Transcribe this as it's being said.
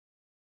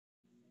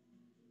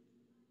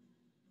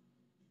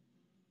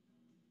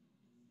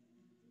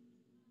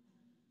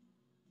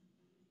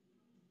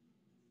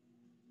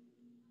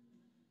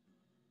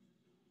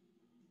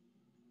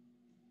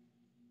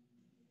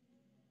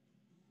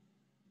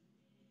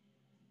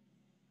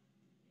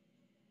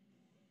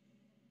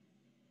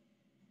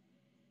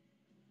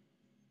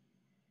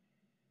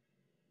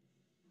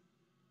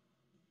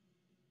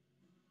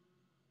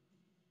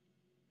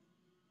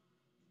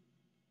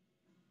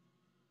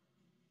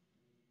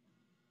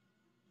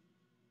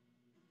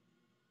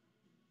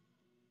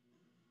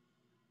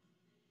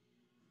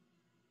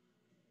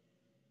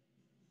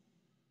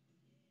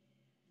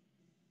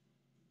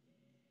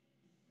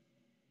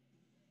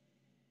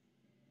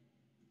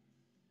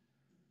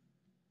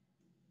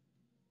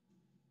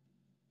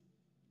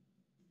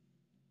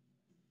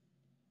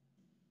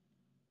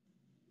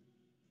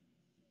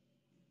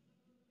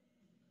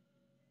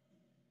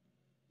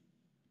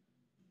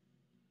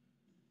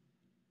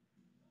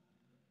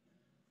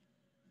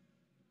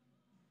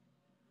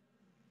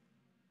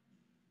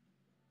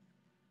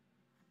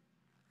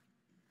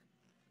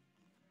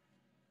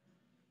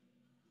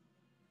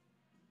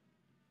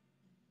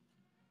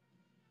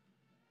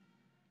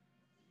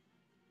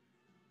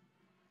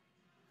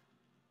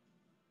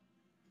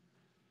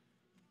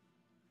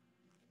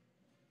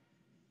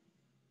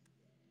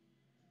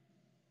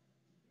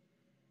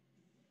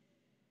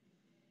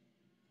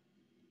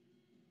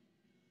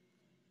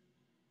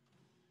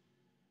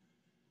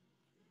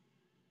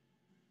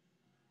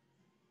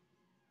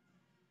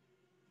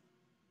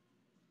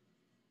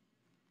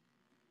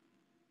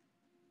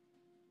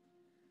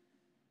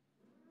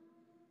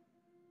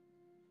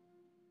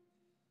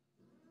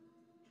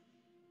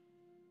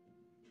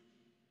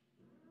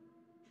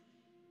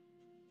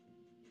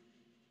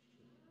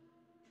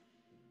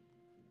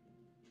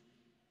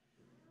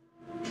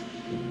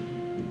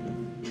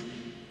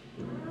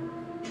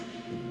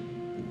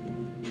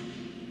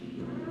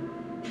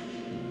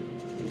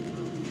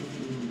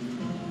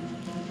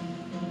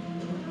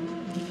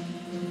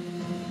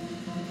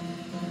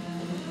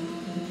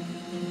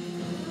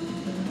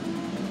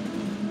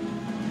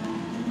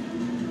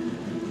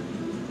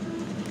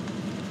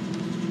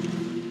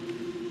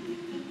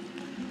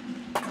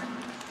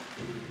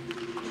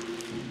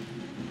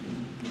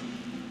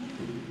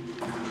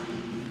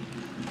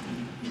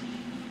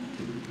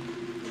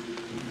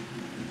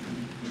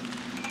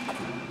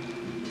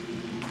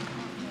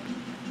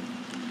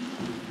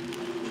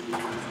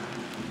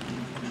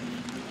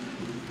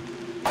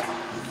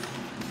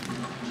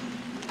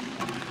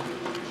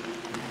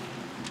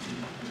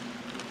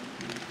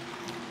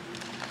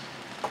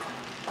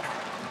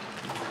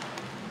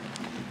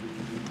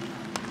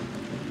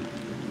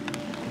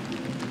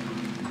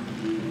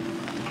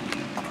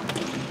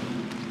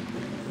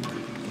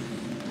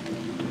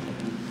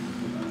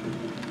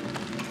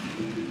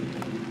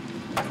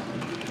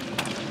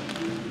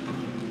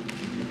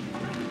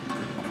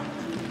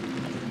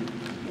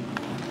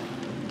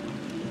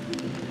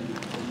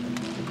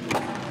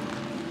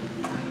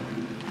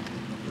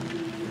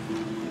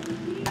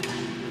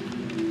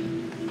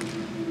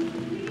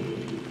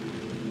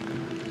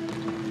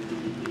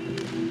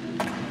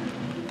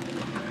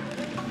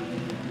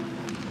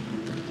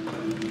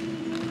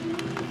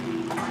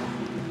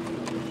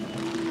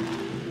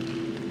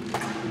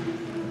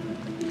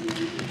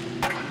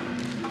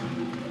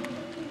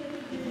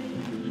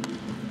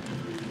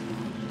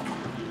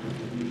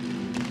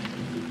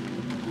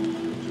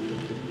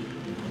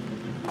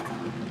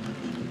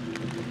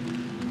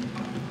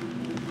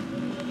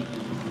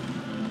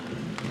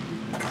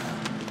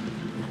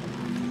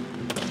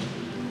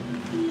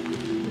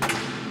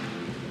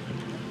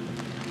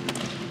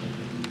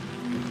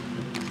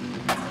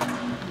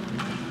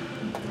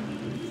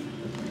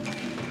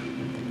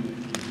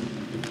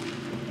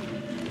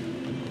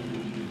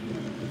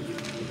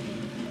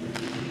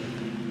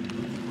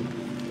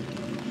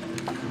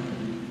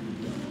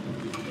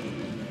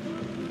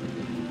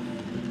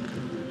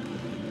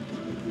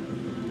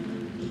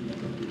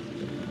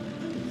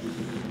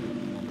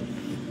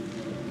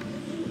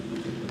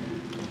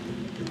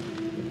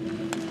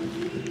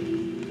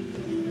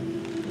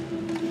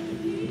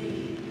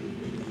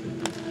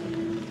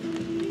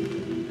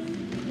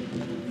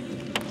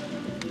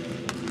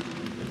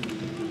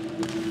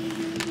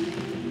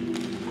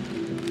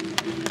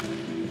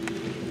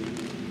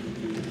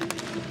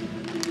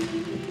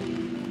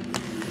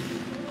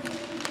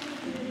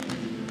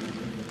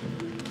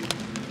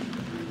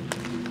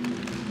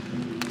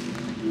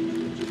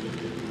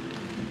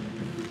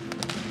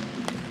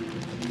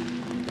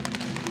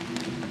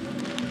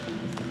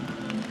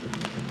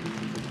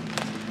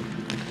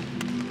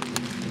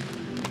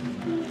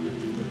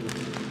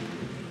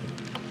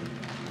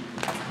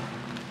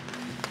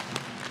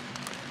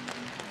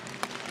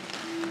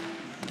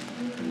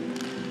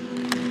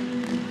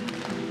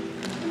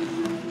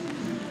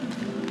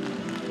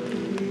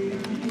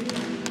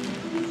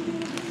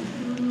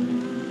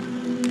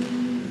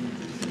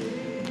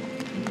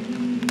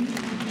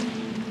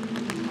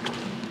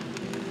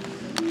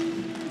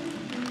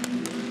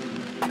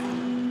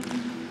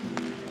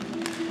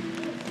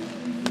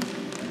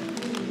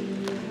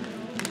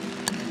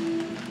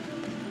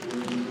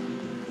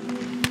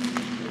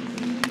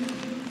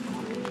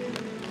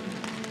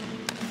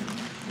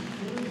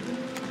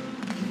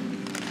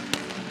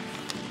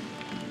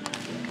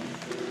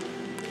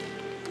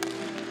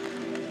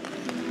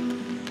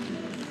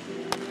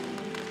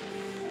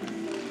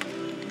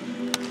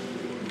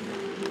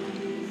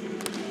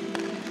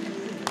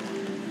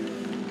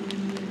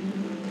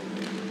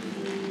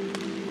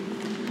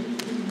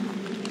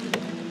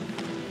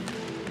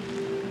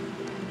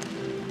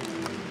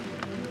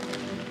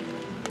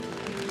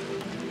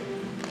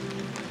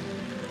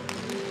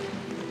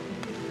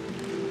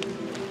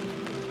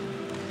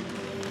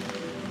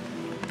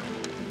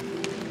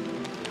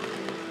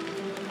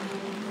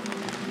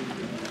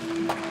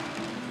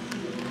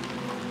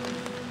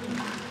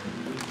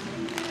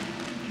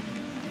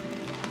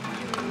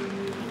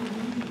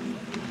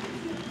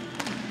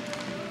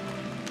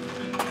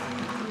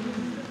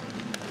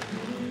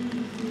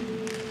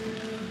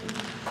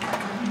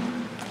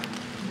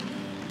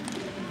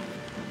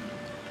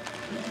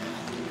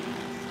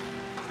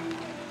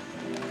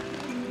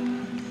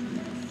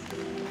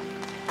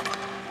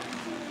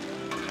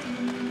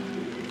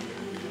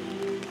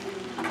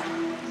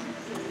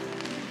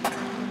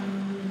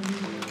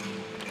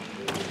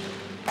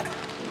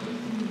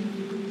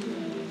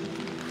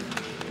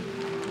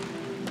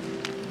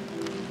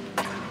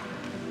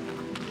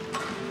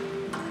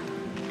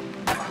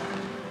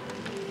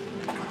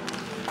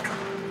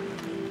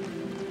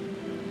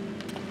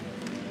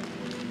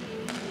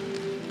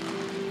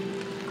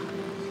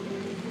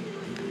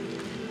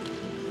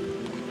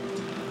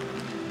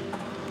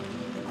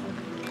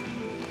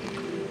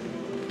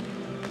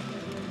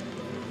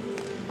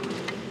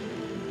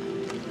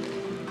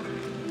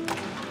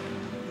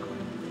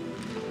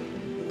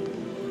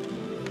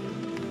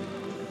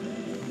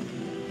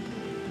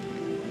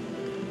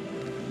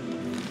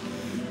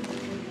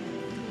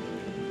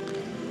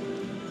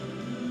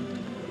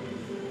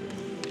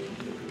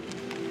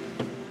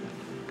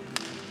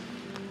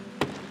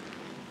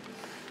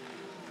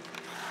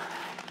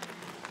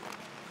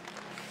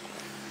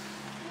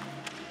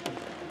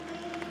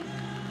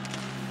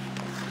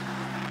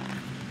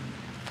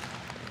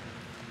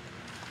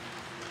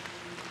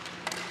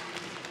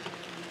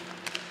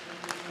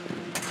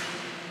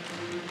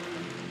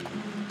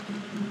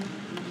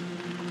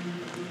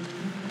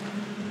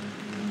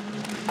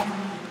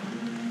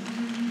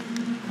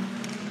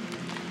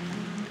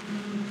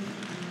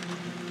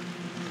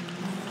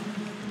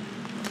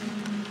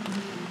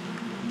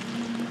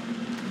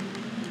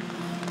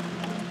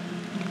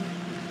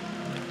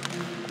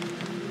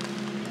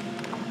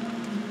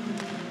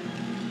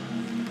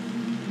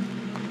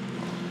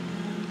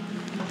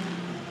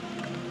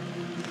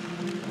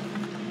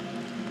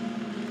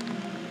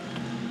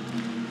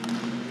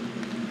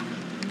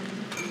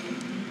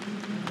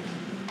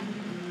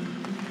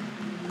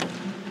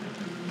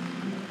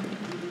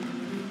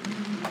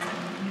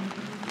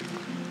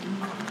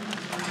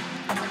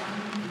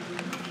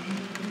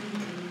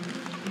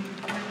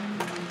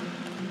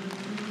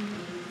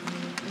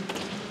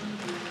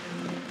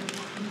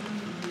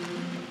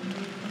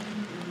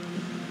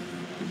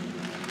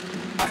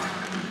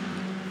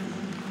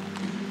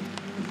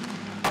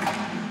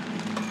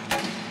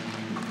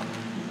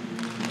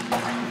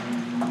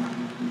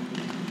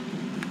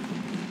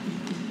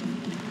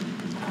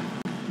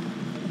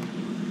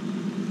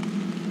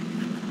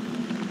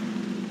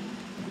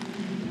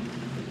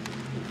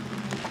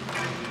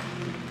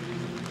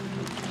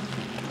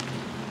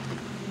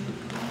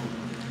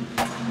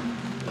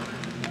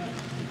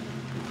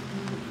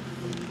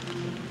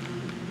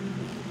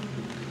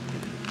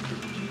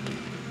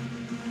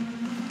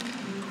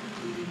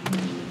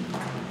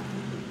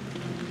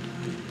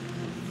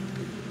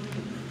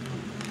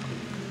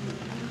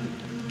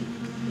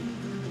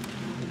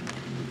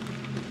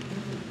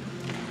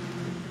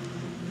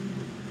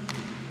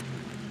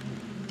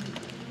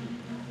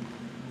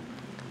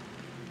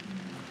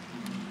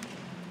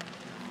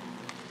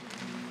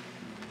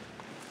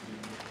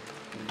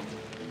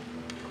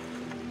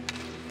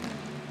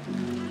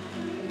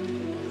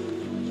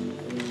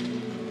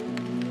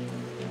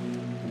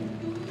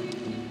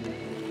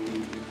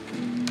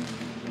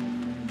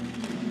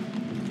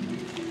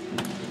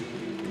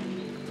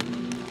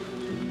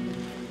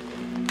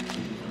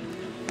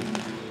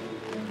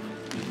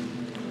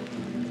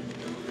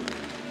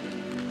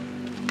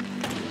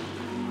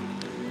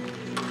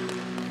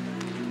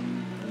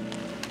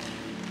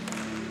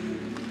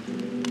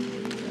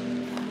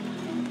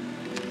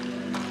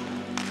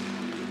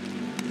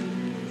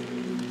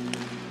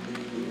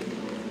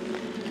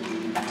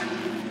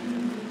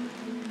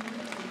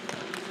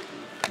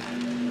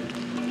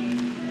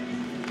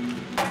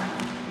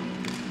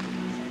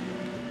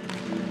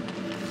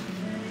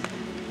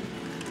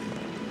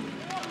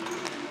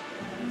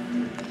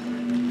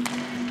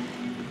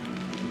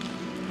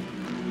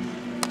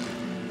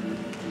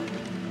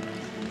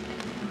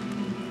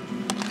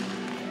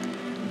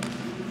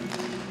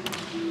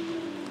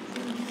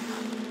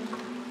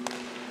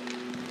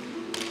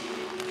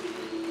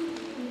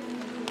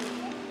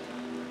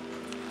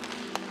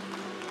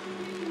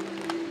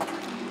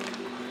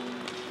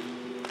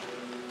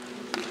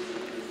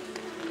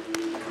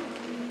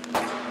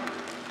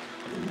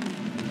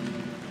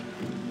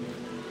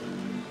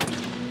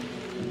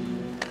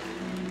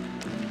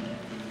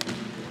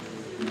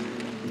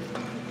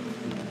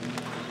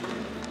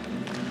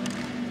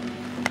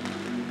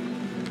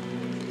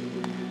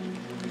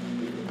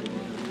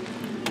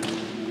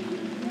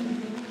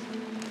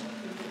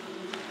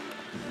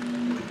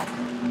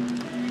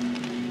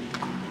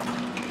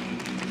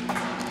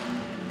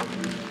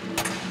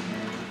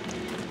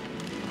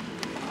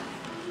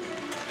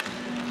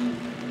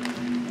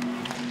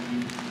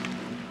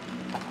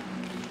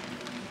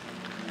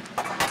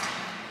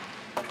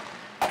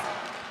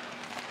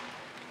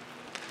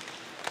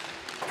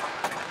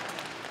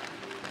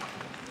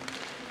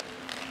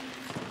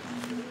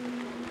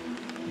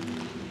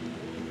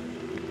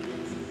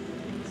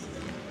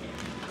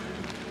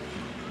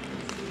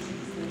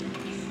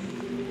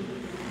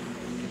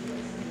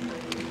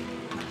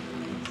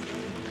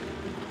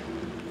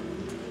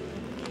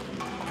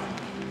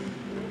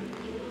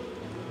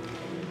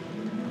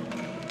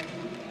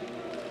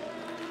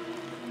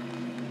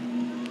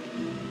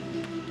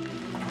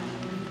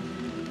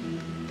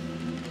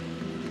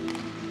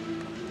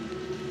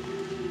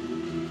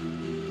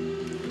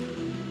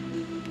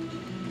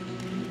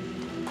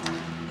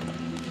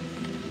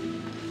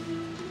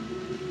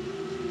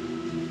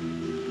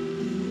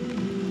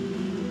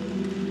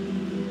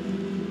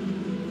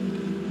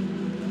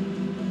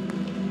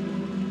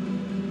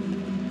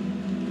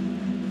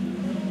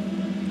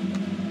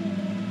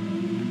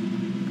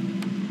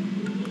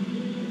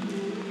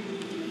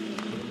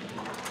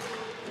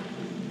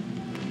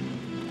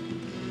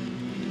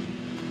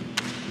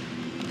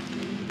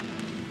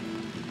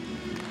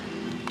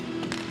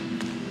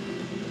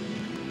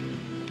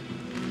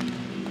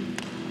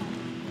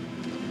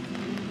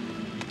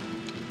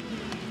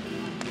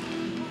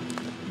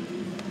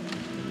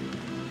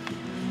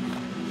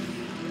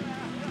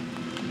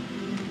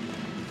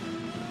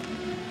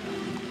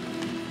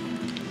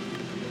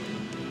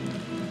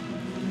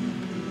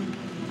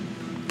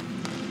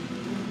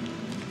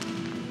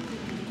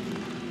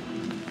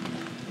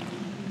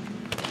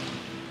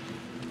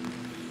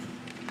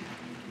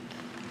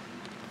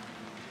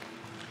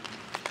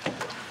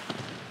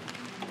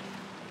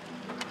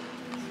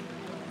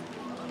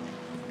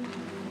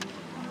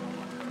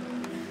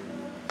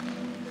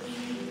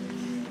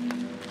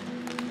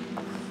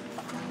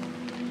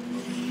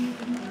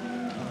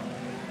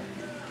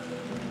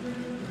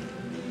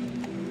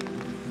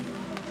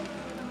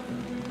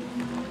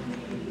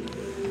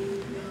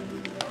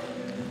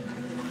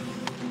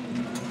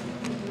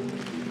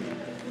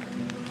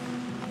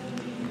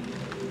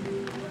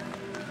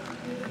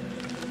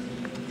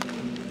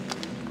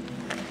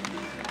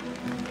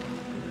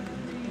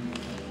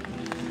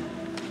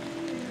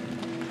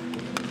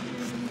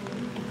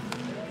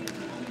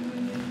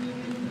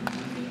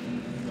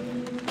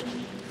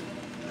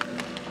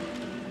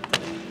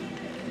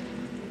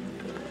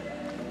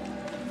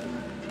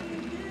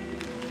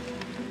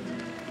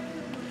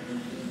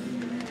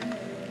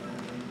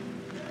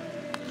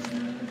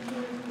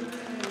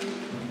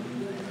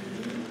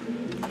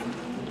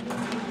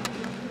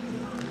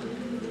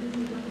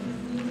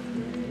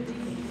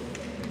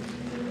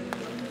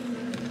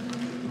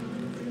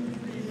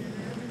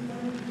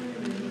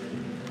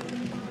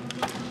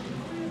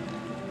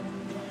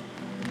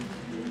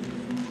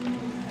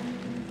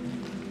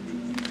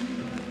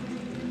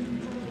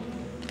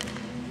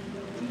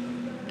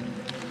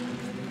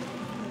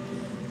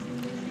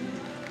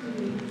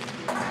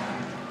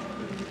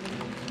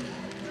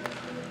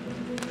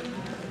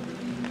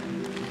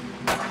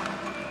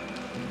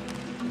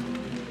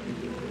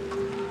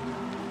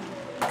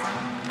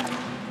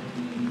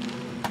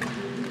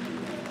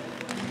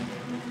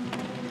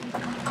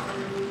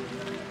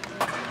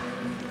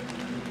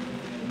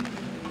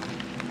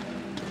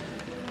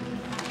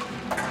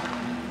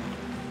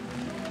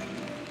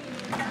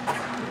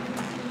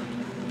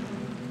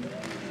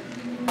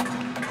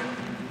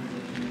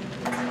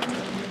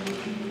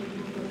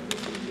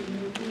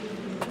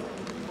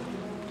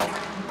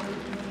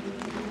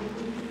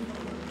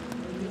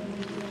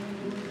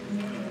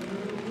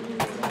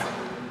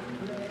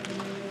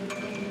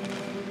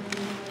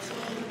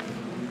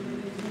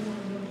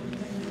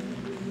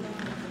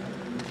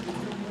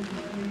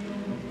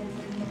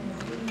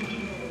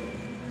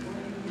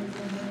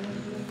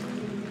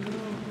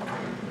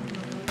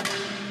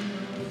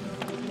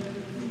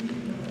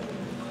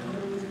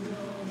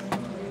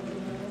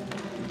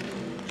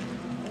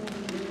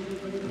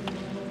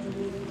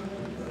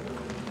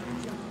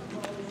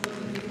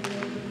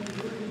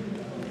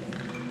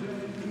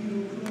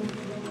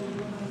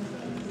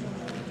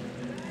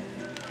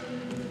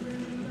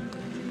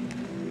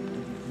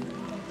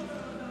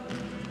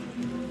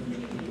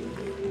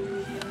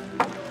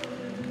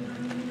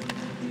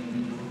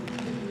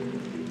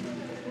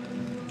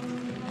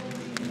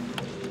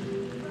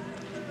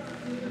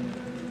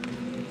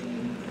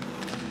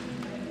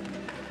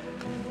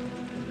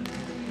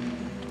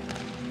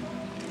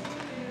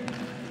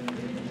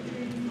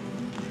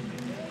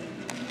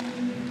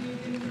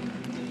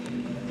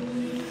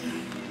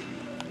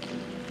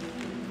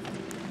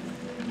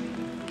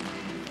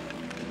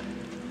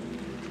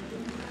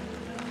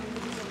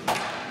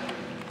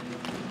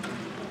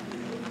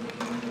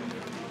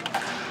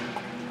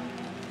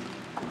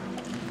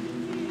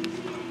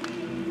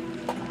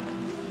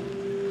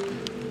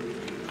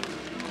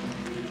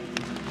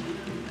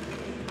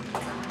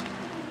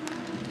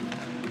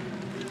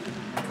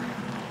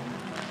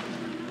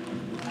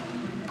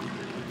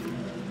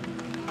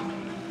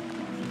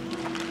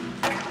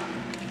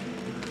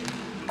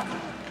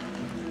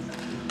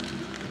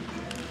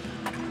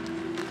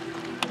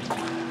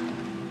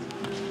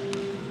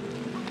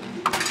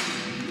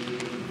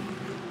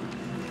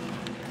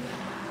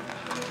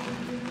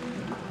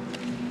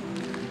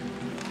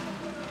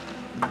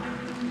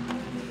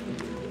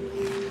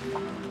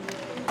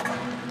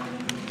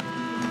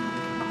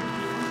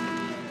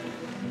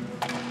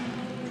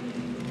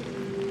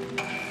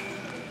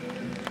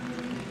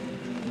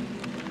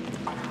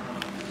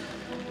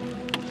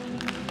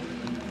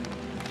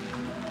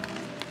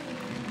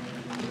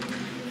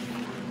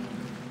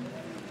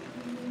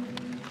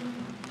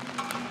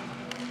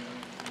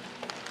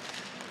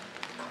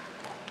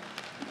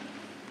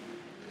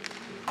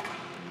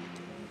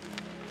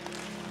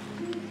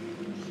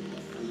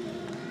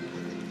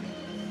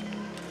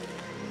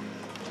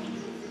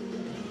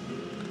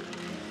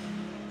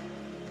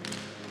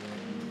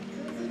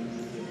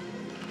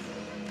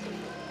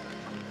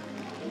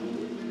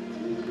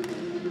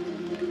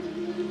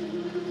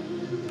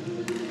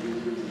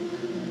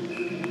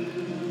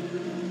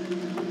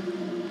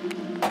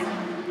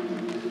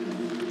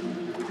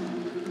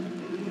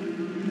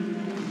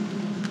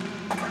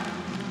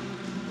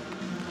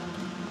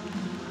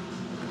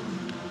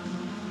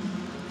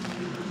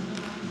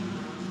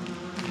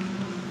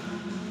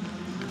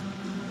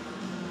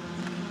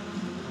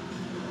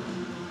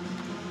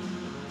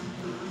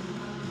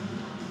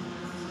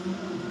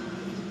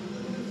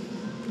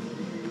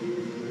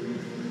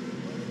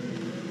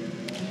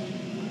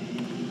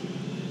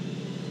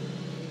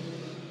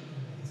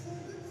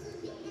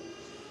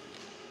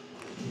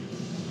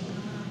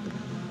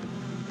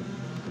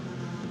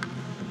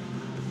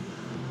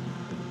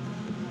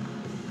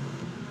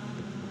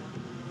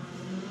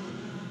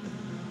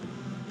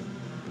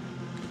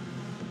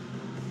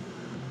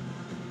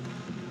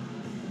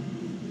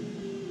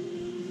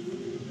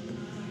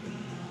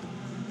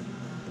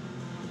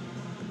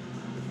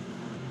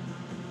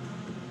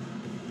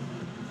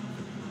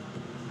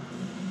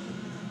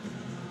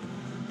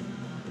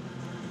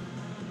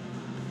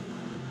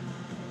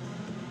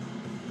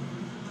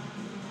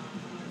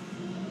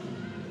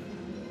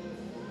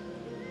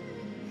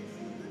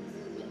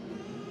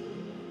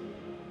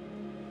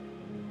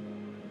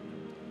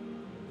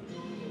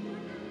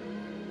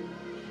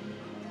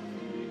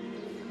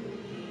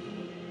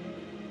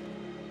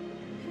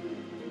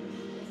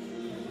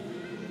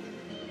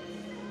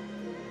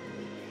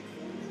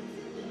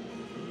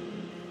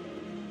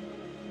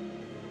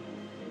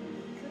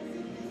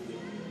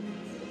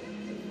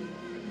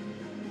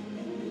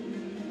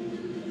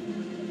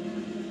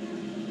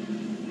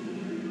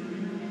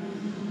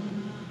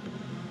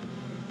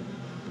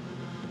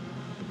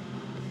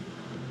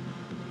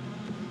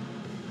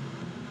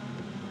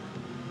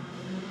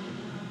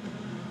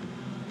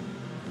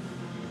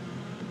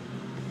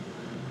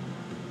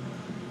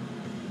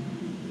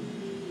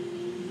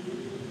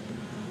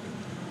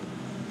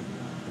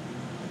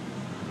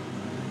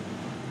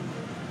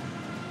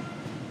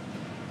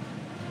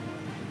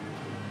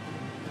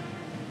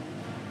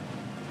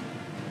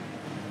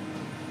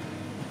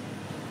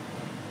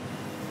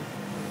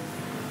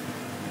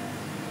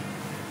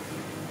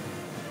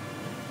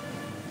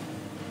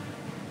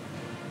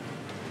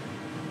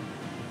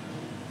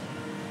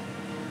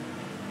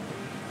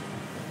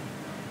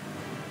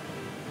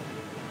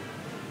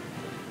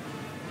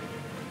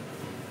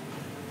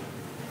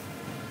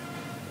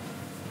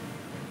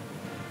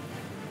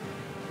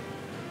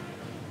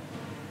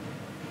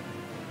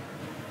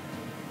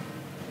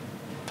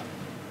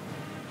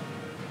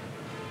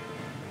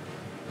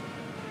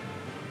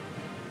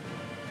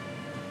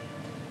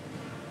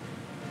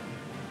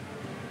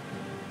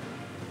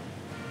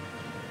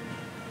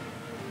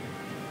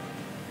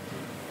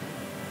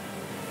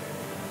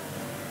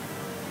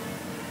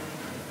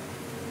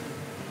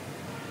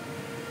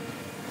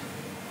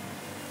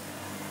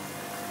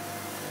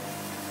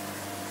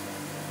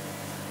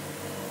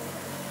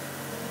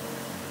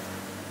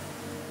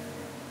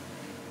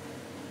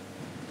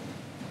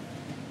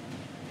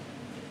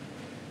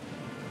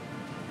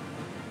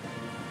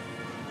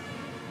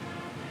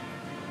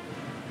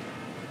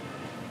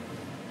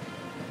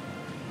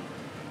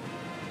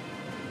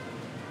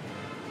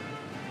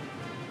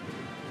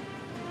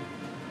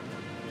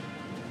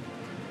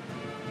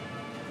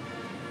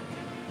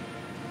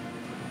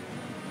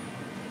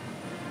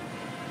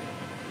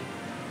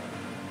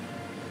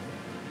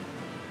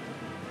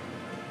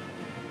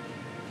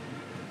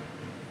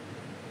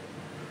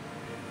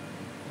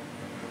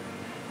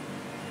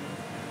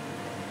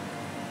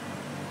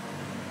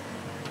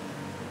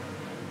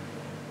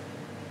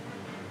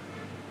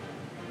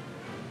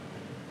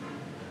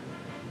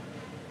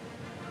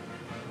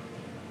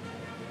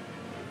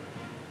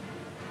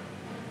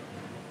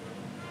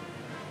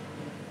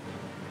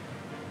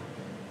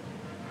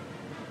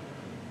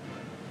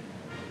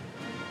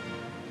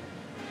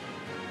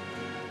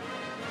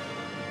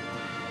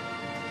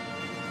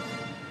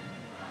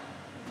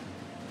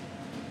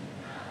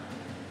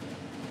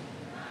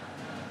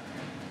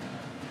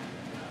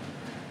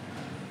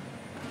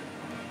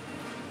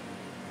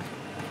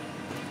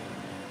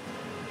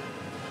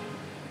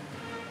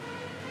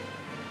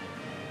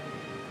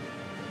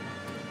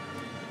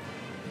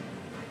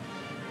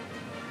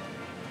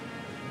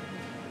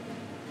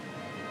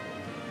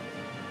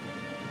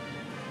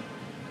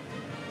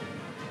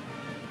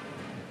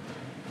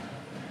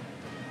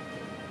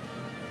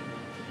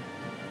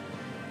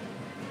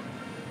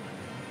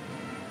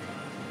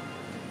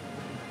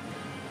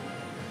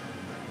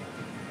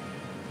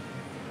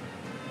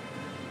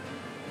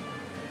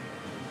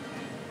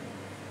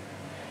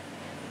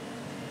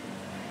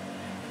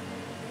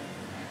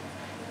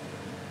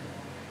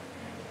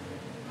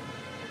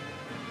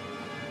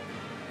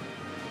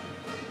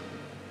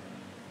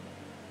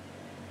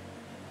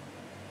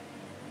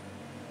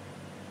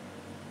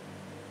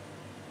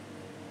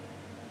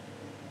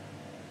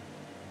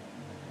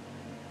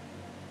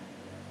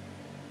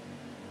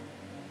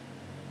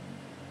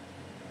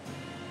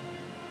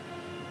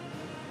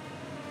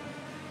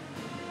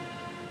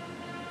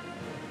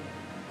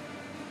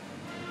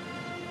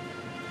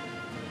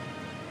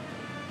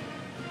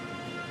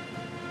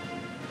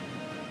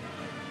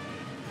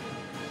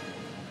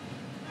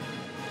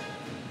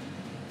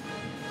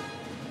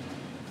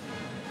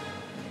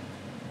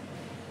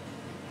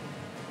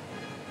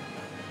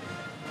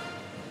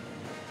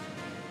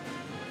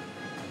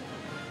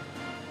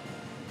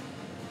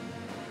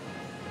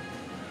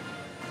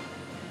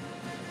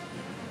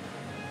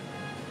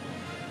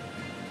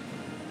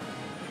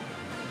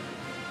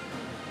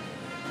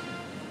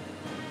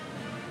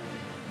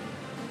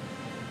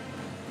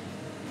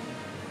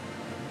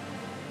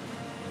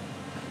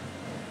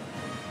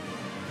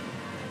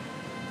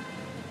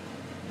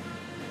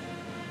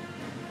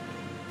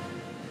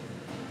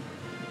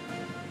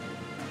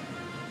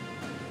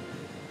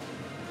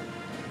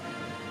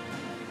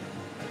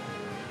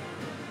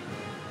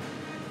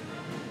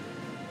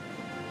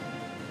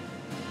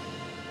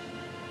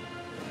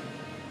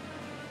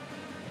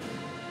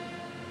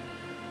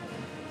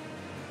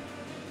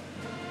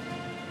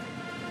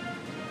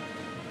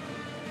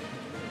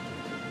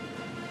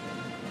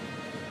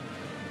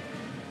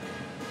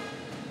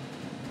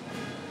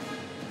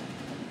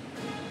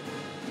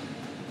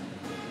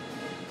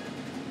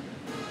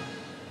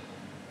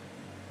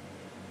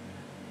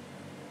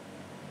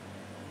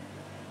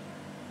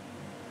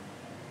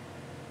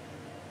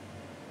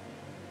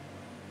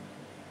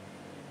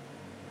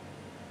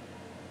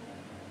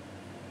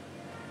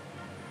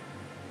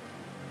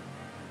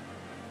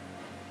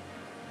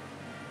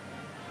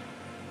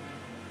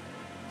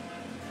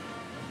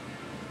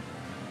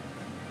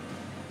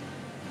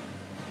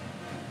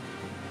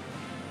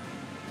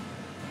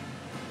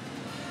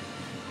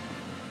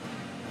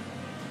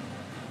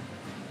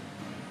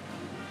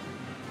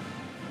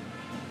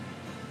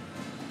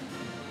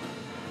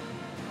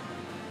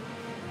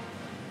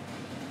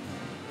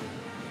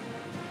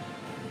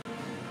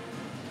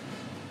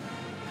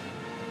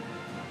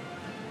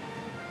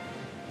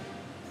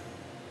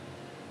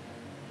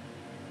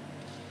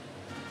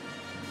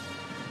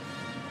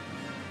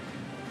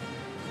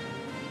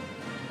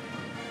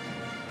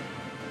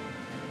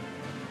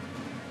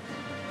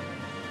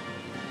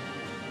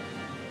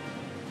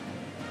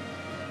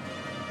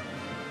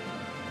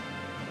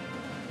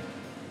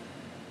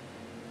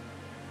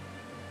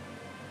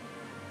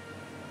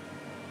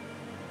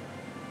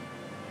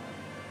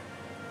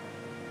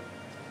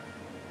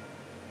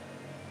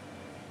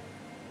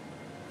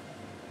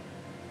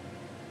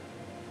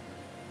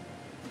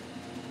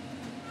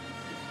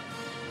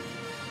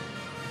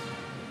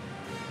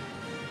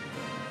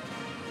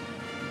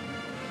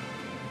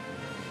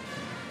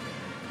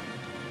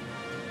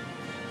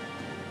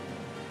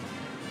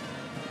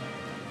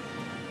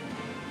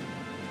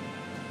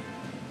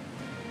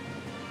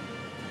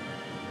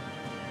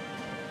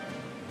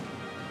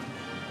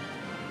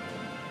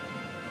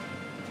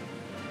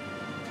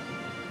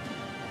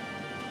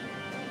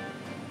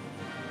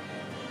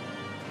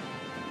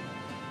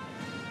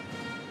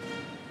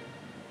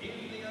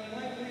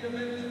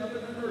event of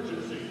an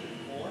emergency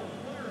or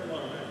fire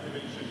alarm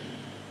activation.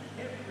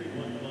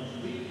 Everyone must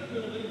leave the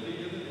building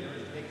via the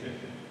nearest exit.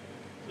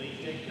 Please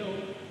take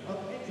note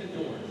of exit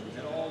doors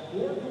at all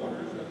four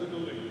corners of the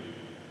building.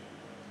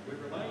 We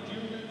remind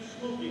you that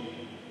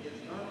smoking is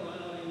not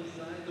allowed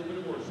inside the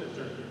Whittemore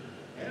Center,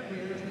 and we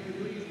ask that you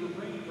please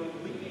refrain from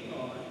leaning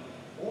on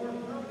or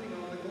pounding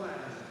on the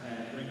glass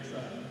at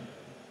ringside.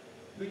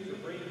 Please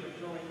refrain from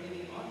throwing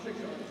any objects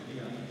onto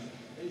the ice,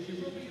 as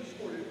you will be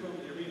escorted from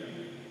the arena.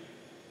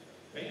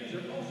 Fans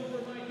are also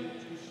reminded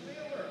to stay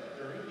alert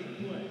during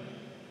gameplay.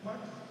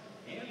 Pucks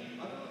and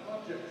other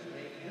objects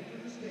may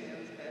enter the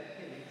stands at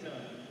any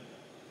time.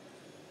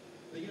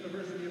 The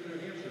University of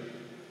New Hampshire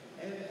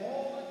and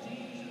all the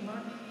teams in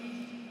Hockey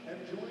East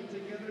have joined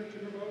together to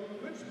promote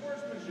good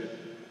sportsmanship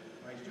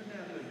by student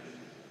athletes,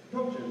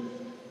 coaches,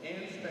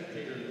 and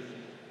spectators.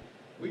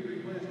 We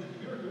request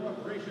your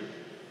cooperation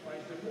by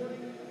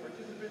supporting the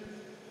participants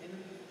and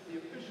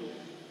the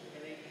officials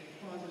in a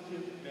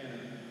positive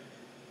manner.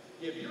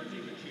 Give your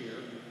team a cheer,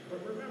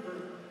 but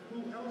remember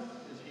who else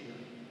is here.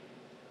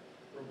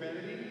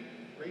 Profanity,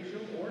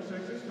 racial or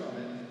sexist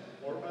comments,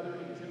 or other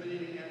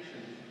intimidating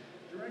actions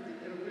directed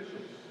at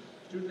officials,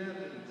 student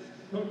athletes,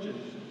 coaches,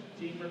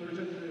 team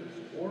representatives,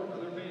 or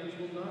other fans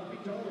will not be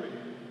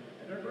tolerated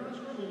and are grounds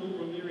for removal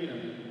from the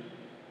arena.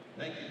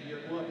 Thank you for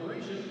your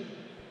cooperation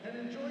and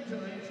enjoy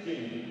tonight's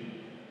game.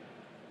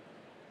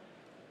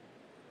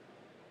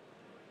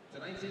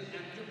 Tonight's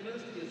Active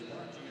List is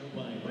brought to you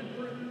by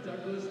Whitford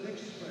Douglas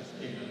Express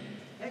Care.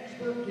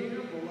 Expert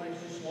care for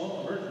life's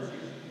small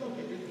emergencies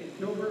located in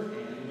Dover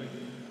and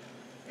Lincoln.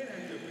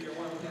 Inactive for your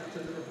Wildcats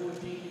are number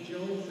 14,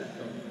 Joe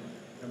Sacco.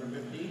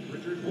 Number 15,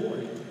 Richard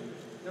Boyd.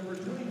 Number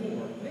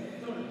 24,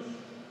 Nick Notice.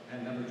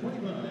 And number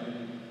 25,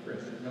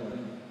 Chris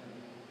Nolan.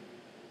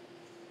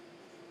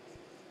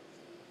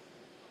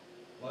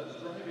 Buzz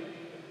driving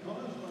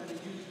caused by the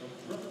use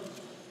of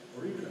drugs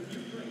or even a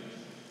few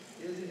drinks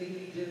is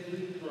a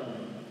deadly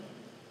crime.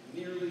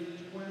 Nearly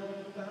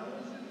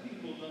 12,000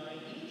 people die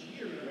each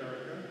year in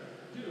America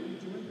due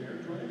to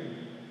impaired driving.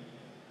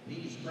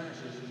 These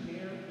crashes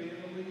tear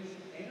families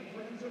and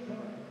friends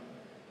apart.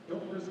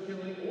 Don't risk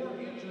killing or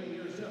injuring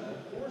yourself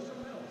or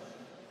someone else.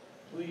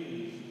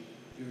 Please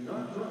do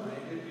not drive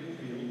if you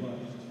feel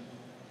buzzed.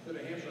 The New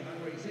Hampshire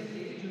Highway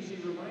Safety Agency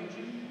reminds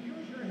you,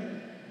 use your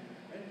head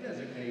and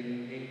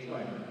designate a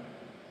driver.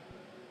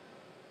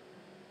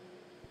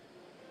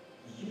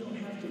 You don't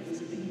have to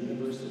visit the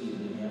University of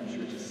New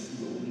Hampshire to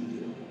see what we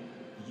do.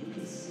 You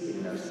can see it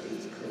in our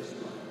state's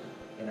coastline,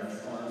 in our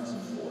farms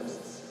and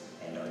forests,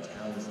 and our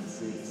towns and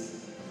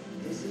cities.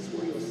 This is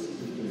where you'll see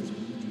the things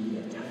we do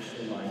that touch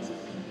the lives of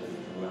people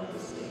throughout the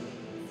state.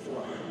 For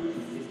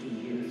 150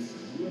 years,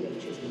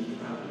 UNH has been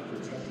proudly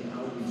protecting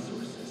our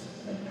resources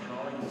and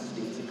empowering the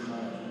state's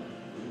economy.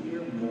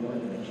 We're more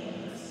than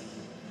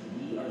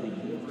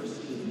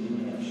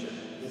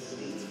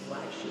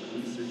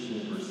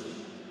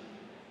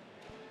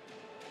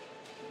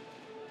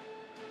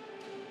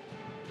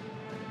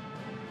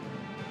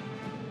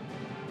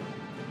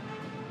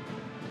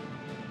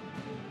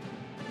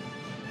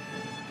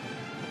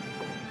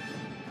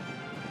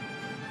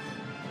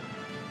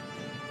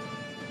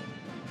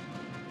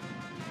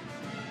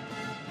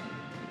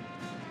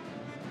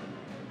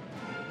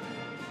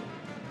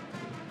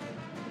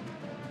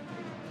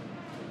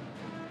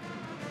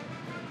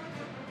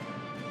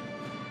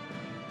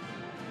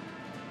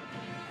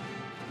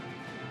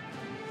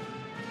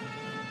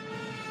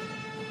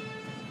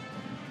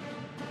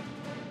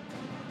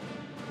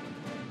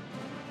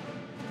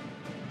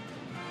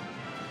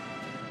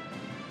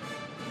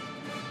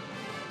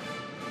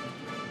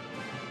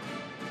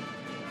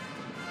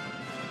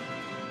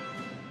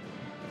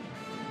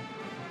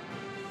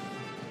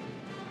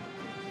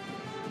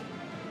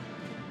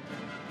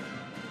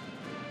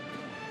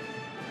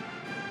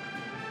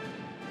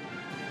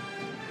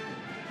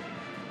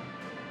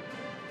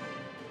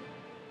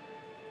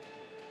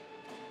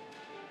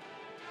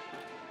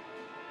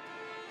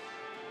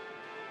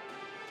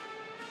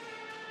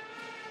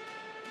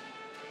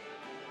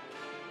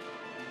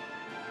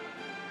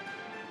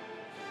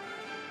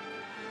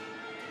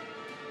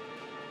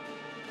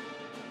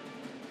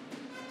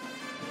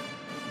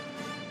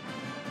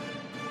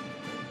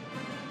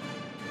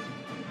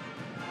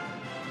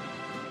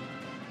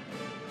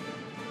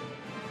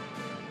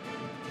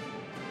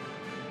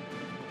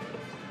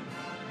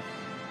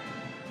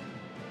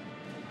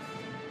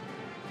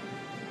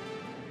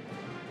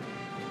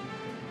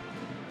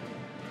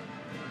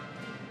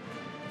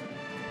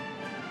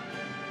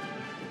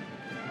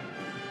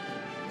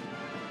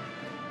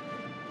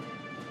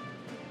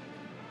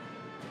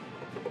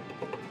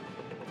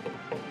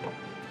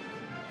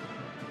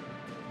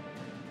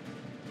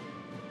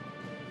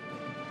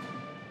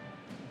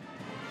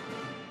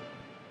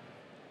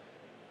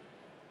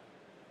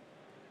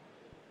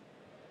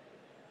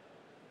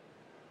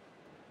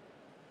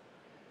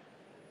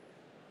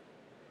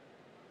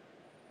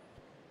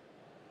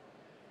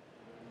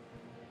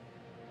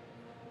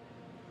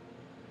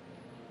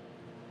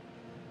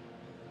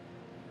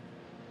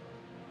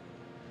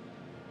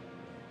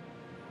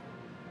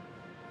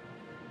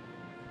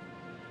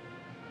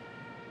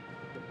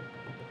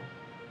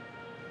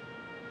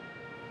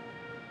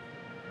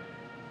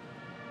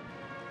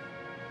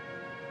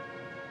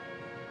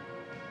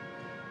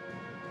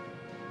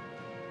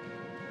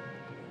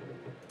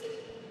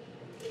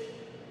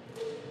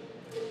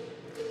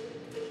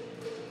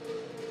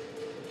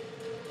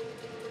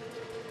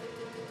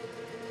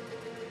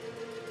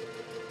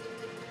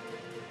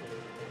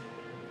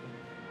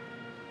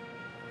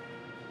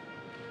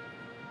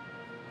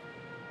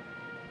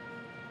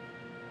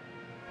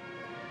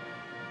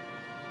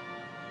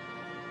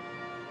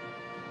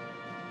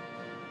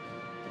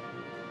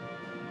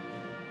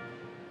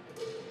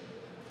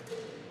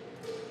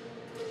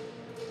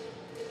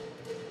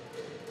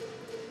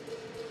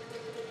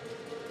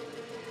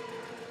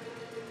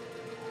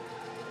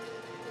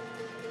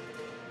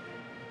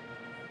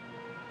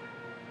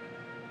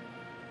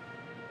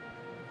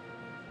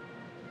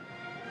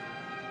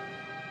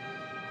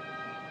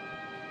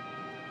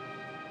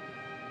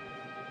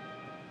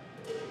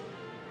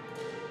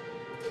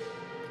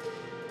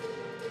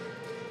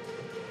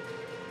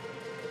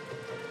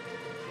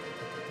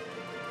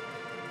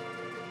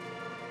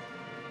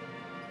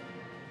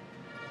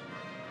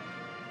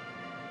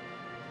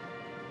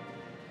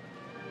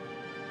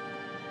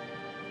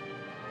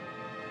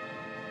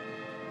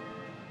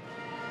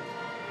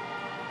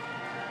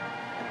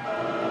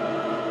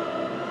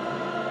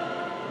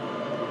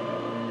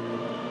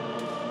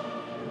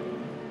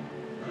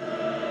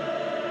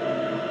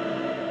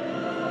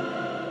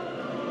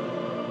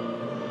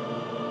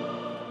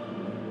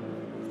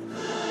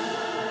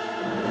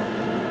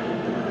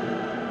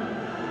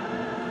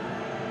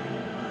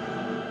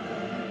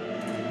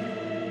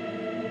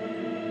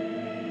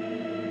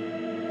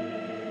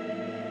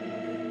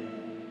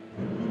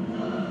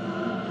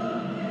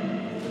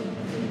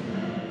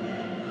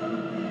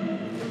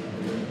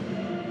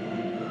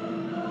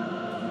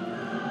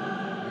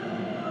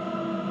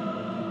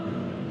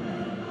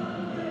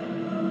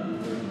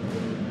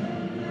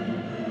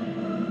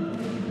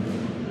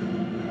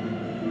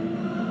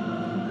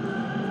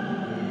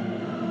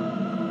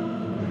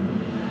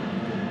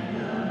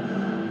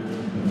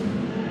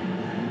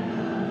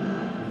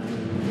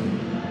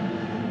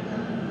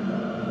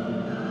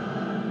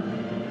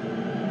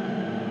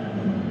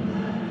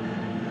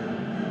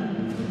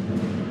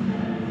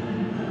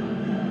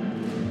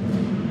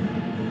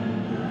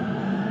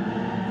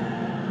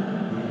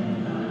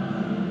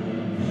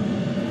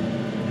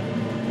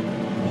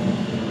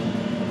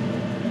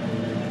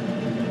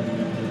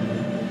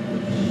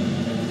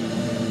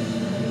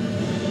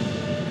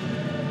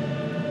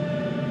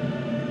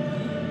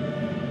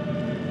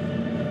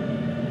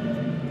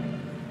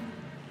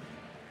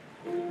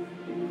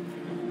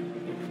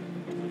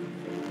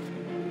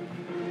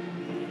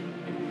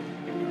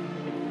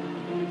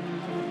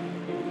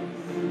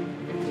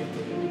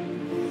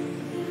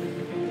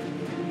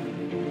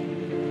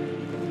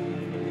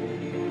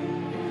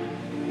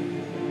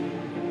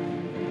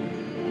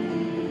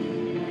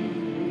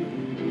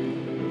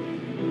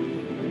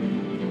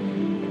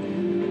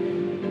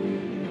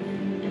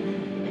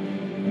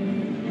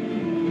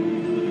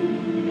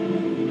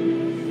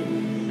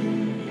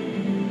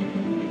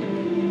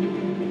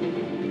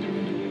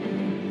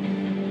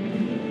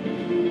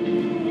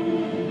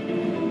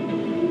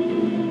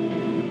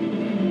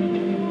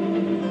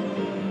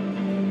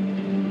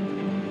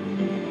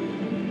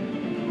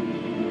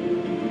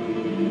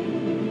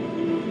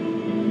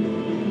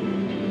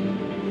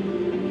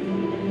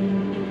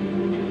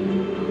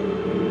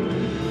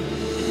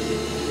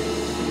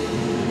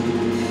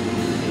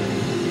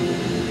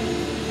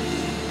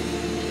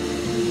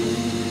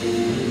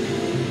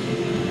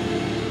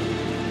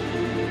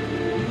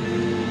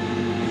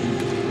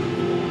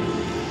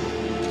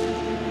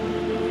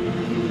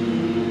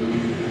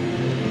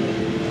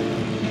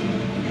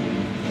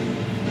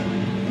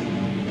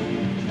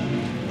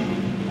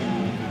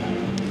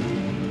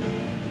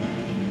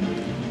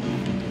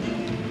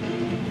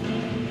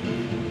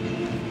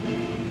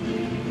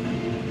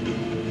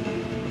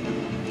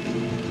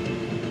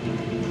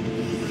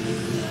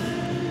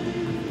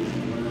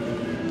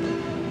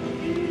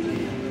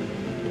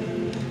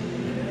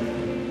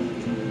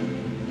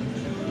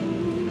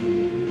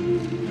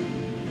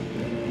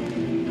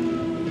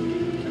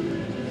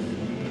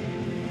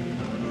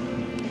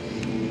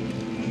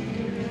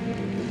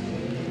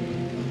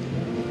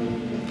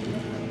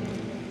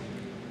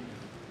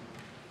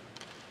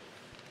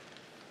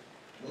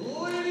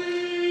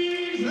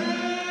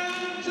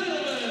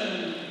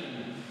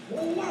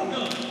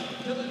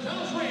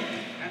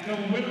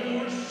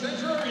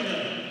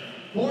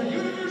for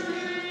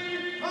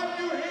University of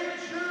New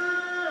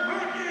Hampshire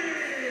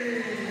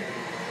hockey.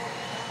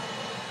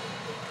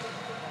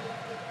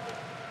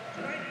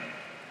 Tonight,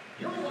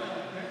 your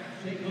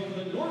Wildcats take home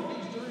the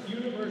Northeastern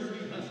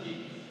University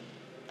Huskies.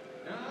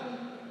 Now,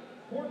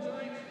 for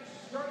tonight's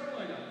starting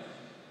lineups.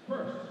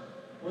 First,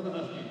 for the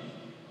Huskies.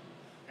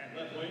 At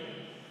left wing,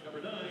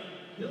 number 9,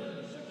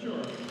 Dylan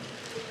Secure.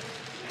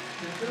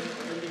 Center,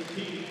 number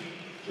 18,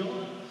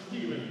 John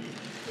Stevens.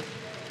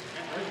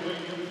 At right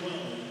wing, number 12,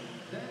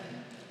 Zach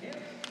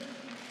Hanson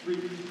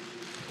Reed.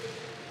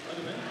 On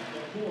the bench,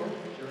 number 4,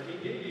 Jeremy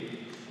Davies.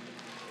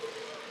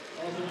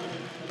 Also on the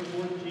bench, number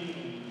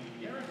 14,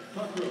 Garrett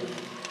Tuckrow.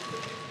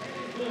 And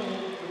in goal,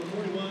 number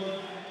 41,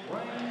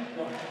 Ryan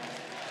White.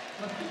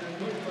 Huskies are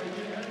coached by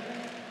Jim Henry,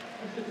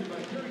 assisted by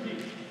Terry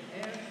Keith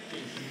and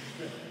Jason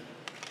Smith.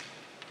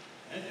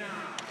 And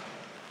now,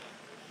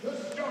 the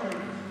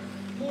starters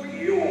for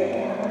your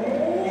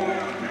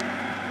Wildcats!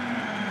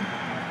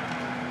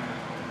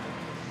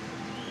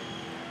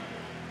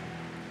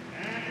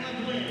 At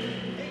left wing,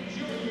 a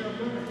junior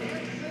from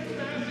Hanson,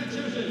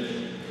 Massachusetts,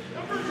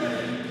 number 10,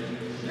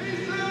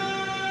 Jason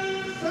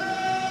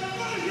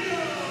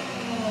Salvaggio!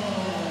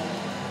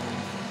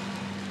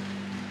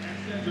 At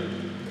center,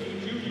 a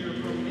junior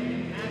from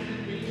Manhattan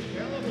Beach,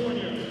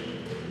 California,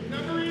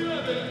 number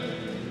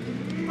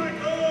 11,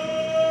 Michael!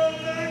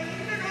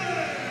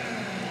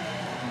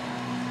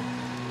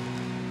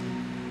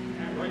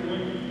 Right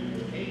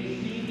wing, a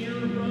senior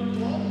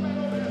from Long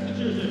Meadow,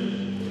 Massachusetts,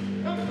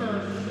 number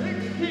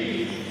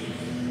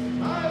 16,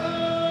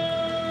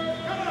 Tyler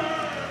Keller.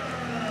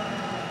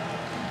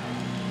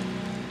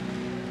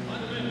 On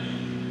the bench,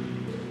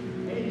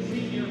 a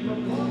senior from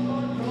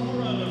Longmont,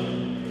 Colorado,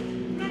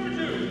 number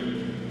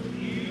 2,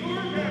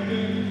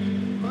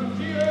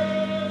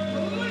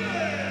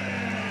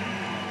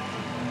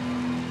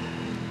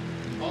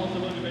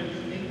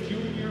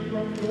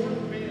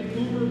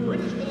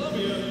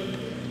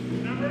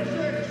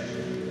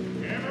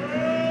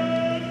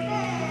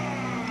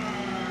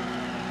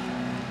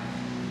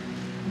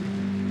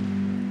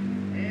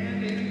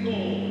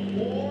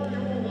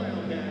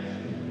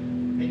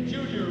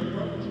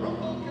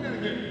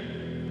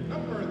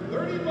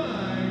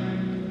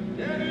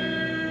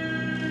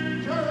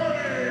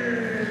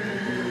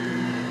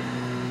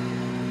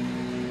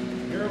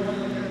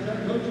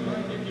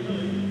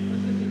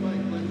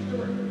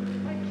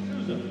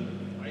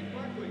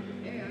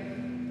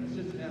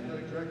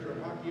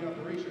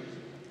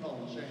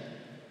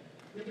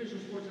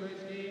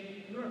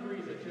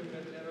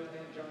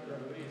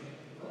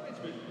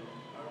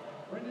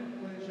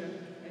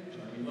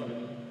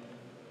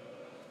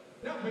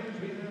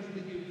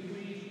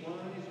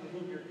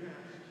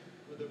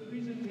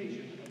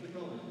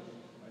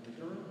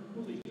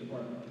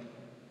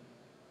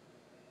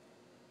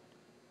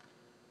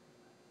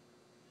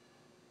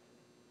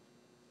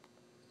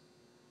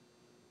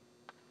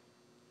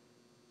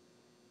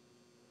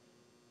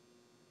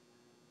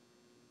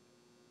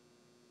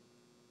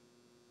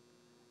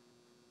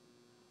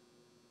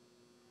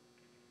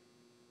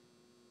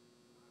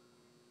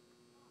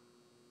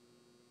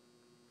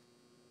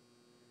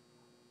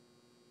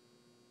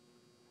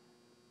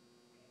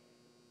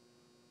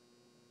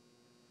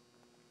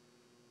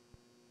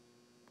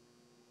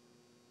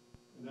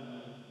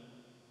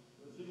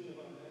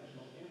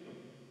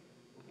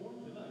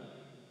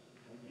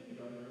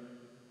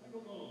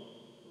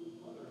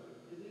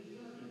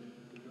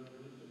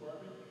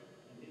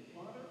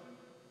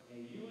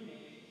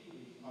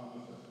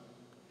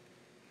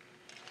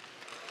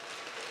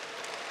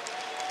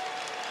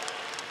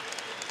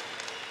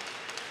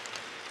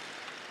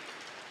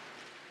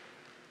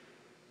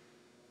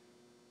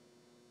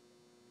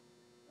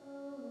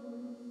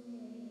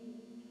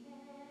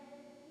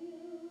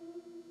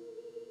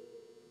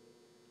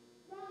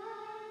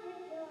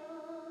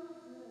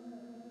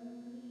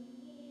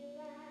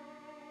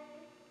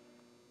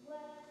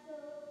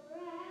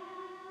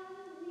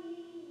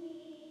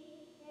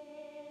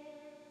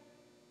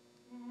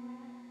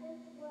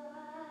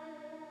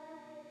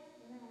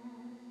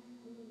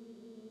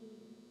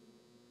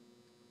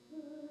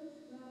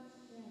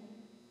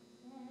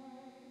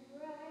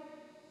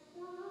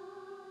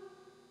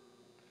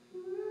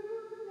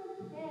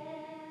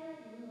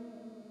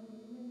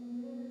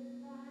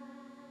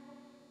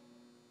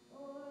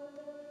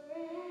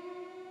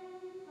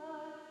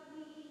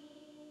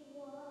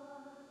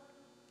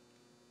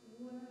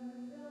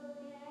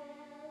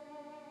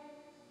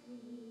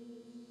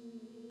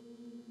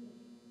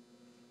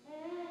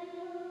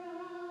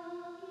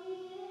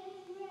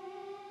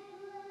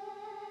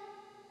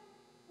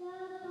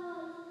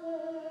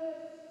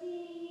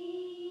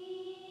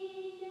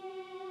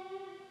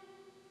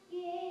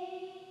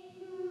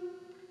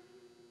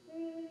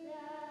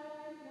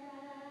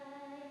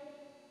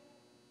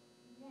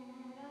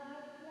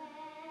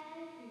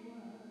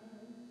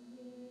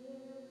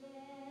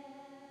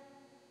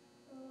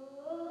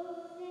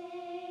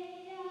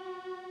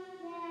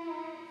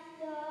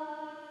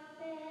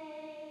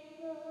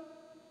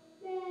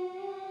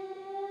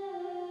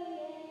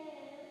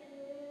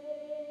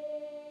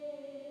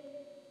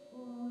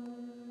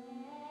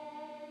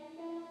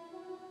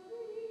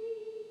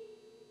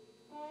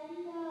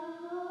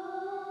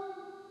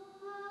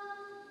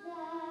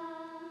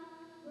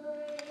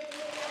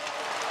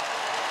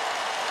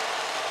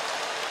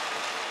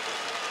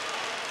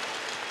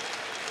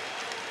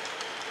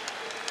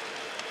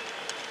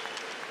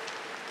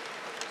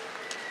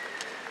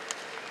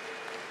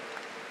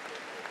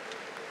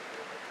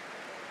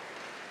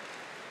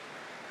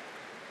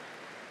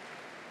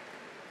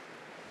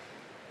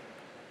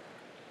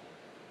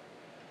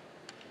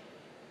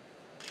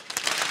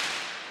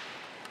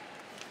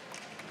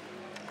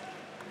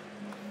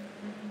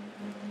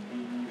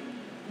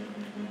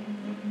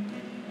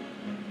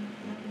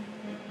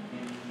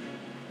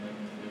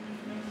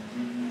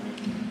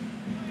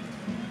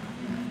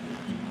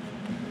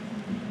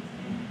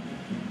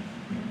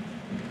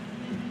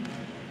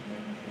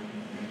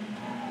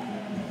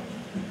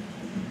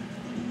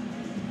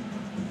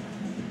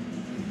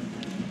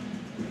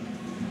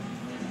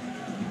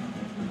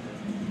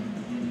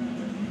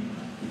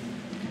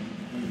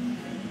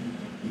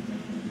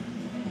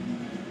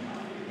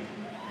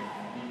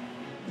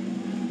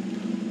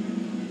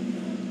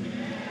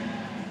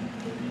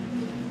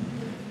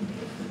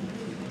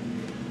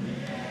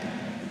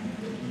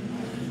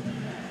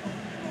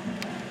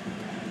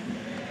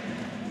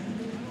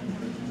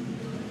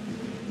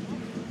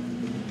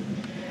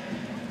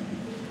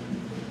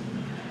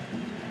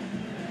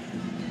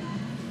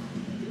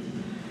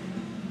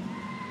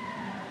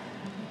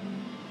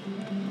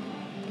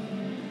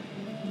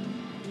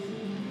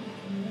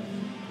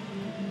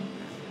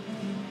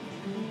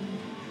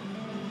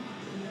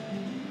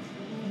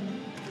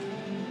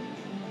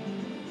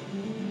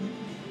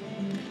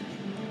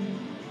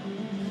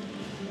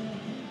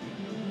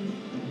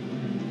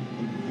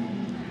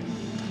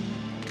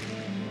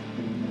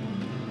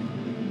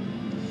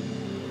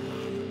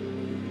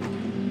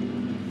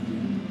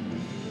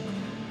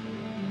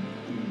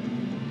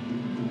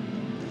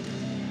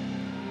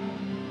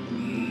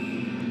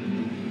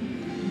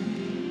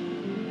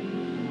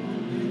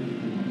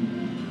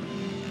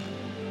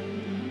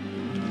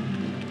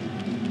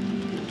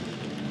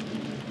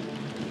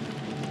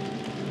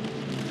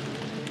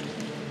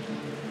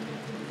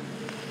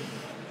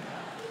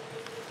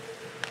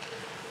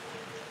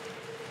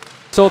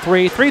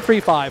 6:03,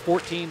 3:35,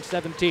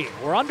 14-17.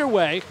 We're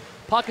underway.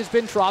 Puck has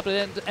been dropped.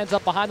 It ends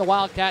up behind the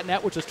Wildcat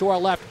net, which is to our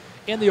left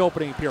in the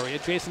opening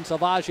period. Jason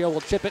Salvaggio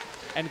will chip it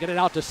and get it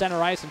out to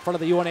center ice in front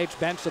of the UNH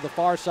bench to the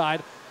far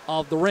side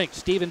of the rink.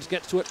 Stevens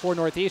gets to it for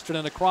Northeastern,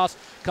 and across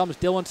comes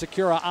Dylan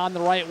Secura on the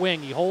right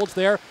wing. He holds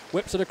there,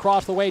 whips it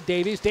across the way.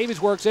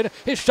 Davies works in.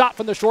 His shot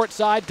from the short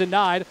side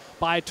denied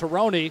by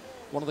Tironi.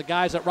 One of the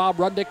guys that Rob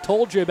Rudnick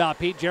told you about,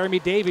 Pete, Jeremy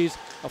Davies,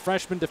 a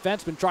freshman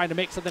defenseman trying to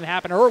make something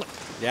happen early.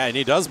 Yeah, and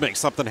he does make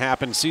something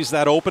happen. Sees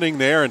that opening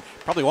there and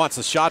probably wants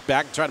the shot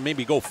back and try to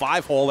maybe go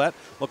 5-hole. That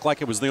looked like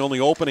it was the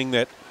only opening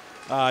that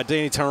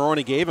Danny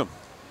Tironi gave him.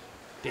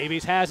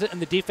 Davies has it in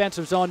the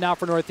defensive zone now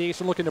for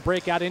Northeastern, looking to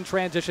break out in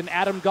transition.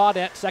 Adam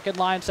Gaudette, second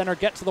line center,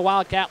 gets to the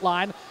Wildcat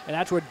line, and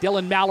that's where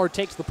Dylan Mallard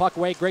takes the puck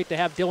away. Great to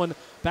have Dylan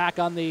back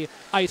on the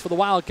ice for the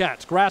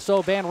Wildcats.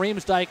 Grasso, Van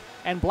Riemsdyk,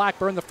 and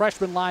Blackburn, the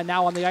freshman line,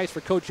 now on the ice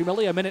for Coach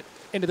Humilli. A minute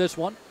into this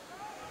one.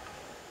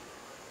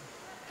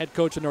 Head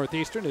coach of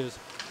Northeastern is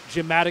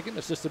Jim Madigan,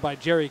 assisted by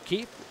Jerry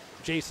Keefe,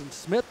 Jason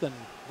Smith, and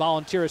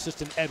volunteer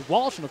assistant Ed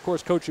Walsh. And, of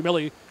course, Coach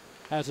Humilli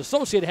has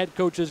associate head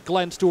coaches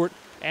Glenn Stewart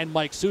and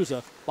Mike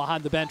Souza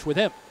behind the bench with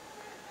him.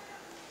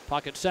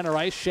 Puck at center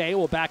ice. Shea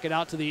will back it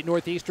out to the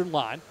Northeastern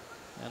line,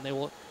 and they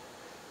will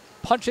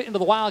punch it into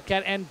the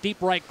Wildcat end deep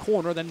right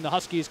corner. Then the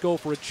Huskies go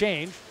for a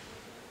change.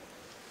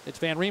 It's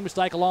Van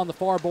Riemsdyk along the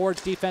far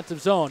boards,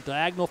 defensive zone.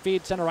 Diagonal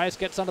feed, center ice,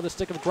 gets under the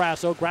stick of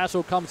Grasso.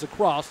 Grasso comes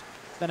across,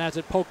 then has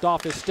it poked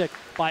off his stick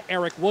by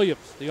Eric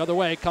Williams. The other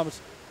way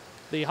comes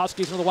the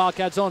Huskies into the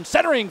Wildcat zone.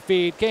 Centering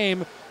feed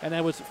came, and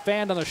it was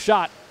fanned on a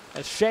shot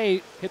as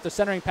Shea hit the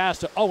centering pass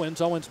to Owens.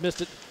 Owens missed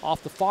it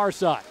off the far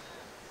side.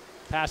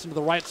 Pass into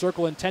the right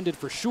circle intended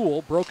for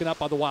Schul, broken up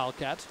by the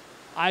Wildcats.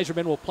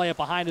 Iserman will play it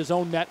behind his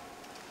own net.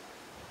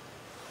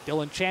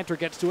 Dylan Chanter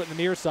gets to it in the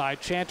near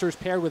side. Chanter's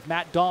paired with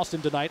Matt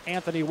Dawson tonight.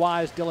 Anthony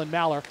Wise, Dylan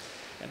Maller,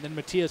 and then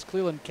Matthias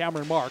Cleland,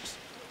 Cameron Marks.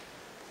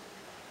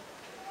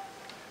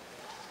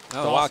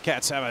 Now the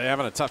Wildcats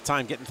having a tough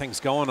time getting things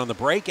going on the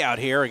breakout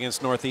here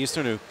against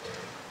Northeastern, who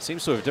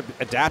seems to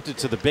have adapted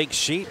to the big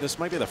sheet. This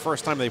might be the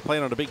first time they've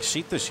played on a big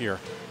sheet this year.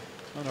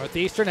 Well,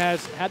 Northeastern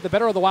has had the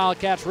better of the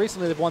Wildcats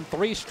recently. They've won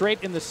 3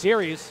 straight in the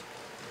series.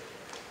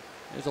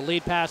 There's a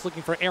lead pass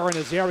looking for Aaron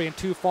Azarian,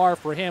 too far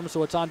for him,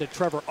 so it's on to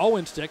Trevor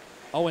Owenstick.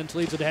 Owens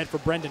leads it ahead for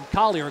Brendan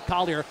Collier.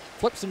 Collier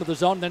flips into the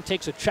zone and then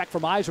takes a check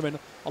from Iserman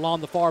along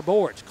the far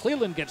boards.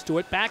 Cleland gets to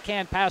it.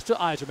 Backhand pass to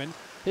Iserman.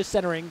 His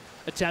centering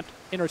attempt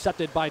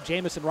intercepted by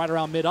Jamison right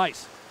around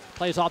mid-ice.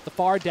 Plays off the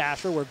far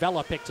dasher where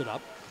Vela picks it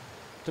up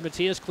to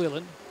Matthias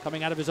Cleland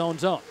coming out of his own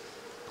zone.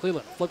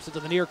 Cleland flips it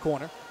to the near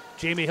corner.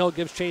 Jamie Hill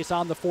gives chase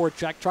on the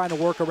forecheck, trying to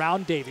work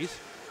around Davies.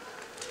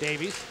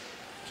 Davies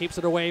keeps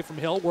it away from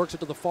Hill, works it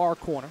to the far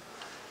corner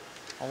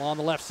along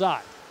the left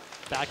side.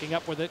 Backing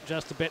up with it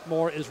just a bit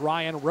more is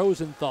Ryan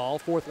Rosenthal,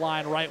 fourth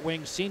line right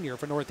wing senior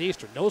for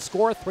Northeastern. No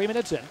score, 3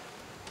 minutes in.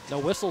 No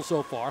whistle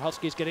so far.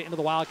 Huskies get it into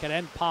the Wildcat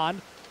end.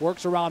 Pond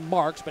works around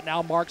Marks, but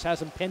now Marks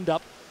has him pinned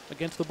up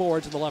against the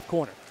boards in the left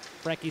corner.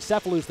 Frankie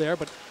Cefalu's there,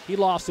 but he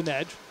lost an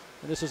edge.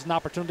 And this is an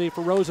opportunity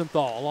for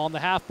Rosenthal along the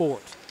half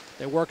boards.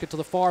 They work it to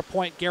the far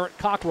point, Garrett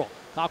Cockrell.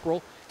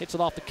 Cockrell hits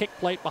it off the kick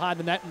plate behind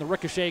the net, and the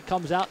ricochet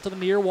comes out to the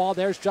near wall.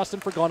 There's Justin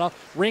Fergona.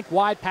 Rink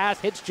wide pass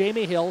hits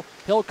Jamie Hill.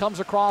 Hill comes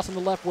across in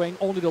the left wing,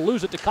 only to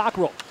lose it to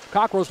Cockrell.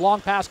 Cockrell's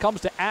long pass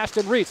comes to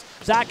Ashton Reese.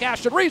 Zach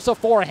Ashton Reese, a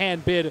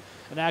forehand bid,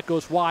 and that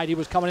goes wide. He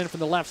was coming in from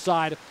the left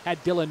side,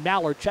 had Dylan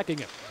Mallard checking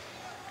him.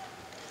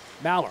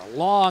 Mallard,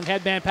 long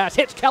headman pass,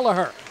 hits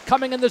Kelleher.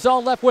 Coming in the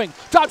zone, left wing.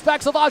 Drops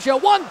back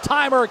Salvaggio,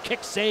 one-timer,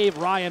 kick save,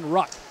 Ryan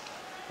Ruck.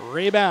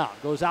 Rebound,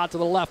 goes out to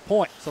the left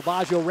point.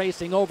 Salvaggio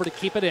racing over to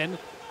keep it in.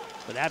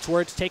 But that's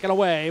where it's taken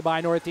away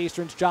by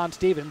Northeastern's John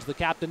Stevens, the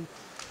captain,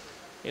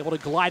 able to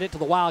glide it to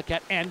the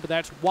Wildcat end, but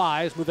that's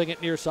Wise moving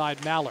it near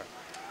side Mallard.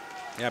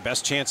 Yeah,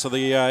 best chance of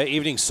the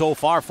evening so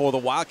far for the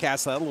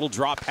Wildcats. That little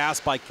drop pass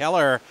by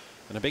Keller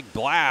and a big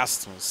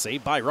blast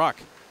saved by Ruck.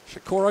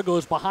 Shakura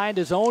goes behind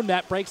his own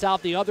net, breaks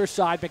out the other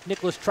side.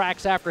 McNicholas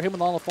tracks after him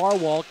along the far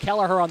wall.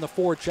 Kelleher on the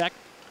forecheck,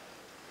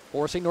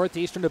 forcing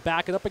Northeastern to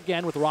back it up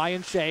again with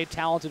Ryan Shea,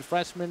 talented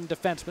freshman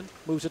defenseman.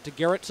 Moves it to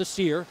Garrett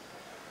Saucier.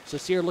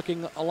 Saucier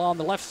looking along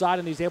the left side,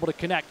 and he's able to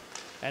connect.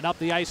 And up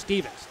the ice,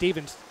 Stevens.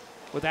 Stevens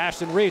with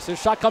Ashton Reese.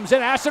 His shot comes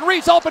in. Ashton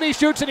Reese open. He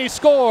shoots and he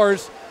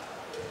scores.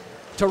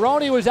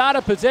 Tironi was out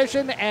of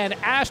position, and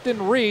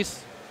Ashton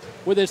Reese,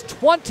 with his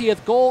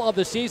 20th goal of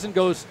the season,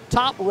 goes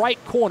top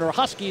right corner.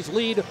 Huskies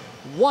lead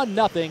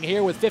 1-0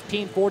 here with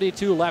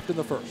 15:42 left in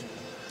the first.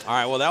 All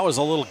right, well, that was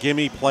a little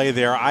gimme play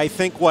there. I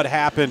think what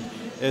happened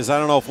is, I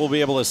don't know if we'll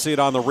be able to see it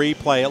on the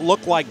replay, it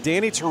looked like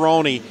Danny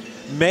Tironi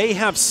may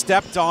have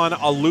stepped on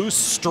a loose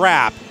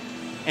strap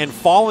and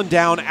fallen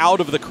down out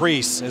of the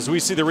crease. As we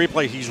see the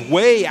replay, he's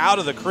way out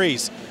of the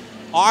crease,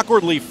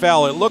 awkwardly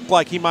fell. It looked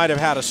like he might have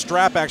had a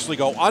strap actually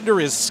go under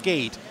his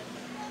skate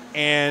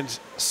and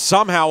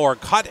somehow, or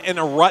cut in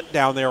a rut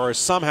down there or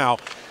somehow,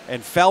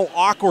 and fell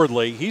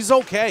awkwardly. He's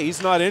okay,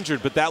 he's not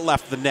injured, but that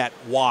left the net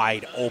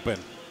wide open.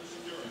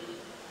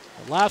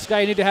 The last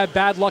guy you need to have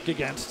bad luck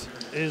against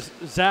is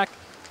Zach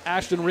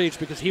Ashton Reach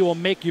because he will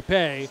make you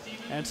pay.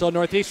 And so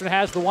Northeastern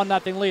has the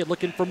 1-0 lead,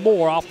 looking for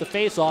more off the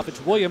face-off.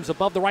 It's Williams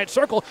above the right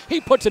circle.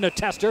 He puts in a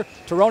tester.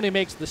 Taroni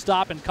makes the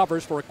stop and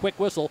covers for a quick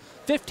whistle.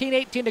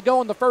 15-18 to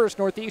go in the first.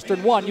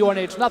 Northeastern 1,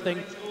 UNH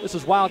nothing. This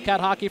is Wildcat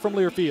hockey from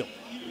Learfield.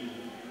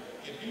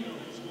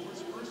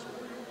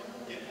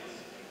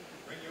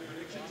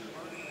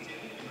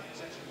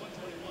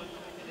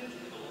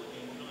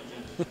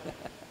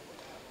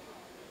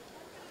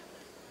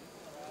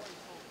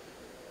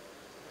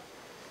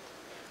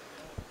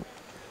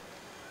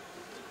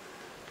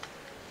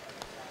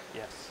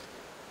 Yes.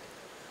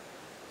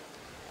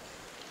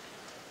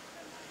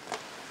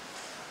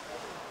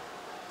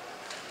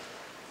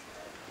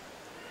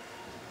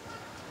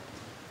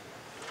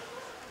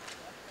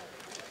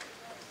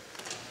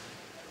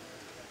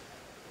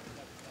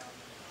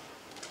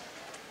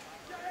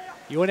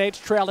 UNH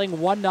trailing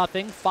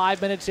 1-0,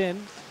 5 minutes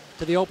in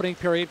to the opening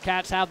period.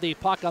 Cats have the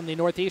puck on the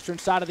Northeastern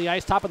side of the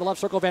ice. Top of the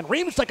left circle. Van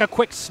Riem's like a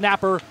quick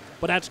snapper,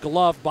 but that's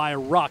gloved by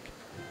Ruck.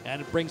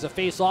 And it brings a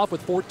face-off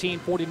with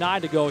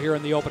 14:49 to go here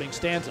in the opening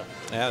stanza.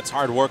 Yeah, it's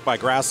hard work by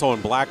Grasso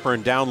and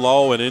Blackburn down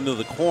low and into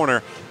the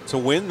corner to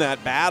win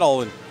that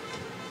battle. And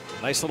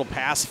nice little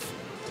pass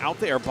out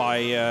there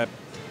by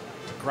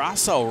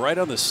Grasso right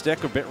on the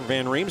stick of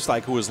Van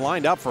Riemsdyk, who was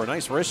lined up for a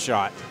nice wrist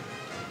shot.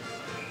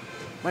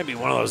 Might be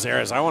one of those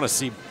areas I want to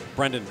see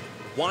Brendan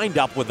wind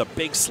up with a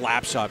big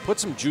slap shot.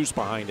 Put some juice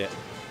behind it.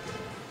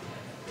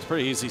 It's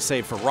pretty easy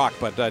save for Ruck,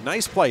 but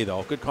nice play,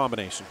 though. Good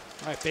combination.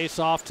 All right, face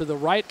off to the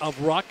right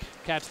of Ruck.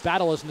 Cats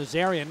battle as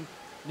Nazarian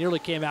nearly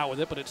came out with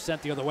it, but it's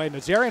sent the other way.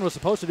 Nazarian was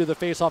supposed to do the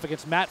face off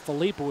against Matt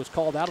Philippe, who was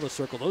called out of the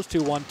circle. Those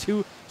two won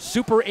 2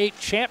 Super 8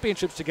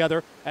 championships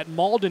together at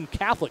Malden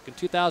Catholic in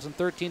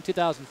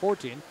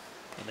 2013-2014, and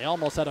they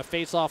almost had a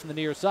face off on the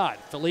near side.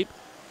 Philippe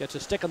gets a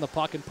stick on the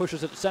puck and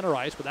pushes it to center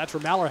ice, but that's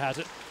where Maller has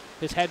it.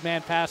 His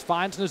headman pass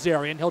finds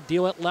Nazarian. He'll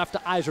deal it left to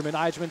Eiserman.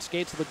 Eiserman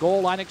skates to the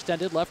goal line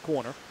extended left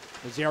corner.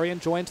 Nazarian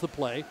joins the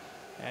play,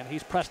 and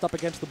he's pressed up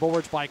against the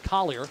boards by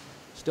Collier.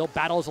 Still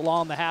battles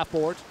along the half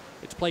boards.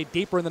 It's played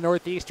deeper in the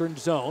Northeastern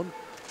zone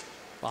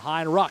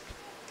behind Ruck.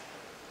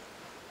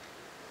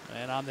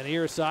 And on the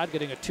near side,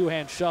 getting a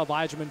two-hand shove,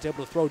 Eiserman's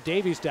able to throw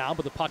Davies down,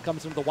 but the puck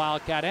comes into the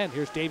Wildcat end.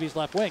 Here's Davies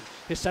left wing.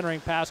 His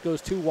centering pass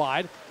goes too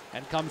wide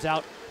and comes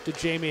out to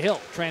Jamie Hill.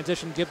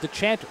 Transition give to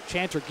Chanter.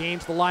 Chanter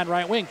gains the line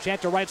right wing.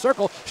 Chanter right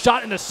circle.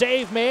 Shot and a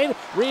save made.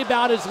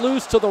 Rebound is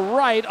loose to the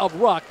right of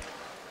Ruck.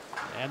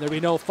 And there'll be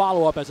no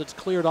follow-up as it's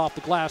cleared off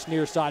the glass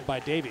near side by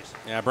Davies.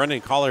 Yeah,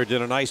 Brendan Collier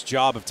did a nice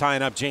job of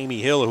tying up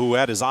Jamie Hill, who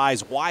had his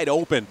eyes wide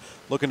open,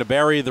 looking to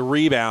bury the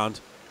rebound.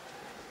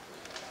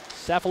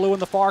 Cephalou in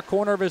the far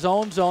corner of his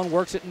own zone,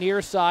 works it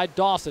near side.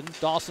 Dawson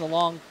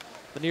along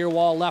the near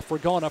wall left for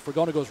Fragona.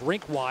 Fragona goes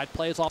rink wide,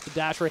 plays off the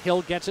dasher.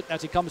 Hill gets it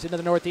as he comes into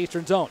the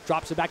Northeastern zone.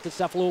 Drops it back to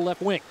Cephalou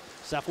left wing.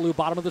 Cephalou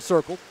bottom of the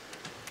circle.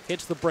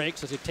 Hits the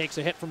brakes as he takes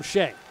a hit from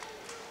Shea.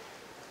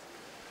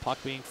 Puck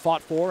being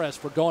fought for as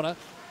Fragona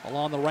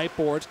along the right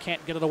boards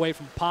can't get it away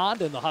from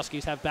Pond, and the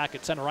Huskies have back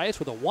at center ice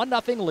with a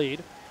 1-0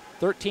 lead.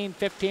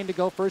 13:15 to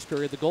go first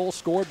period. The goal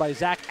scored by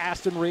Zach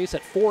Aston Reese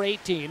at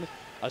 4:18,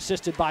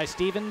 assisted by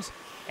Stevens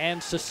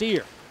and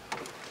Saucier.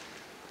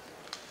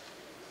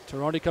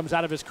 Taroni comes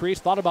out of his crease,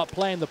 thought about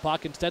playing the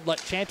puck, instead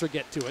let Chanter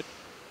get to it.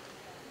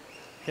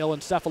 Hill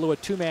and Cephalou a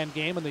two-man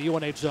game in the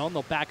UNH zone.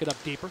 They'll back it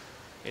up deeper.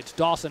 It's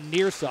Dawson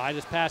near side.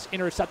 His pass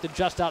intercepted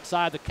just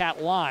outside the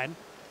Cat line.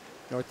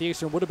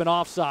 Northeastern would have been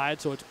offside,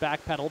 so it's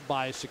backpedaled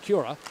by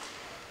Secura.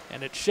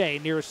 And it's Shea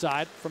near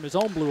side from his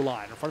own blue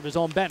line, in front of his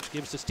own bench.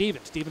 Gives to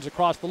Stevens. Stevens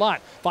across the line.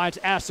 Finds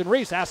Aston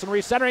Reese. Aston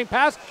Reese centering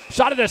pass.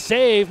 Shot at a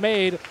save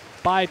made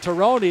by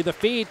Taroni. The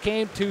feed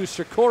came to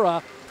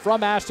Secura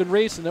from Aston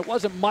Reese, and it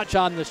wasn't much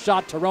on the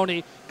shot.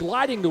 Taroni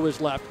gliding to his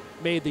left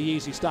made the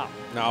easy stop.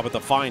 No, but the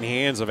fine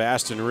hands of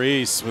Aston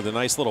Reese with a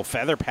nice little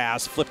feather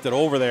pass, flipped it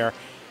over there,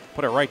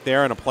 put it right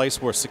there in a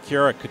place where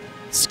Secura could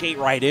skate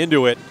right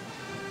into it.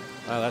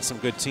 That's some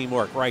good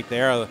teamwork right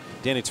there.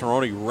 Danny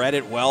Taroni read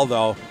it well,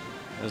 though.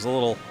 There's a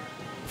little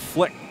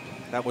flick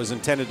that was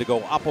intended to go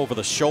up over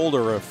the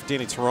shoulder of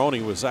Danny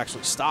Taroni was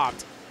actually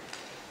stopped.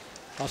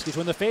 Huskies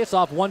win the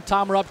faceoff.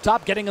 One-timer up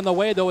top. Getting in the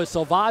way, though, is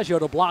Salvaggio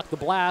to block the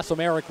blast from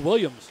Eric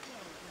Williams.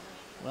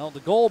 Well, the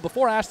goal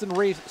before Aston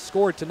Reese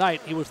scored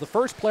tonight, he was the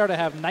first player to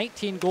have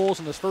 19 goals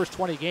in his first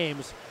 20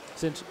 games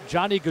since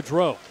Johnny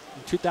Gaudreau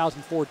in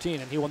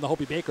 2014, and he won the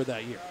Hopi Baker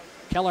that year.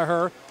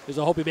 Kelleher is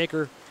a Hopi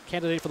Baker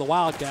candidate for the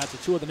Wildcats, the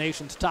two of the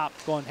nation's top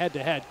going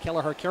head-to-head.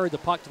 Kelleher carried the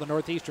puck to the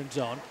Northeastern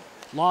zone,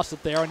 lost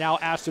it there, and now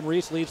Aston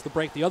Reese leads the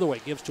break the other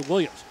way, gives to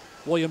Williams.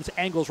 Williams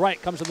angles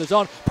right, comes in the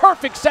zone.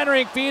 Perfect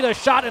centering feed, a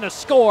shot and a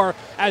score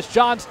as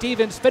John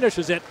Stevens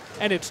finishes it,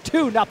 and it's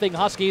 2-0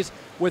 Huskies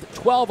with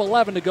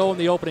 12:11 to go in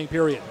the opening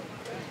period.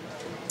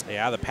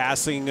 Yeah, the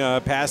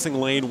passing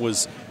lane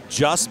was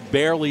just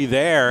barely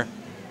there.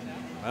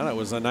 Well, it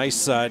was a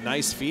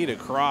nice feed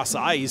across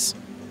ice.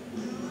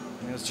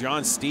 As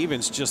John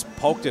Stevens just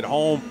poked it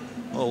home,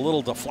 a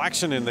little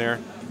deflection in there.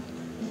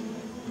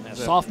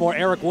 Sophomore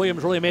Eric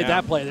Williams really made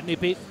that play, didn't he,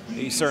 Pete?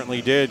 He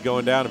certainly did,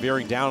 going down and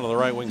veering down to the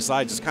right wing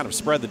side, just kind of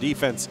spread the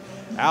defense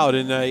out.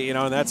 And,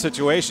 in that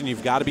situation,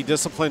 you've got to be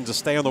disciplined to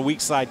stay on the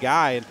weak side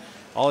guy. And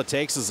all it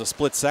takes is a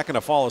split second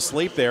to fall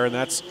asleep there, and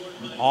that's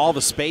all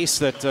the space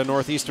that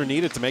Northeastern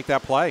needed to make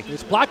that play.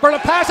 It's Blackburn, a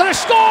pass and a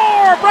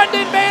score!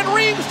 Brendan Van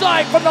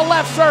Riemsdyk from the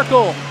left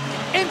circle.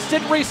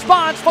 Instant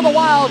response for the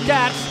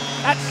Wildcats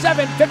at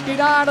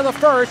 7:59 of the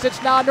first.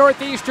 It's now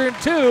Northeastern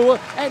 2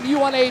 and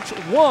UNH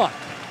 1.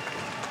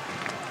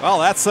 Well,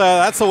 that's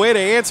the way to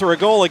answer a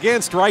goal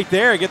against right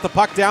there. Get the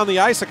puck down the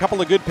ice, a couple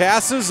of good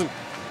passes, and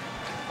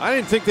I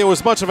didn't think there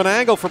was much of an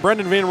angle for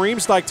Brendan Van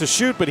Riemsdyk to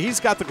shoot, but he's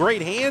got the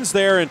great hands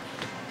there and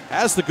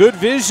has the good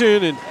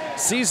vision and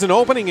sees an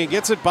opening and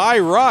gets it by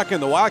Ruck,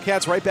 and the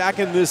Wildcats right back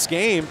in this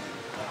game.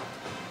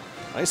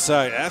 Nice,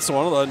 that's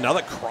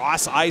another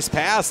cross ice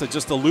pass that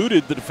just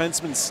eluded the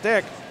defenseman's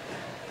stick.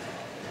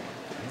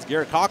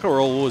 Garrett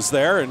Cockerell was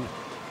there and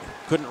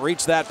couldn't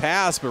reach that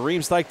pass, but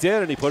Riemsdyk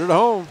did, and he put it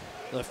home.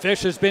 The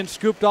fish has been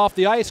scooped off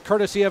the ice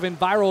courtesy of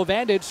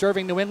EnviroVantage,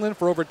 serving New England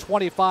for over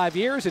 25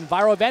 years.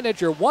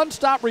 EnviroVantage, your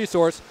one-stop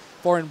resource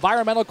for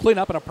environmental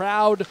cleanup, and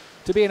proud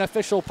to be an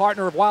official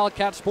partner of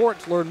Wildcat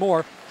Sports. Learn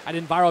more at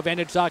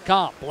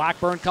EnviroVantage.com.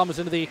 Blackburn comes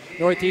into the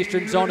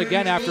Northeastern zone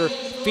again after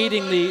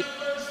feeding the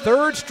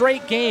third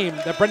straight game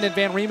that Brendan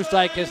Van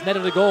Riemsdyk has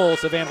netted a goal.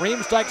 So Van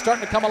Riemsdyk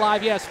starting to come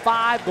alive. He has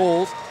 5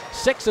 goals,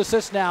 6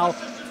 assists now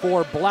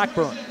for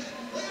Blackburn.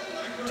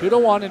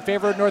 2-1 in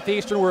favor of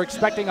Northeastern. We're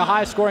expecting a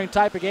high-scoring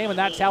type of game, and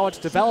that's how it's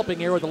developing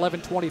here with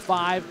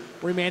 11:25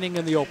 remaining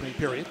in the opening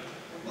period.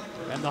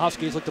 And the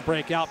Huskies look to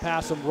break out,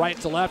 pass them right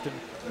to left, and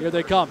here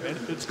they come.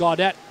 It's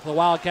Gaudette, the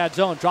Wildcat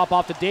zone. Drop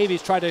off to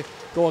Davies, try to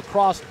go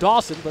across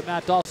Dawson, but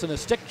Matt Dawson a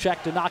stick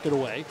check to knock it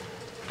away.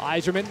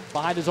 Iserman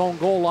behind his own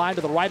goal line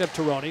to the right of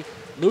Tironi.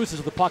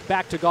 Loses the puck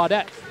back to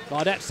Gaudette.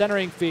 Gaudette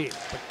centering feed,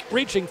 but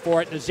reaching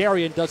for it,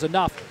 Nazarian does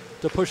enough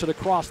to push it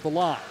across the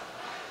line.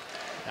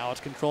 Now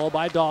it's controlled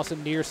by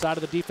Dawson, near side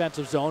of the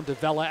defensive zone to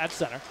Vela at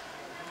center.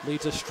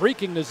 Leads a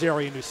streaking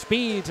Nazarian who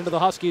speeds into the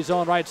Husky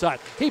zone right side.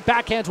 He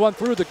backhands one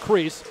through the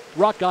crease.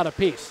 Ruck got a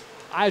piece.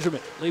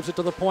 Iserman leaves it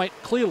to the point.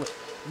 Cleland,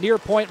 near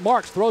point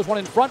Marks, throws one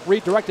in front,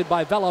 redirected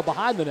by Vela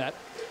behind the net.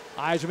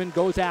 Iserman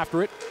goes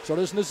after it. So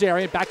does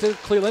Nazarian. Back to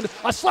Cleland.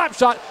 A slap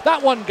shot.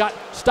 That one got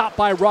stopped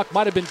by Ruck.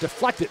 Might have been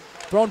deflected.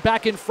 Thrown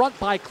back in front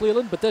by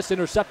Cleland, but this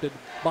intercepted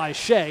by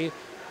Shea.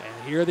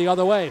 And here the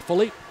other way.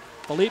 Philippe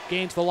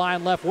gains the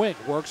line left wing.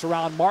 Works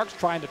around Marks,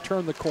 trying to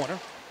turn the corner.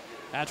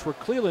 That's where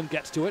Cleland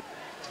gets to it.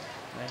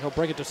 And he'll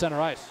bring it to center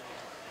ice.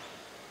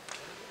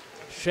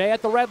 Shea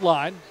at the red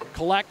line.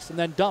 Collects and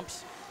then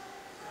dumps.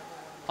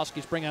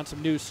 Huskies bring on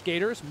some new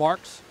skaters.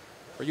 Marks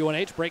for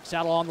UNH breaks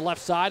out along the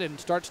left side and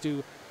starts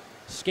to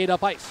skate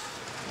up ice.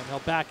 And they'll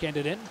backhand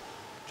it in.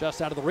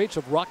 Just out of the reach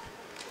of Ruck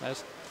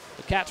as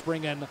the Cats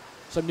bring in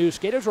some new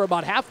skaters. We're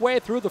about halfway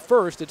through the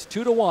first. It's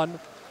 2-1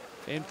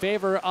 in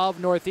favor of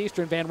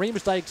Northeastern. Van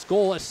Riemsdyk's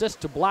goal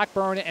assist to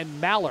Blackburn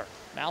and Maller.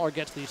 Maller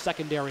gets the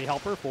secondary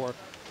helper for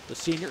the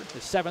senior,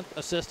 his 7th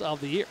assist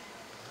of the year.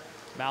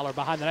 Maller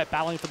behind the net,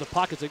 battling for the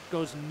puck as it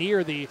goes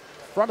near the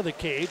front of the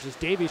cage as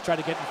Davies tried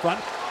to get in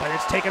front, but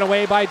it's taken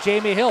away by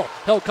Jamie Hill.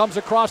 Hill comes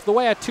across the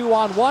way, a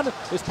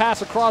 2-on-1. His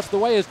pass across the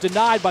way is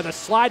denied by the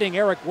sliding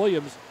Eric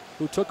Williams,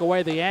 who took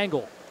away the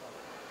angle.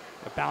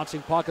 A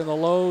bouncing puck in the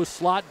low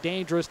slot,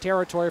 dangerous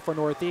territory for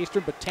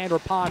Northeastern, but Tanner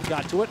Pond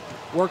got to it,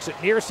 works it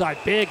near side,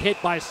 big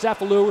hit by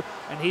Cephalou,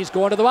 and he's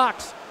going to the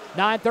box.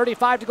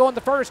 9:35 to go in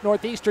the first.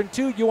 Northeastern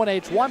 2,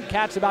 UNH 1.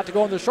 Cats about to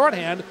go in the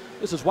shorthand.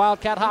 This is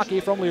Wildcat hockey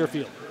from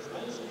Learfield.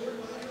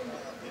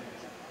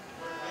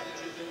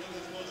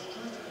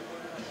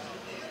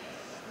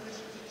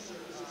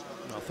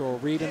 I'll throw a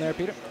read in there,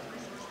 Peter.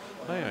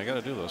 Oh yeah, I got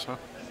to do this, huh?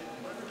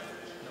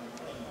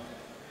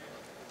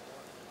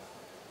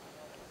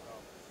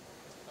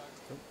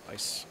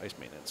 Ice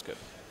maintenance, good.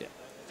 Yeah.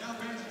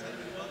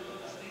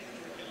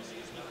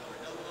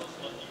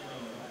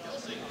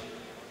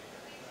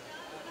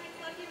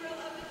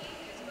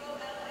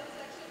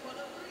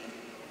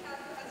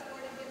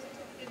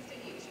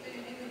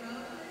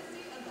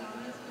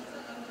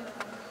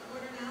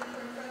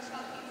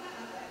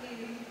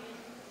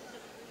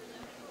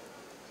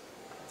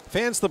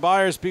 Fans, the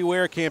Buyers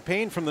Beware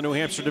campaign from the New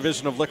Hampshire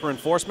Division of Liquor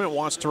Enforcement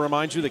wants to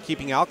remind you that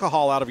keeping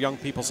alcohol out of young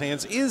people's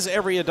hands is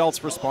every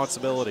adult's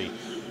responsibility.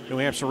 New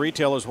Hampshire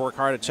retailers work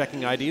hard at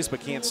checking IDs but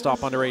can't stop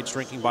underage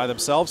drinking by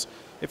themselves.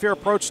 If you're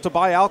approached to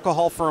buy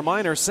alcohol for a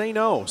minor, say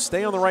no.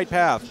 Stay on the right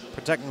path.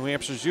 Protect New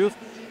Hampshire's youth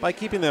by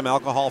keeping them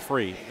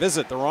alcohol-free.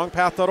 Visit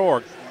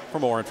thewrongpath.org for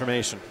more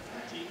information.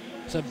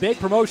 Some big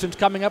promotions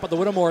coming up at the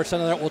Whittemore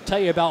Center that we'll tell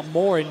you about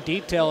more in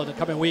detail in the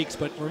coming weeks.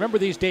 But remember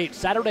these dates.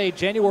 Saturday,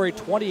 January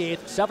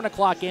 28th, 7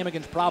 o'clock game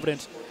against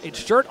Providence. It's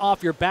Shirt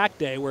Off Your Back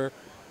Day, where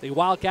the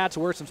Wildcats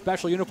will wear some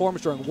special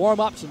uniforms during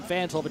warm-ups, and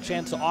fans will have a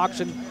chance to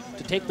auction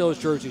to take those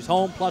jerseys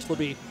home. Plus, there'll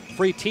be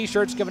free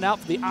T-shirts given out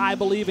for the I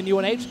Believe in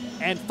UNH,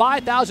 and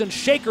 5,000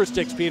 shaker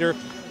sticks, Peter.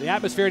 The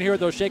atmosphere in here with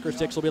those shaker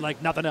sticks will be like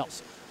nothing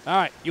else. All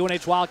right,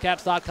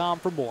 UNHWildcats.com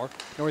for more.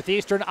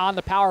 Northeastern on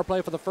the power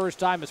play for the first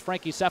time as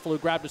Frankie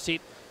Cephalou grabbed a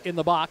seat in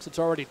the box. It's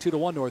already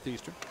 2-1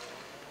 Northeastern.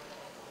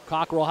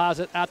 Cockrell has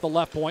it at the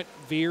left point,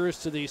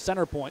 veers to the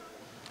center point,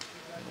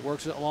 and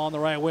works it along the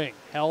right wing.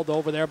 Held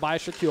over there by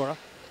Shakura.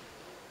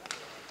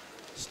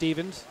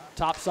 Stevens,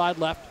 top side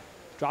left,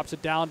 drops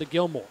it down to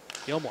Gilmore.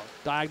 Gilmore,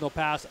 diagonal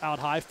pass out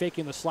high,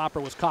 faking the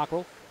slapper was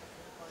Cockrell.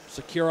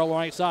 Secure on the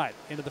right side,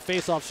 into the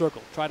faceoff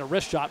circle. Tried a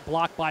wrist shot,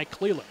 blocked by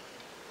Cleland.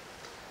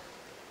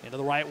 Into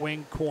the right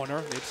wing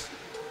corner, it's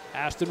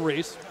Aston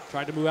Reese.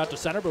 Tried to move out to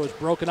center, but was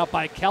broken up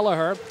by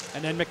Kelleher.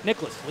 And then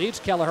McNicholas leads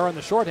Kelleher in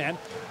the shorthand.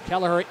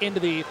 Kelleher into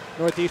the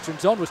Northeastern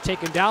zone, was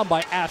taken down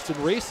by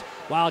Aston Reese.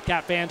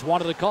 Wildcat fans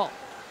wanted a call.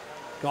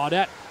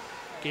 Gaudette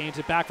gains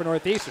it back for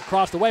Northeastern.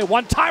 Crossed away,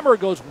 one-timer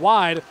goes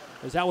wide,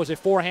 as that was a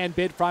forehand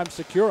bid from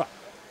Secura.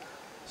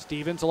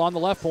 Stevens along the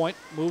left point,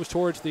 moves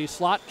towards the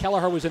slot.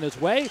 Kelleher was in his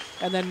way,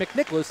 and then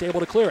McNicholas able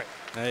to clear it.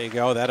 There you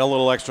go. That a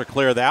little extra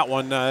clear. That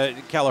one,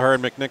 Kelleher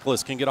and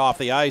McNicholas can get off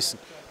the ice.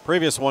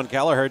 Previous one,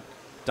 Kelleher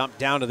dumped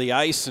down to the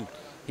ice, and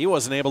he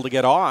wasn't able to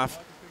get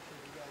off.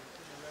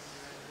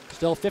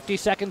 Still 50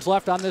 seconds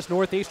left on this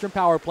Northeastern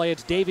power play.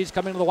 It's Davies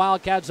coming to the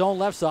Wildcat zone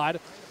left side.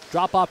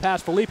 Drop-off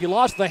pass for Leap. He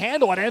lost the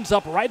handle and ends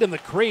up right in the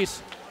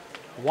crease.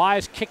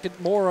 Wise kicked it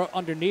more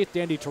underneath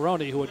Dandy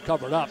Tironi, who had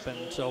covered up.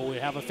 And so we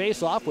have a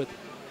face-off with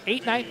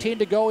 8:19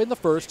 to go in the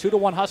first.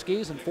 2-1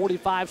 Huskies and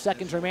 45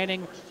 seconds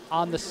remaining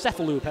on the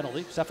Cephalou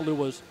penalty. Cephalou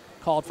was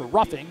called for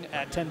roughing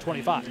at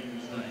 10:25.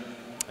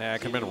 Yeah, it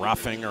could have been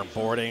roughing or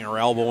boarding or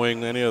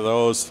elbowing, any of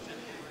those.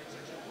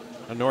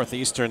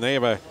 Northeastern, they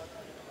have a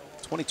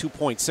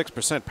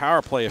 22.6%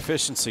 power play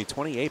efficiency,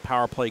 28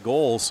 power play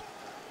goals.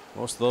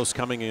 Most of those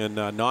coming in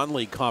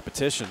non-league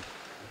competition.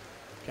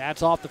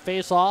 Cats off the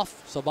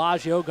face-off.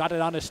 Salvaggio got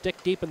it on his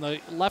stick deep in the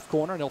left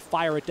corner, and he'll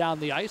fire it down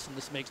the ice, and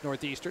this makes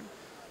Northeastern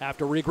have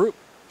to regroup.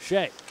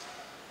 Shea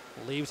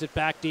leaves it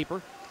back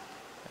deeper,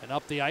 and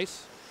up the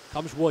ice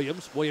comes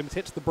Williams. Williams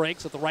hits the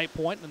brakes at the right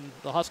point, and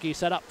the Huskies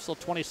set up. Still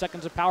 20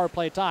 seconds of power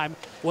play time.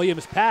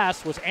 Williams'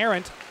 pass was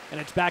errant, and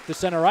it's back to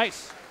center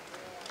ice.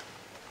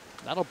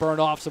 That'll burn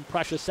off some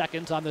precious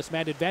seconds on this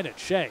man advantage.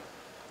 Shea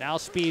now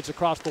speeds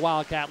across the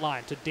Wildcat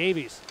line to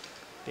Davies.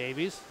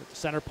 Davies at the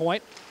center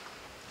point.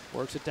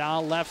 Works it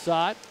down left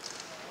side.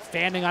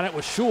 Fanning on it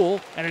was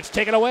Schul, and it's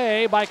taken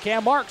away by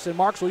Cam Marks, and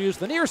Marks will use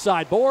the near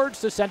side boards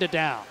to send it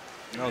down.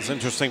 That was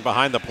interesting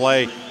behind the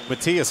play.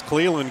 Matthias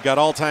Cleland got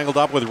all tangled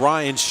up with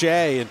Ryan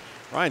Shea, and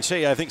Ryan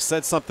Shea, I think,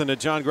 said something to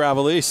John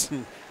Gravelis,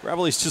 and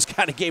Gravelis just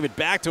kind of gave it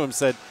back to him,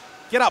 said,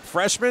 "Get up,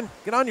 freshman.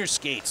 Get on your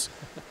skates."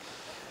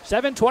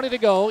 7:20 to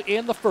go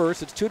in the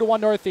first. It's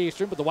 2-1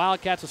 Northeastern, but the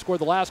Wildcats have scored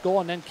the last goal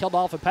and then killed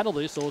off a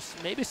penalty, so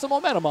maybe some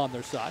momentum on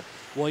their side.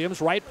 Williams,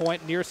 right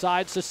point, near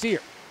side,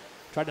 Cecile.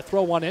 Tried to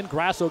throw one in.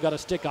 Grasso got a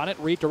stick on it,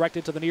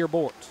 redirected to the near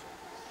boards.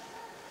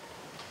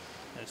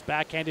 And it's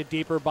backhanded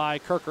deeper by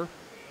Kirker.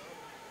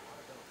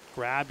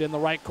 Grabbed in the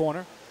right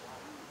corner.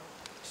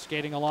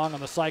 Skating along on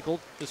the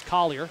cycle is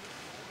Collier.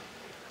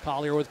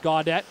 Collier with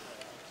Gaudette.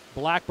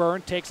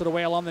 Blackburn takes it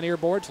away along the near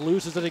boards,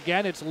 loses it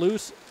again. It's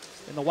loose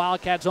in the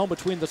Wildcat zone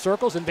between the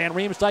circles, and Van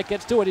Riemsdyk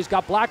gets to it. He's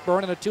got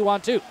Blackburn in a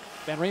 2-on-2.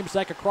 Van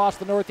Riemsdyk across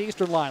the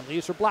Northeastern line,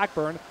 leaves for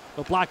Blackburn,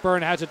 but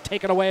Blackburn has it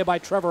taken away by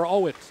Trevor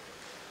Owens.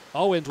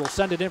 Owens will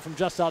send it in from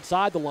just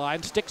outside the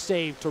line. Stick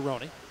save to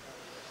Roney.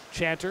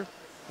 Chanter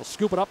will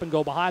scoop it up and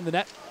go behind the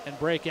net and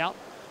break out.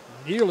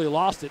 Nearly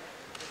lost it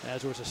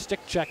as there was a stick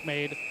check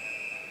made.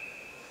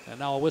 And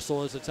now a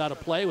whistle as it's out of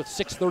play with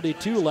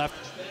 6:32 left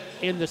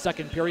in the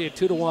second period.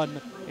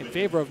 2-1 in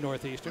favor of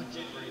Northeastern.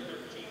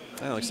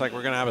 It looks like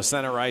we're going to have a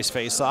center ice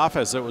face-off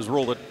as it was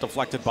ruled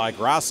deflected by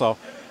Grasso.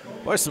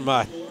 Boy, some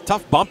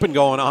tough bumping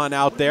going on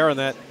out there, and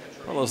that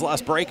one of those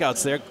last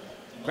breakouts there.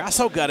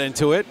 Grasso got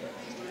into it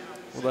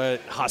with a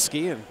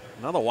Husky, and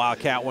another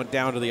Wildcat went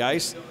down to the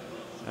ice.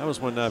 That was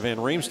when Van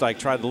Riemsdyk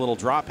tried the little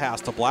drop pass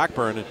to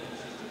Blackburn. And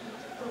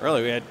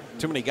really, we had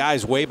too many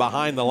guys way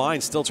behind the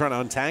line still trying to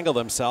untangle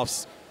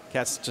themselves.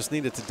 Cats just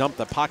needed to dump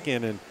the puck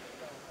in and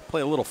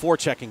play a little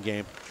forechecking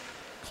game.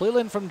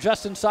 Cleland from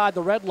just inside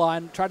the red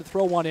line tried to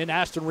throw one in.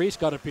 Aston Reese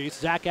got a piece.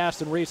 Zach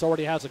Aston Reese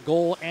already has a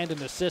goal and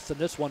an assist in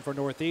this one for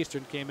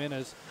Northeastern. Came in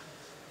as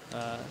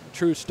a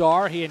true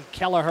star. He and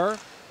Kelleher,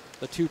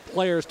 the two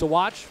players to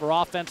watch for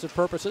offensive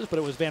purposes, but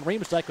it was Van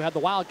Riemsdyk who had the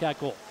Wildcat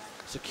goal.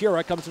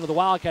 Secura comes into the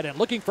Wildcat end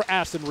looking for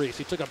Aston Reese.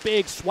 He took a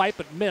big swipe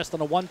but missed on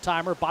a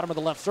one-timer, bottom of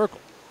the left circle.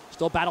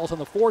 Still battles on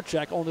the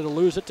forecheck, only to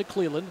lose it to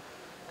Cleland.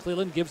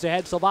 Cleland gives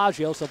ahead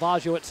Salvaggio.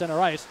 Salvaggio at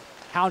center ice,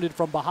 hounded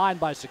from behind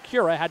by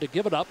Secura, had to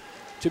give it up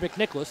to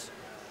McNicholas.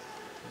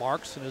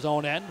 Marks in his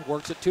own end,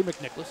 works it to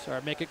McNicholas,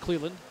 or make it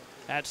Cleland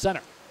at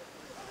center.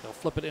 They'll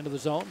flip it into the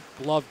zone.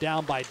 Glove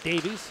down by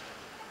Davies.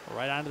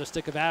 Right onto the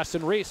stick of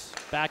Aston Reese.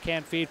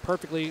 Backhand feed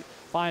perfectly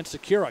finds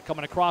Secura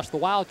coming across the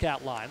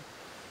Wildcat line.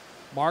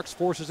 Marks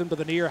forces him to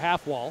the near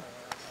half wall.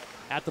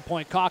 At the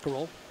point,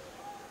 Cockerell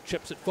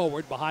chips it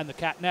forward behind the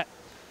Cat net.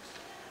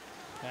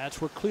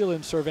 That's where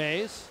Cleland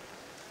surveys.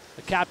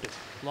 The captain.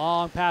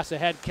 Long pass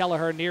ahead,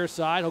 Kelleher near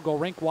side. He'll go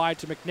rink wide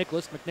to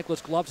McNicholas.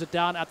 McNicholas gloves it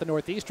down at the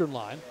Northeastern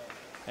line.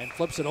 and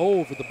flips it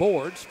over the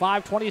boards.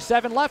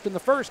 5:27 left in the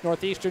first.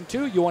 Northeastern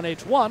 2,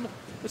 UNH 1.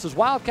 This is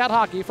Wildcat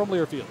hockey from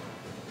Learfield.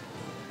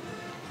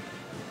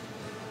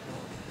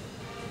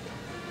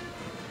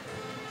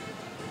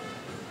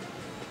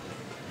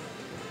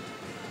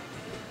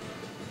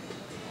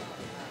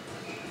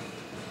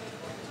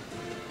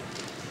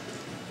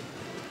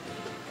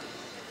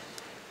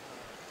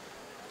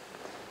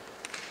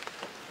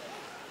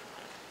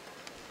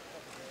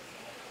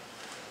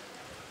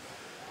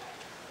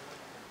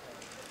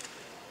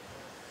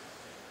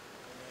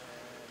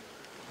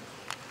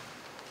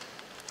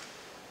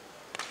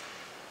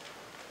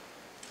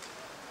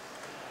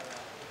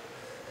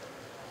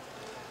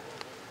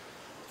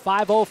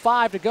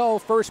 .5:05 to go,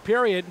 first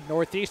period.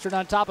 Northeastern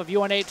on top of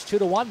UNH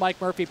 2-1. Mike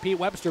Murphy, Pete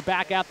Webster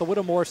back at the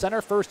Whittemore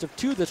Center. First of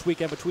 2 this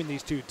weekend between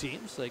these two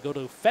teams. They go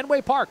to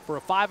Fenway Park for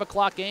a 5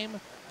 o'clock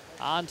game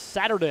on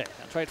Saturday.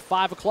 That's right,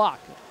 5 o'clock.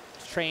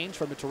 It's changed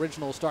from its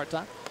original start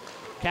time.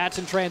 Cats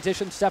in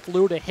transition, Steph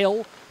Lou to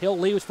Hill. Hill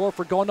leaves for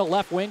Fragona,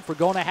 left wing.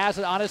 Fragona has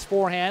it on his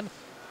forehand.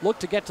 Looked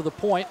to get to the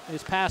point.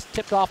 His pass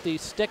tipped off the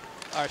skate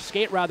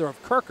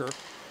of Kirker,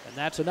 and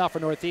that's enough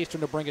for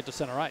Northeastern to bring it to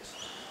center ice.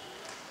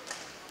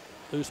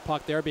 Loose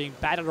puck there being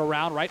batted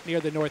around right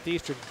near the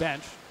Northeastern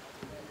bench.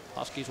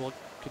 Huskies will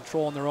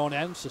control on their own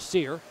end.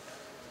 Sasir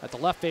at the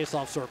left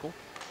faceoff circle.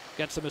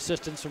 Gets some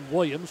assistance from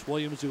Williams.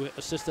 Williams, who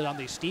assisted on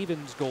the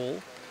Stevens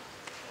goal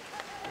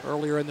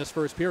earlier in this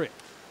first period.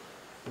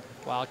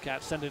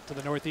 Wildcats send it to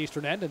the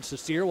Northeastern end, and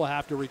Sasir will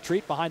have to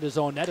retreat behind his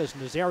own net as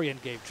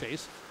Nazarian gave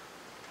chase.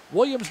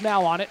 Williams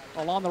now on it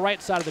along the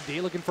right side of the D,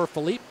 looking for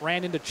Philippe.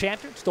 Ran into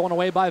Chanter, stolen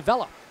away by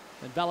Vela.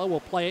 And Vela will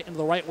play it into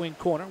the right wing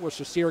corner where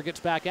Sasir gets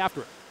back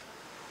after it.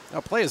 Now,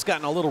 play has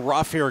gotten a little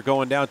rough here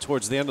going down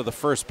towards the end of the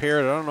first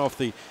period. I don't know if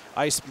the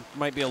ice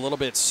might be a little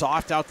bit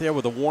soft out there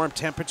with the warm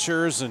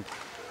temperatures, and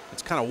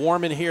it's kind of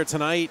warm in here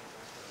tonight.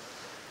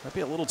 Might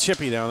be a little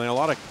chippy down there. A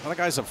lot of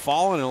guys have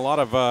fallen and a lot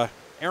of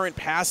errant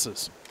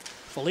passes.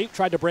 Philippe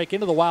tried to break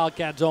into the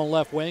Wildcat zone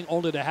left wing,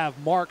 only to have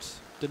Marks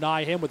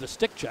deny him with a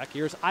stick check.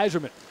 Here's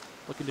Eiserman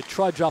looking to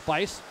trudge up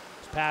ice.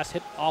 His pass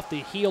hit off the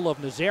heel of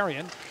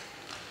Nazarian,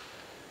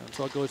 and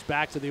so it goes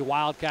back to the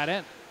Wildcat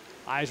end.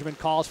 Eiserman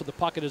calls for the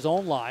puck at his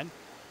own line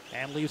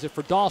and leaves it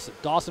for Dawson.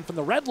 Dawson from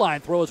the red line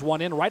throws one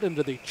in right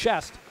into the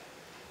chest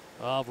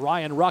of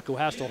Ryan Ruck, who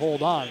has to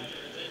hold on.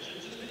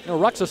 You know,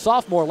 Ruck's a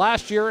sophomore.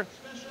 Last year,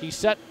 he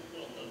set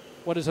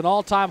what is an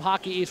all-time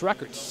Hockey East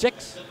record,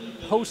 6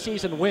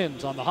 postseason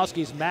wins on the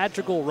Huskies'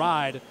 magical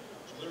ride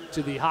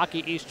to the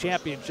Hockey East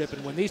Championship.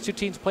 And when these two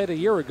teams played a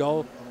year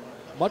ago,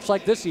 much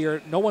like this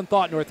year, no one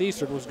thought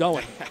Northeastern was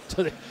going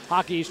to the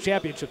Hockey East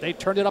Championship. They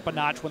turned it up a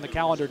notch when the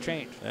calendar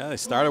changed. Yeah, they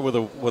started with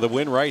a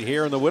win right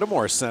here in the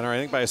Whittemore Center, I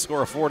think by a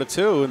score of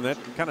 4-2, and that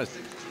kind of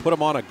put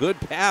them on a good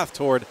path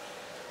toward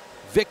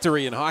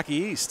victory in Hockey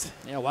East.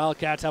 Yeah,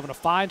 Wildcats having a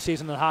fine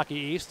season in Hockey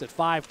East at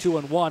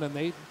 5-2-1, and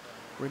they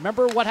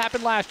remember what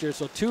happened last year,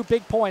 so 2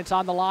 big points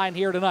on the line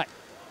here tonight.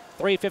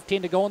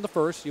 3:15 to go in the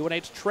first.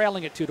 UNH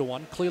trailing at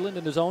 2-1. Cleland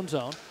in his own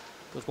zone.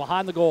 Goes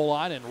behind the goal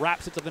line and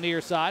wraps it to the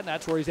near side, and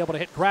that's where he's able to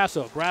hit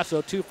Grasso.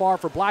 Grasso too far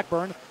for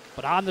Blackburn,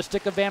 but on the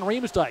stick of Van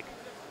Riemsdyk.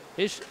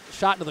 His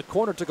shot into the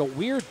corner took a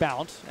weird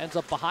bounce, ends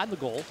up behind the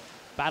goal.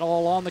 Battle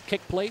along the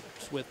kick plate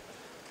with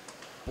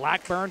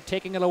Blackburn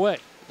taking it away.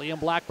 Liam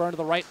Blackburn to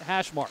the right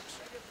hash marks.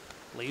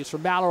 Leaves for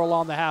Maller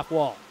along the half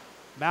wall.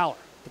 Maller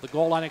to the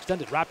goal line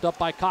extended, wrapped up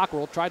by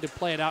Cockrell, tried to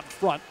play it out in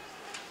front,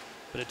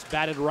 but it's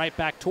batted right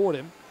back toward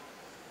him.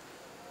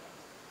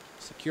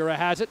 Secura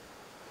has it.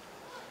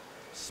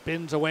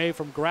 Spins away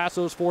from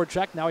Grasso's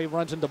forecheck. Now he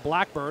runs into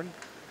Blackburn.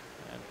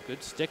 And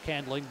good stick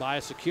handling by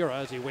Secura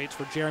as he waits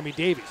for Jeremy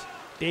Davies.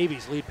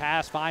 Davies, lead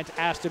pass, finds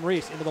Aston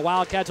Reese into the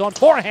Wildcat zone.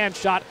 Forehand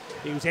shot.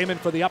 He was aiming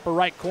for the upper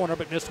right corner,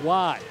 but missed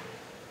wide.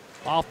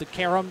 Off the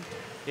carom,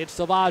 it's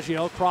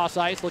Salvaggio, cross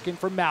ice, looking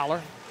for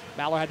Maller.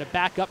 Maller had to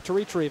back up to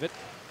retrieve it.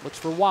 Looks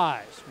for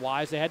Wise.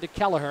 Wise, they had to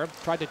Kelleher.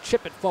 Tried to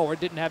chip it forward,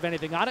 didn't have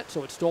anything on it,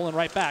 so it's stolen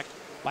right back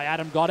by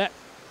Adam Gaudette.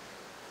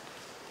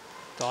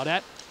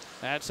 Gaudette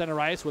at center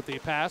ice with the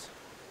pass.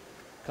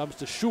 Comes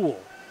to Schul.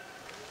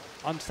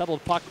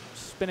 Unsettled puck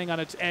spinning on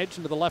its edge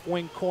into the left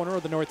wing corner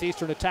of the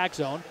Northeastern attack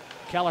zone.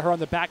 Kelleher on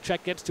the back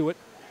check gets to it.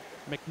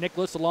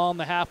 McNicholas along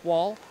the half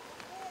wall.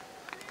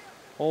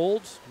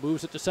 Holds,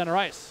 moves it to center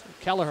ice.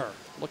 Kelleher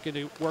looking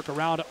to work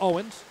around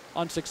Owens.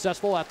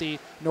 Unsuccessful at the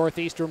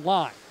Northeastern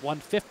line.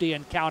 150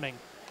 and counting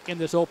in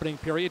this opening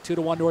period.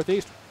 2-1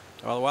 Northeastern.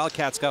 Well, the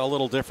Wildcats got a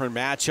little different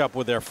matchup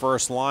with their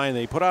first line.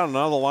 They put out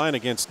another line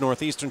against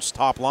Northeastern's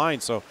top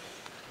line. So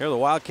here are the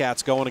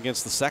Wildcats going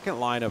against the second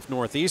line of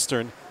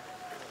Northeastern.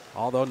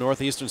 Although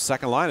Northeastern's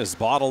second line has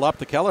bottled up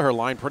the Kelleher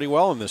line pretty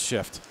well in this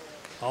shift.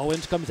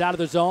 Owens comes out of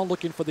the zone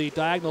looking for the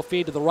diagonal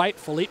feed to the right.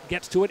 Philippe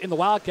gets to it in the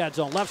Wildcat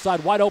zone. Left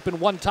side wide open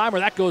one-timer.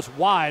 That goes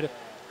wide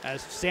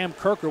as Sam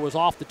Kirker was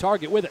off the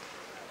target with it.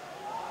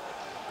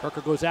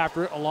 Kirker goes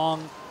after it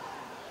along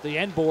the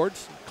end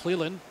boards.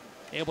 Cleland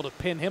able to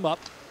pin him up.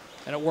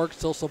 And it works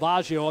till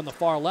Salvaggio on the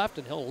far left,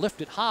 and he'll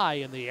lift it high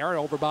in the air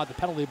over by the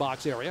penalty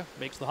box area.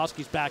 Makes the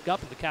Huskies back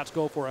up, and the Cats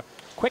go for a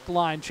quick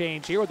line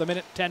change here with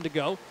 1:10 to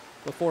go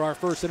before our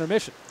first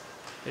intermission.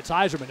 It's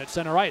Yzerman at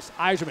center ice.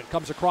 Yzerman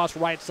comes across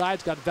right side.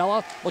 He's got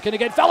Vela looking to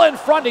get Vela in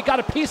front. He got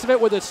a piece of it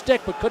with his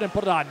stick, but couldn't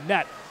put it on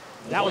net.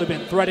 That would have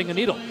been threading a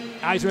needle.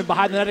 Yzerman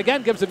behind the net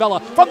again, gives it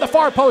Vela from the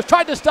far post.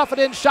 Tried to stuff it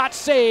in, shot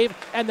save,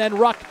 and then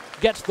Ruck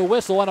gets the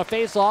whistle on a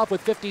face-off with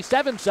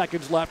 57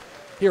 seconds left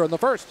here in the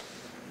first.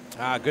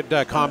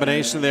 Good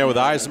combination there with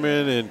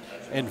Yzerman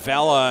and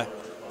Vela.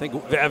 I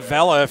think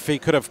Vela, if he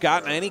could have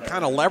gotten any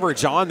kind of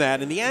leverage on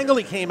that, and the angle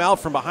he came out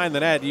from behind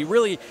the net, you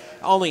really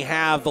only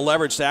have the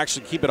leverage to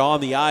actually keep it on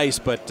the ice,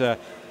 but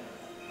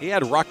he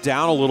had Ruck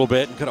down a little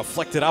bit and could have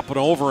flicked it up and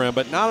over him,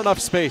 but not enough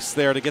space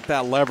there to get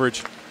that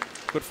leverage.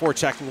 Good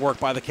forechecking work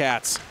by the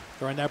Cats.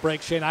 During that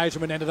break, Shane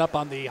Yzerman ended up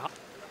on the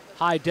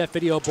high-def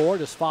video board,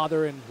 his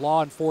father in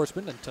law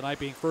enforcement, and tonight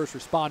being first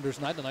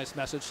responders night, a nice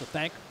message to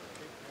thank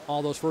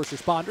all those first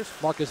responders.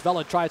 Marcus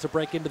Vela tries to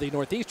break into the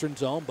Northeastern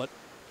zone, but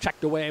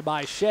checked away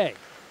by Shea.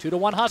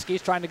 2-1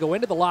 Huskies trying to go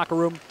into the locker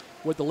room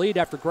with the lead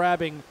after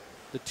grabbing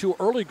the 2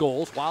 early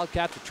goals.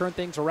 Wildcats will turn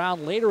things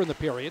around later in the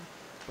period,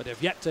 but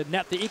have yet to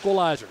net the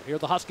equalizer. Here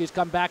the Huskies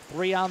come back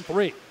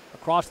 3-on-3.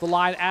 Across the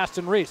line,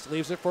 Aston Reese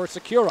leaves it for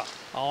Secura.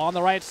 On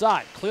the right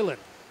side, Cleland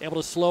able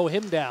to slow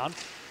him down.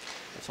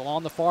 It's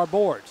along the far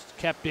boards.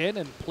 Kept in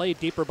and played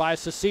deeper by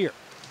Sasir.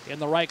 In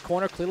the right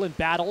corner, Cleland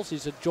battles.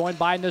 He's joined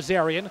by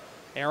Nazarian.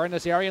 Aaron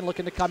Nazarian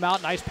looking to come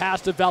out. Nice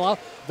pass to Vela.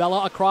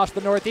 Vela across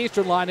the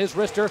Northeastern line. His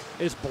wrister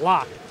is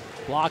blocked.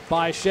 Blocked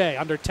by Shea.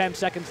 Under 10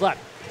 seconds left.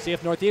 See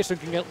if Northeastern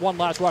can get one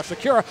last rush.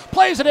 Secura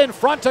plays it in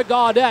front to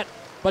Gaudette,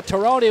 but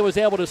Taroni was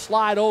able to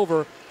slide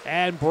over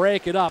and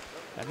break it up.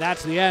 And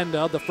that's the end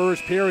of the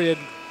first period.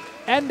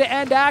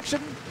 End-to-end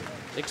action.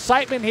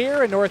 Excitement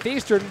here in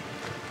Northeastern.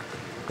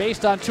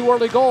 Based on 2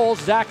 early goals,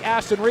 Zach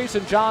Aston Reese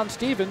and John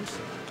Stevens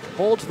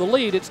holds the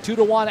lead. It's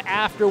 2-1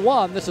 after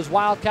 1. This is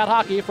Wildcat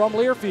hockey from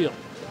Learfield.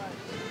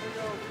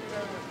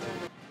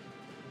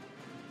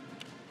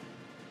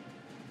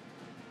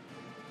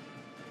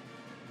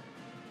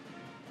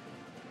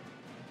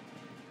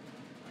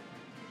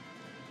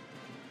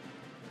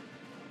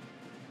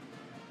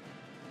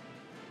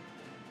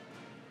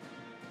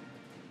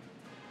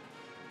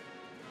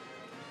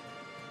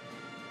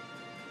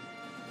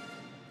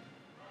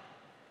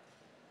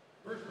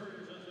 First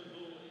period just a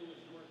goal. It was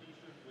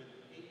Northeastern with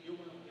 8. Your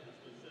Wildcats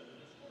with 7.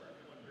 The score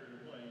after 1 period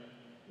of play.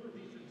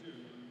 Northeastern 2.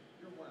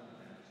 Your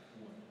Wildcats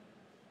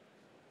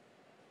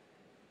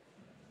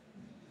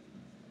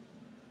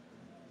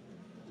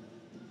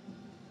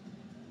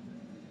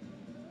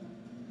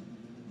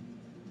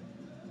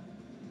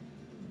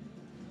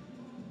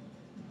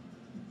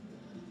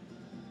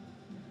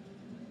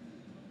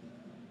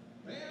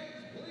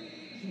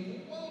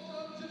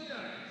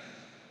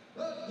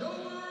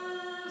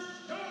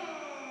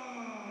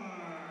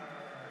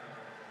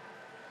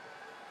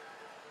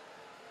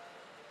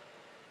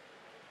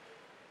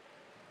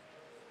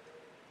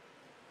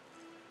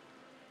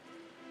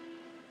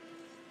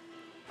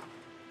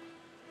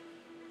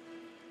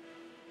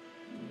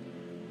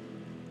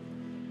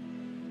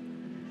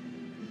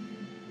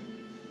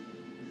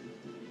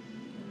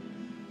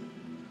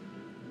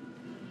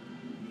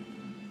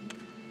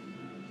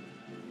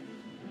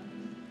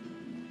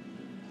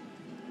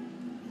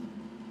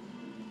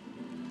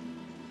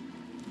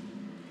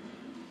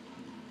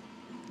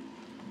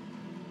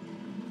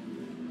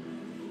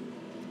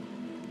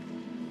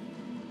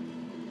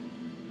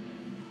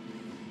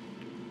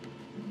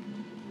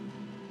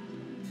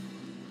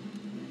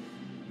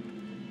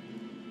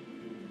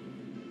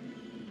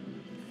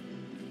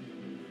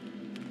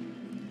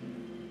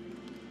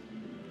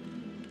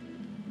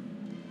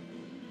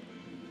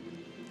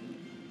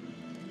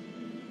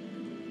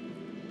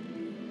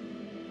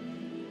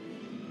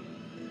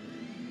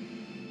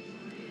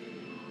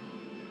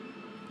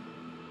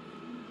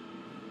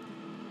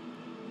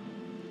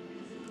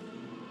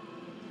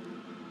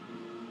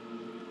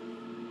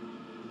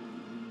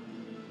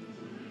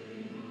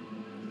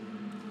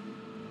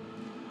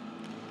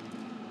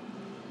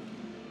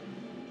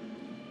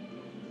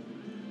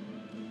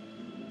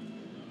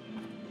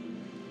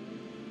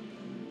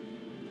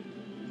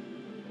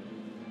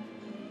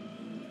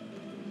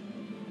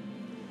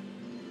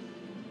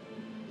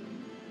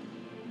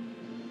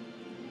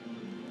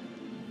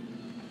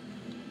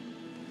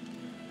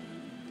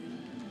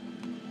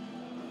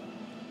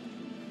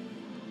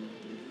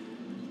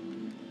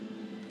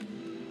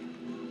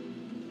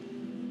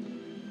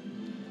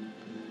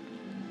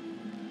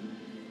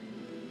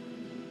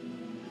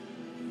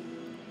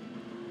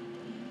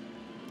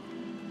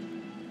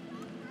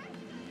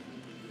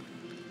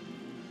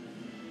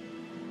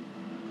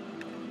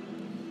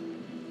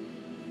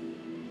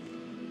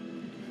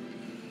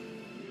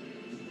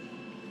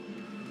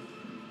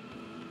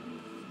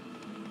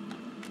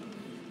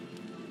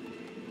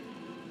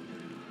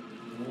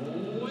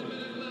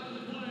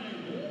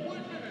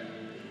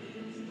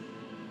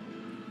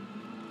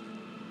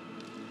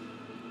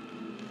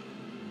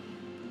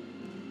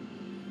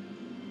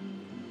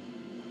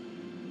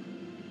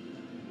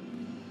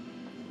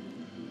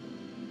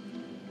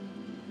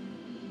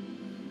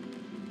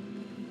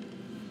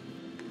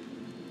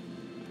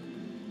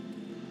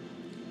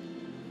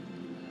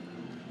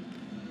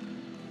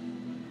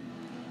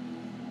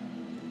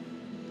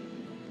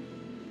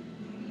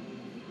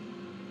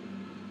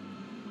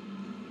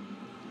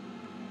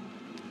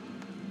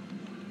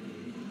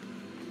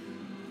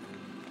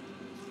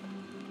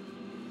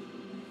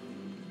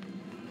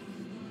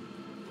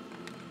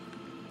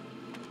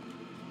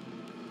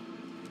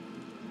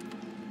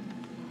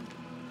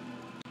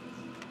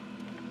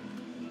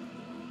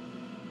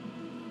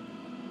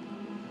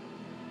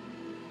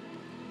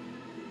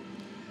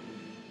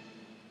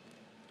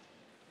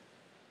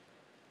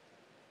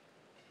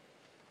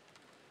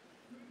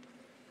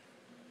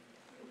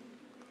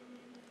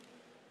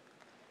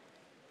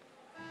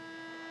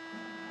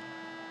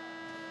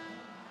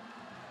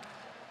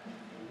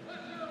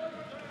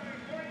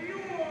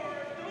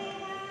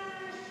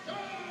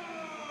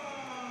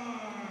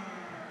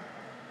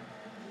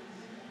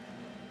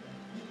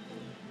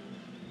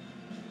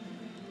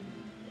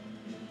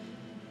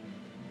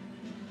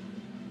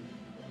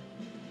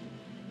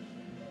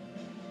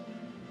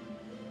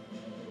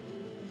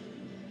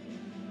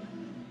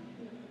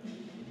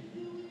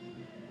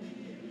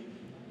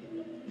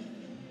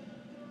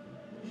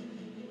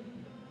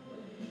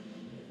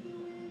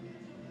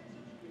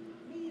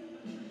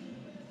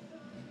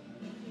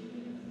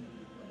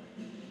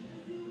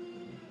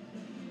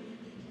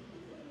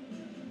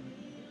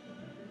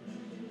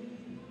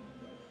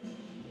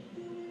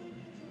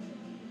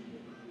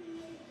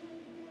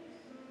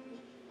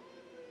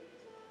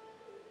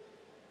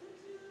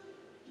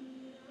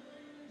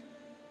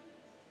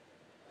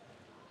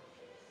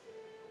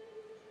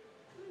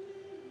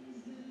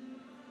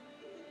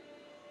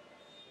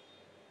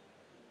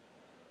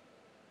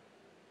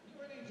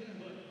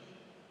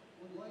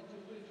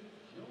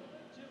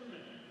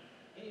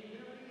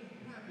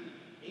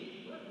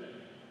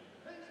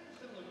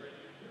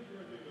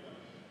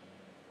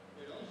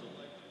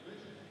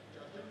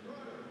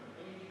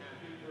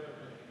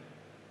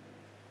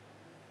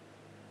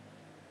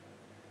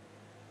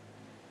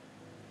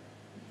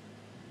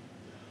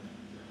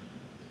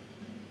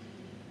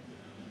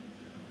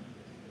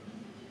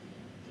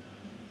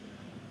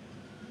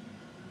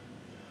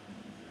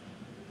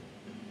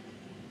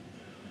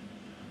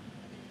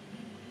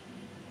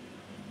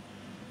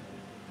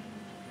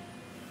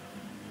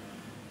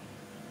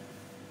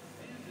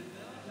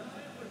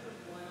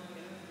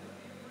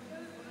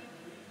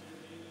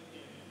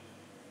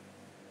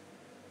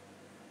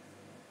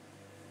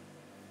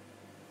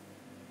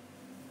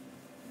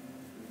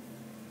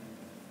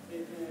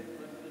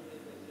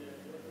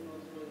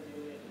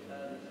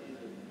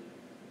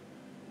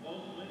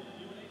Most wins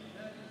UNH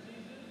had this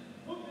season.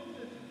 Who thinks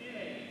it's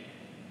A?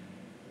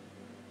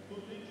 Who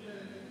thinks that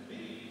it's B?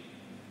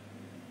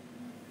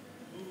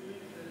 Who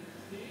thinks that it's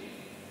C?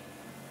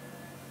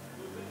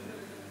 Who thinks that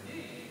it's D?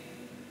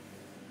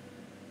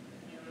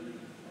 Can't really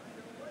find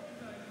out what you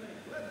guys think.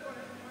 Let's go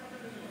ahead and find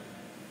out anyway.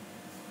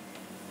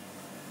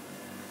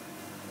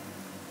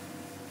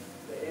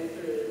 The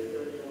answer is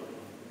 31.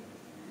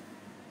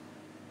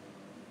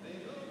 The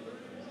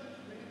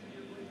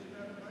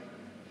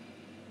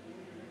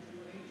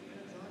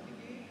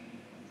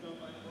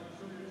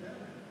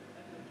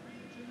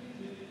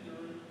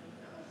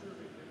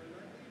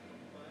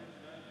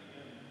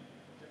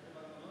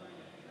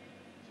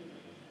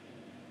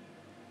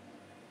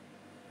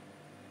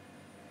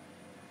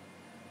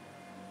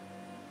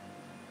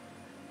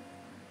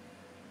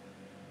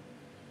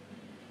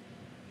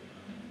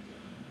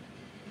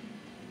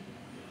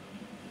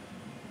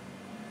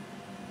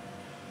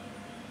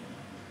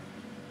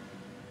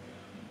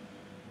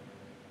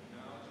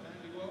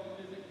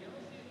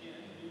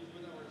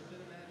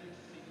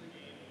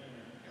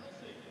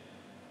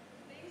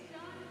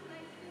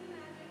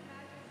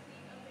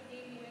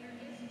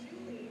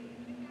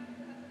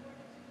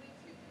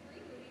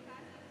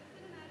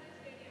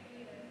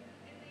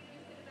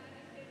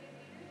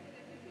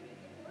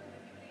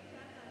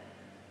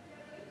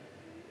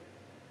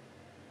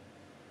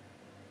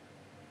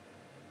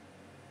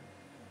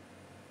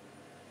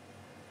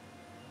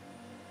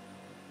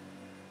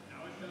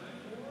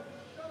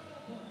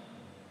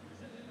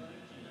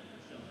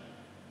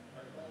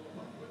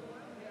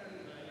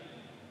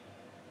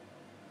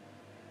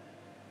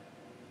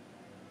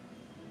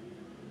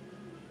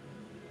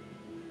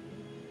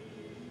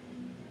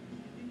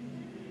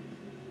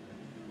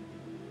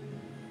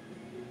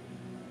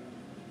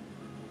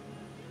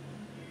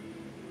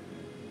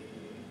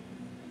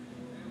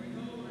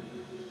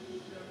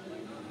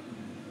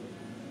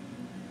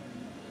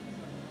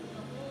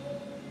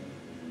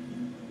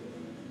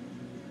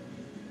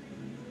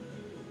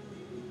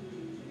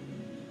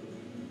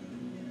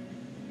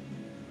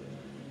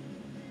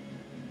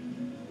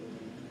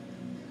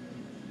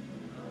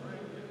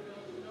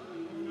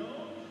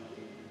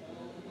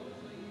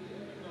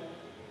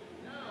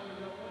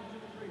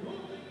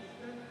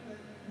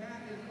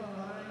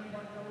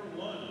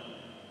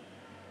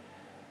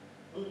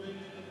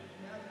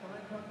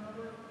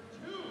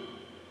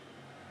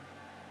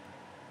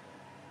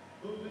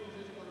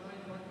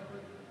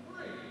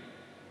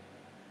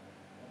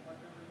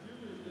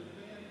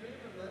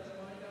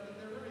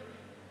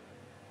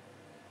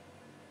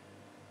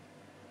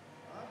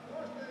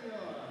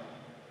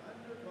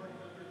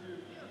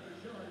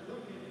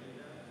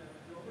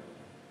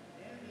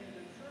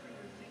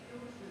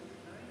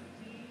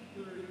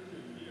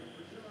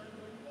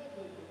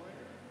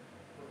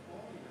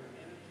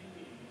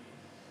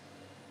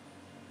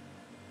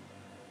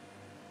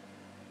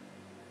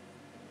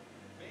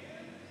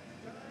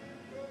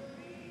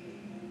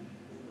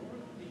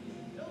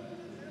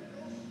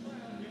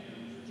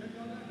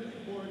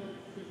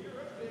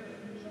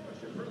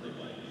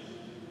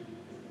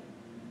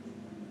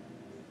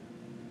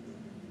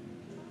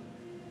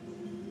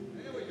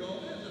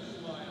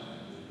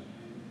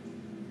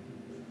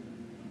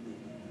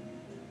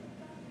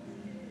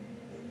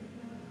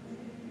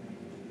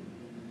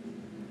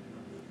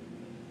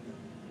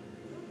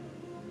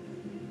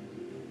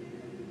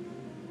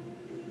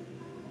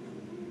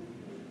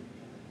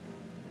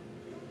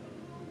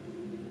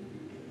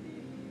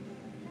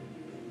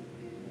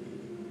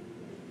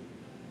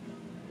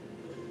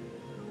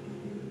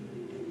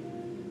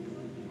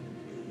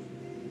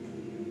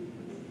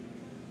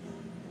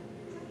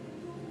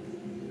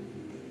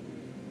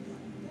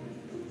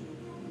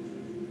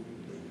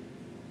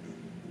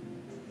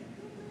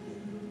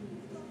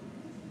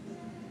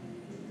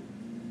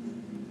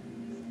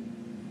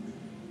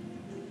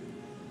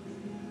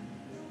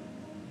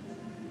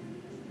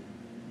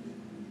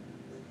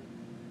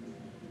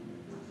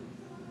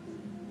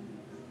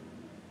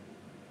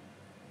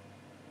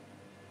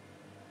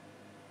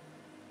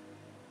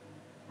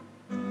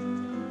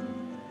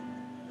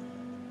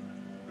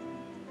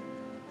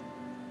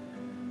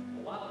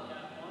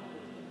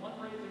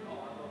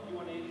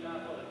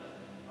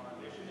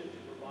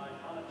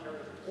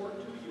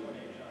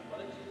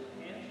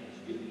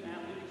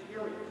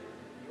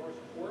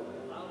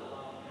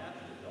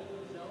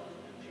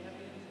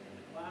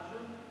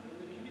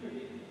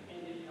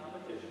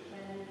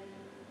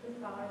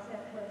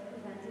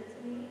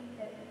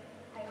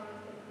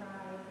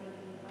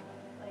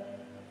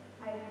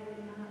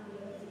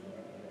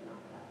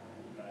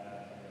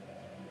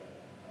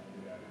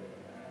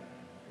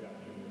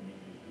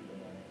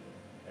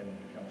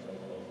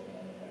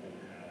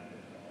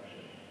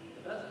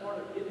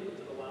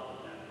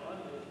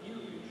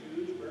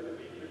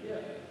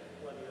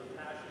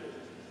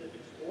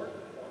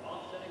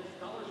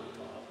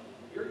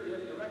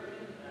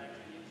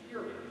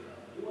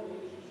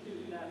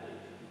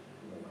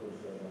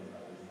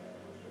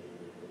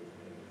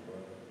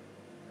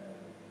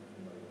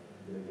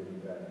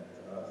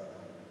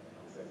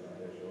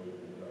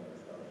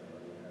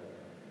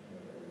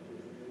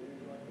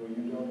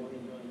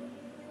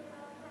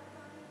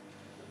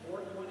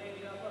Support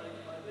UNH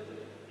athletics by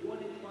visiting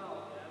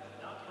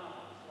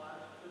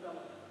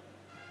UNHwildcats.com/development.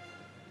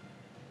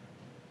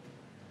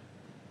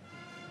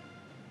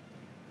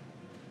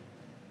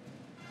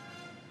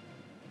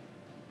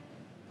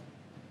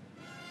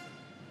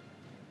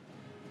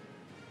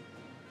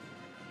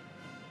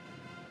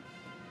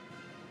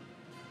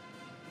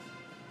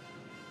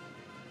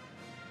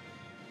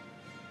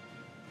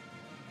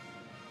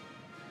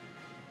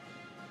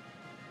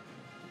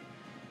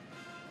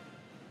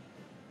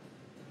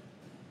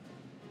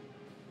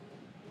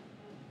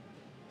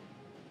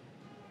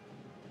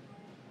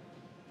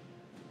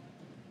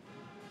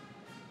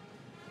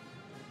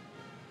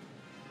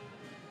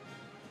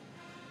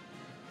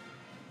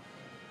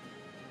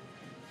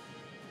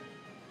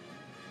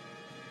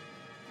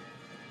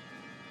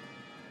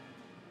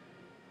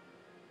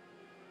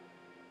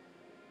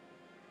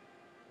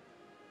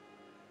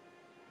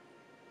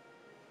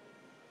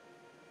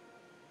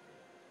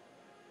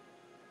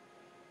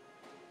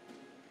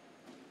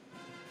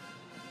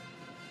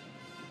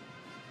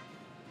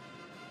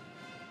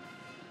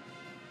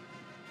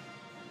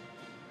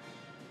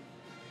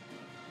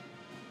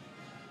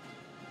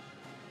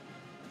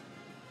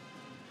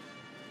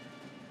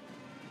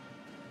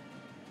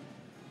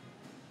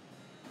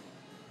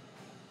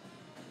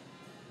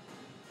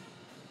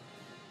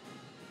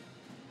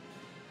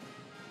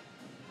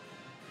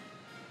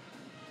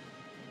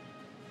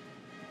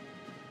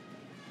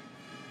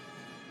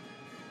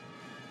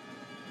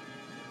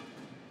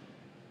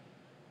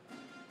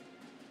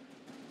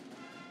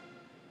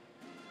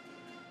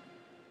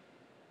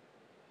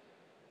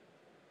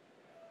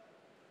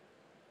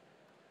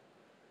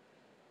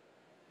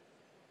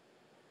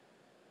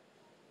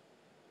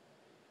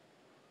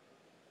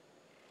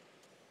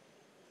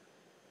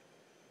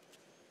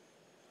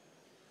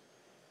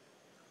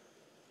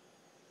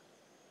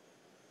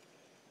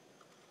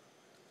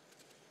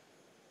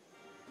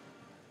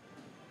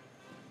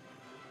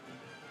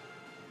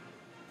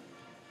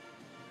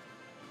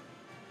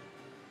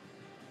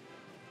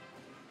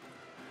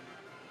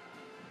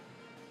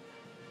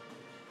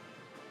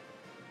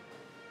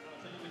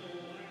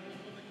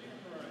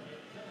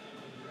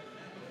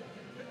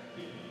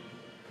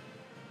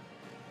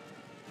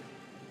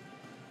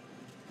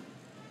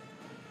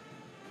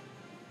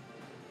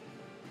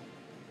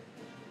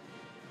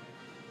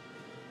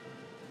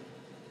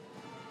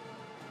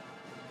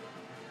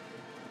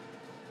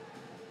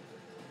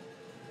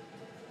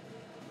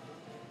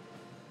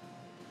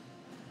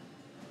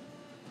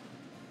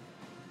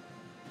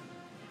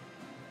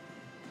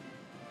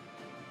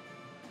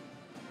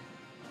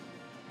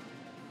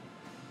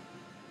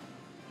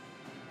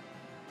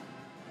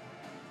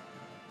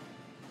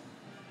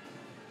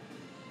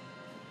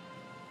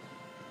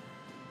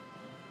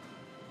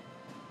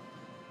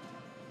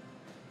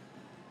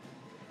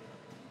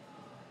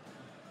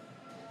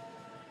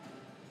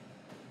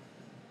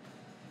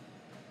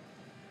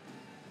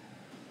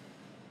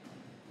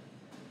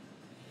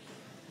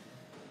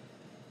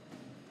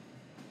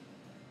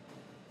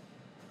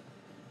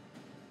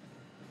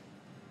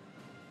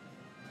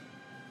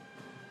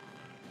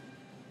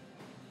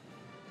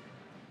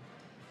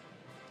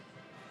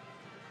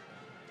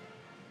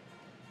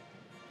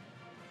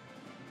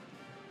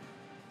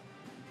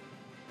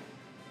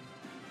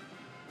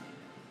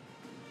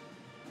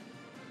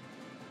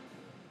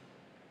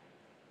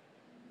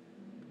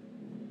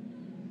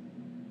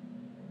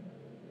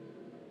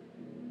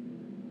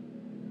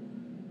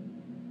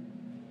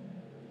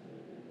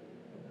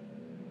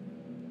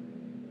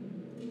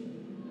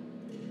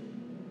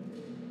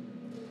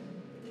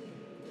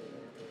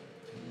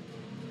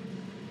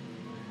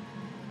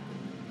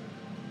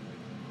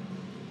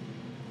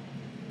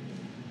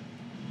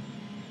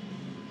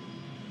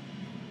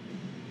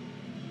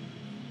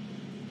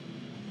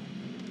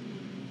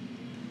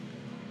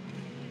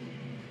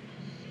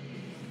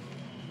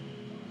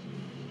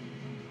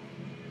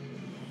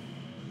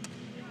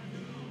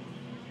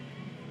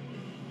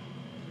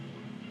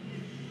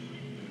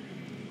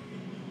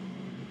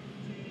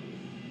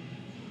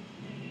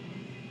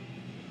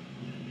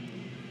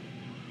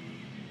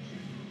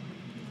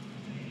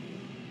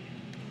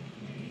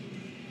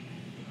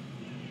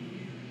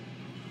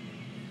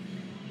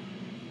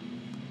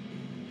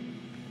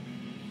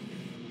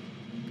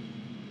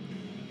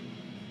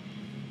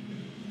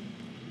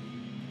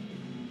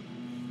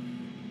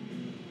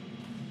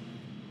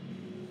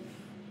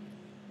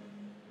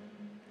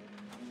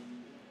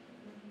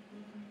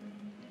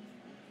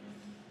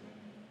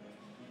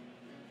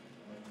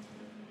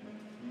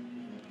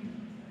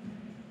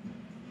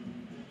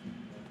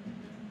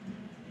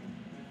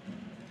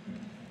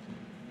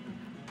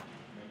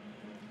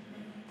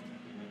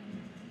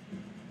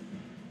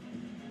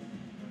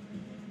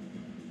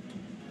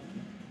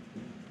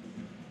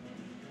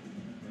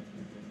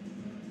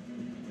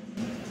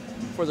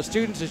 for the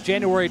students is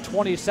January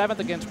 27th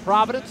against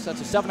Providence.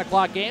 That's a 7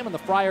 o'clock game, and the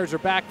Friars are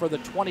back for the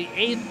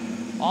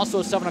 28th Also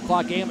a 7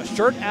 o'clock game, a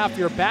shirt after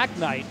your back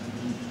night.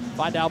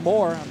 Find out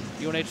more on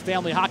UNH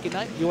Family Hockey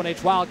Night,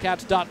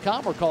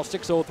 UNHWildcats.com, or call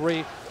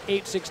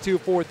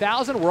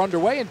 603-862-4000. We're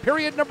underway in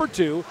period number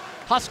 2.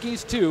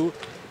 Huskies 2,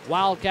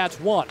 Wildcats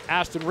 1.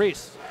 Ashton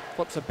Reese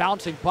flips a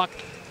bouncing puck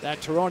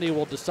that Tironi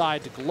will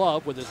decide to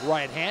glove with his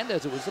right hand,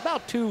 as it was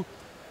about 2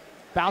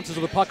 bounces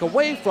of the puck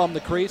away from the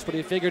crease, but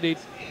he figured he'd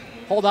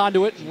hold on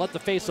to it and let the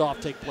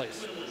face-off take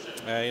place.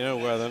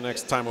 The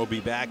next time we'll be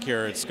back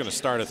here, it's going to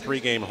start a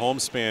 3-game home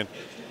span.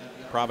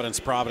 Providence,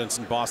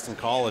 and Boston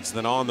College,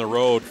 then on the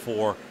road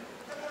for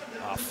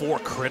 4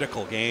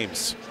 critical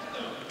games.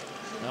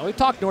 Now, we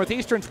talked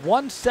Northeastern's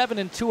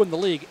 1-7-2 in the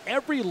league.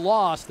 Every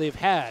loss they've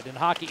had in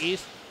Hockey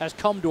East has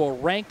come to a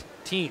ranked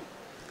team.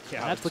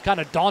 Yeah, that's the kind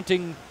of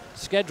daunting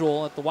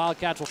schedule that the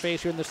Wildcats will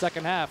face here in the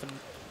second half. And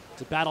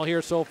it's a battle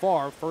here so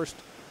far. First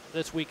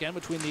this weekend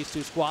between these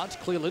 2 squads.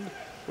 Cleveland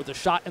with a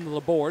shot into the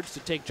boards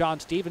to take John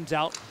Stevens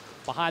out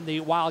behind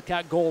the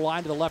Wildcat goal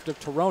line to the left of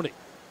Tironi.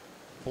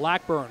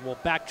 Blackburn will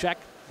back check,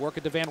 work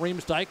it to Van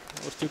Riemsdyk.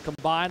 Those 2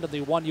 combined on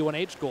the 1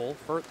 UNH goal.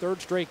 For 3rd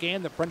straight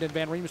game that Brendan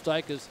Van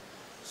Riemsdyk has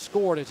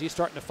scored as he's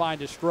starting to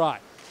find his stride.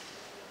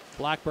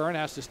 Blackburn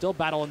has to still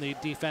battle in the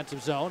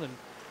defensive zone, and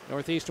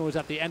Northeastern was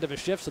at the end of a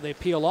shift, so they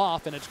peel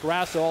off, and it's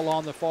Grasso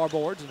along the far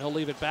boards, and he'll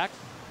leave it back.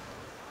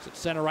 It's at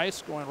center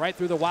ice, going right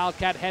through the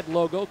Wildcat head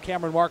logo.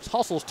 Cameron Marks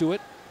hustles to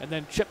it and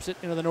then chips it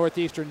into the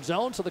Northeastern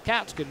zone so the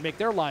Cats can make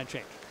their line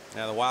change.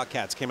 Now the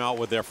Wildcats came out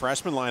with their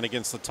freshman line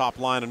against the top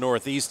line of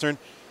Northeastern.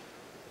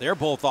 They're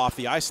both off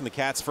the ice, and the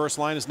Cats' first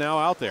line is now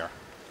out there.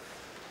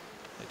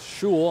 It's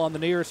Schul on the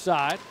near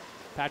side.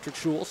 Patrick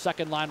Schul,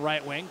 second line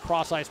right wing.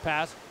 Cross ice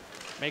pass,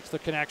 makes the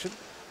connection.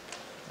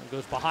 And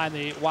goes behind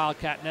the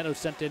Wildcat net, who's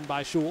sent in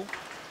by Schul.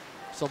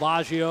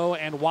 Salvaggio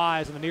and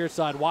Wise on the near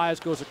side. Wise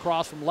goes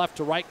across from left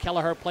to right.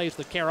 Kelleher plays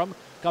the carom,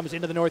 comes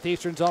into the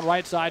Northeastern zone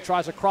right side,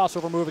 tries a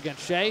crossover move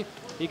against Shea.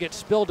 He gets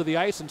spilled to the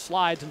ice and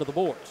slides into the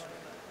boards.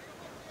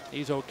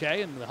 He's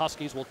okay, and the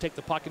Huskies will take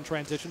the puck in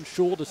transition.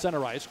 Schul to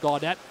center ice.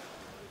 Gaudette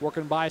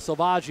working by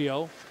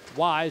Salvaggio.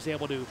 Wise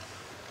able to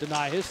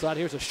deny his side.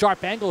 Here's a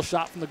sharp angle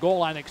shot from the goal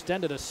line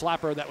extended, a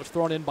slapper that was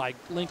thrown in by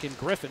Lincoln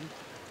Griffin.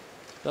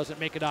 Doesn't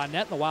make it on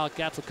net, and the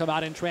Wildcats will come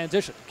out in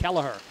transition.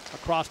 Kelleher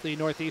across the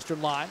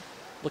Northeastern line,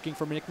 looking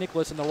for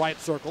McNicholas in the right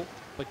circle,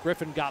 but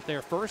Griffin got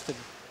there first and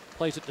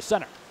plays it to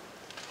center.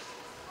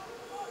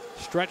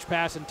 Stretch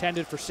pass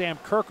intended for Sam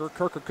Kirker.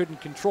 Kirker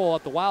couldn't control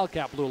at the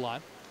Wildcat blue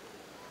line.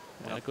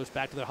 And it goes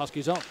back to the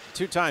Husky zone.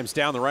 2 times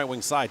down the right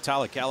wing side,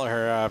 Tyler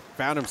Kelleher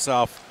found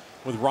himself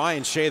with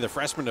Ryan Shea, the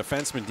freshman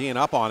defenseman, D'ing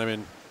up on him,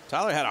 and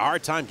Tyler had a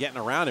hard time getting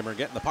around him or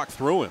getting the puck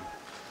through him.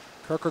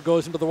 Kirker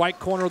goes into the right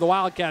corner of the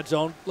Wildcat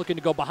zone, looking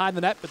to go behind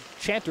the net, but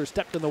Chanter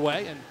stepped in the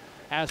way and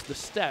has the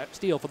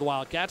steal for the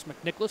Wildcats.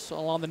 McNicholas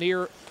along the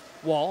near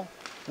wall,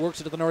 works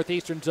into the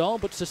Northeastern zone,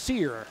 but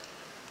Cecere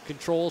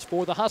controls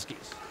for the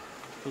Huskies,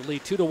 who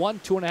lead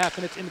 2-1, 2.5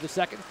 minutes into the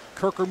second.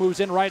 Kirker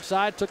moves in right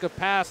side, took a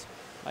pass.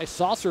 Nice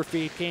saucer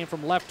feed came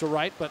from left to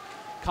right, but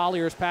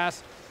Collier's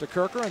pass to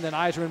Kirker, and then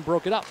Eiserman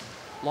broke it up.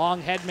 Long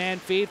headman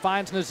feed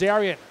finds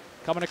Nazarian.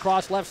 Coming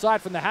across left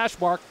side from the hash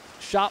mark.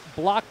 Shot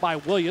blocked by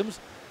Williams.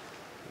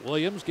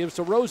 Williams gives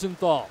to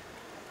Rosenthal.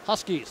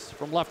 Huskies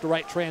from left to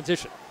right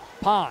transition.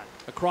 Pond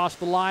across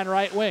the line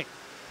right wing.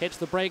 Hits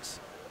the brakes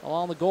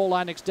along the goal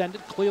line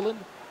extended. Cleveland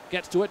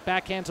gets to it,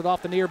 backhands it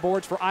off the near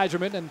boards for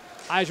Eiserman, and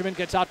Eiserman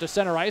gets out to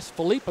center ice.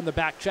 Philippe on the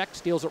back check,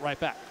 steals it right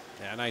back.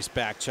 Yeah, nice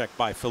back check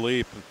by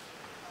Philippe.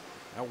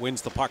 That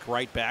wins the puck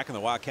right back, and the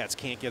Wildcats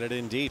can't get it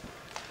in deep.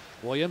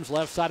 Williams,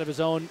 left side of his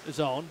own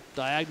zone.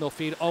 Diagonal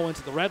feed Owens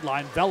to the red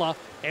line. Vela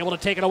able to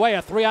take it away.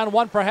 A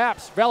 3-on-1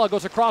 perhaps. Vela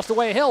goes across the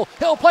way. Hill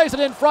plays it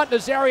in front.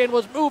 Nazarian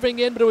was moving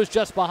in, but it was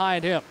just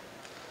behind him.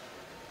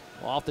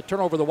 Well, off the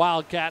turnover, the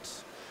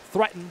Wildcats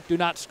threaten, do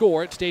not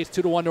score. It stays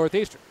 2-1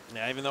 Northeastern.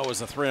 Yeah, even though it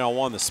was a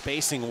 3-on-1, the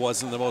spacing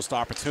wasn't the most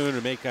opportune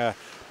to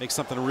make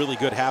something really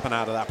good happen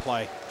out of that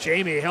play.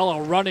 Jamie Hill,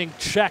 a running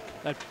check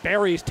that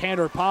buries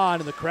Tanner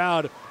Pond, and the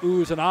crowd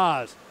oohs and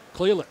ahs.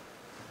 Cleveland,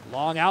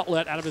 long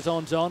outlet out of his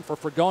own zone for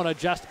Fragona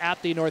just at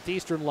the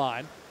Northeastern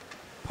line.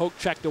 Poke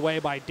checked away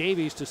by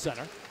Davies to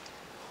center.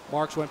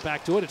 Marks went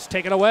back to it. It's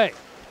taken away.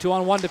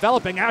 2-on-1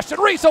 developing. Ashton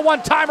Reese, a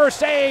one-timer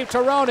save.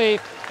 Tironi.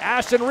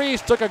 Ashton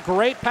Reese took a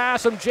great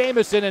pass from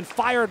Jamieson and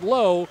fired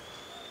low.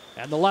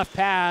 And the left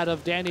pad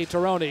of Danny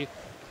Tironi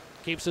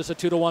keeps this a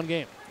 2-1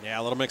 game. Yeah,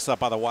 a little mix-up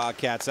by the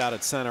Wildcats out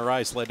at center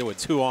ice led to a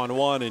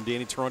 2-on-1, and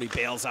Danny Tironi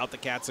bails out the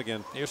Cats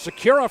again. Here's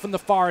Secura from the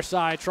far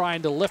side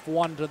trying to lift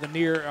one to the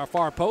near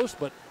far post,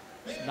 but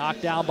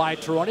knocked down by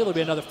Tironi. There'll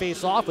be another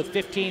face-off with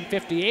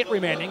 15:58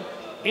 remaining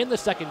in the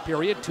second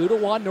period.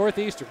 2-1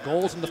 Northeastern.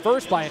 Goals in the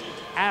first by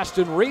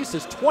Ashton Reese,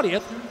 his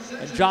 20th,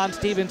 and John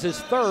Stevens, his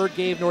third,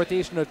 gave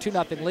Northeastern a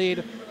 2-0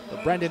 lead.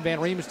 But Brendan Van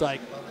Riemsdyk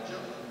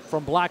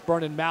from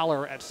Blackburn and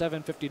Maller at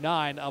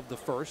 7:59 of the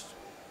first.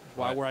 That's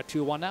why we're at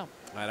 2-1 now.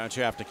 Why don't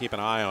you have to keep an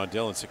eye on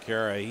Dylan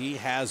Secura? He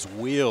has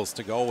wheels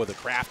to go with a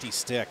crafty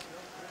stick.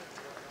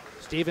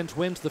 Stevens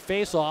wins the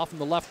face-off in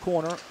the left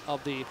corner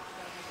of the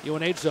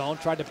UNH zone.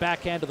 Tried to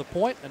backhand to the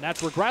point, and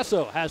that's where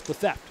Grasso has the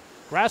theft.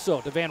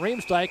 Grasso to Van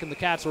Riemsdyk, and the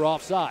Cats are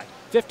offside.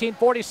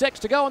 15:46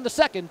 to go in the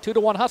second.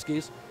 2-1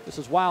 Huskies. This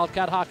is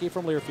Wildcat hockey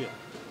from Learfield.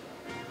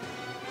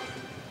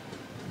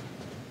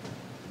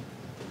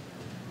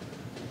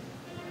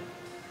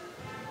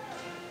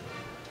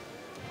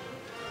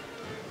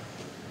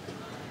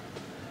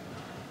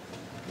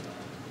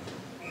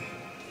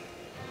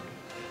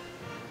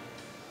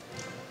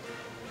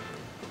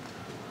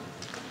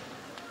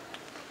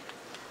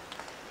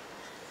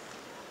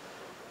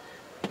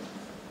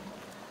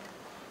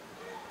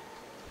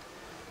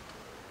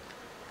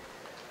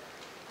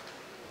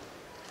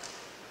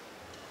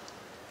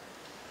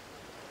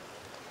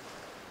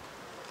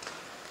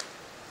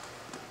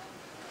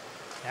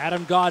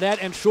 Adam Gaudette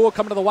and Schul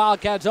coming to the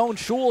Wildcat zone.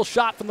 Schul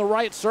shot from the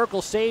right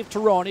circle, saved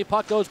Tironi.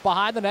 Puck goes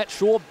behind the net.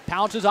 Schul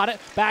pounces on it,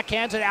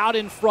 backhands it out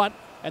in front,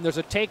 and there's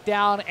a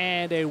takedown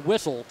and a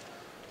whistle.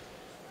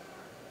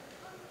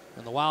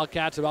 And the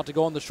Wildcats about to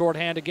go in the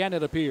shorthand again,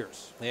 it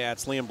appears. Yeah,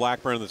 it's Liam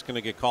Blackburn that's going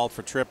to get called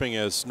for tripping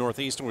as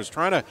Northeastern was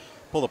trying to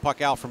pull the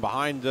puck out from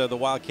behind the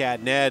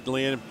Wildcat net.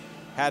 Liam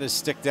had his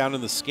stick down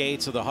in the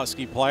skates of the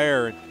Husky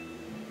player.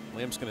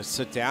 Liam's going to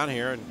sit down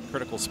here in a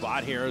critical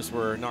spot here as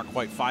we're not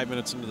quite 5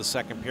 minutes into the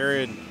second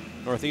period.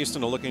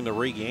 Northeastern are looking to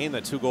regain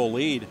that 2-goal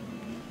lead.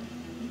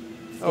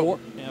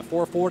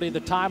 4:40 the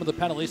time of the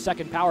penalty.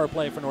 Second power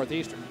play for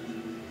Northeastern.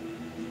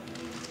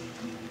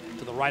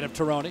 To the right of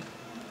Tironi.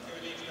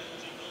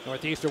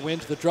 Northeastern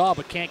wins the draw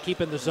but can't keep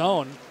in the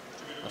zone.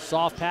 A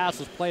soft pass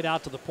was played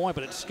out to the point,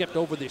 but it skipped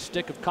over the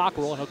stick of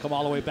Cockrell, and he'll come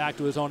all the way back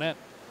to his own end.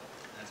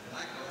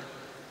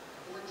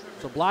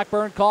 So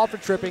Blackburn called for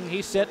tripping.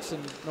 He sits,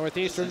 and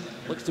Northeastern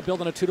looks to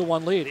build on a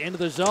 2-1 lead. Into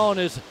the zone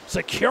is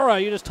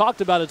Secura. You just talked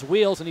about his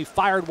wheels, and he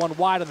fired one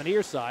wide on the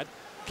near side.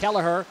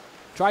 Kelleher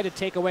tried to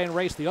take away and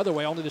race the other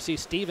way, only to see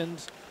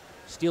Stevens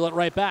steal it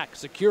right back.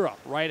 Secura,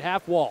 right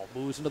half wall,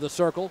 moves into the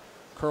circle,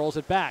 curls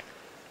it back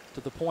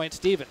to the point.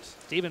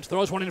 Stevens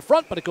throws one in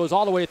front, but it goes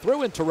all the way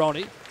through, and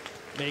Tironi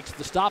makes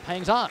the stop,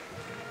 hangs on.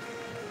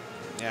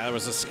 Yeah, there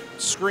was a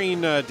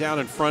screen down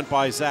in front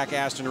by Zach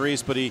Ashton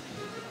Reese, but he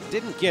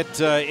didn't get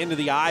into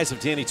the eyes of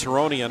Danny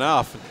Tironi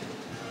enough.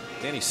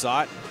 Danny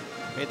saw it,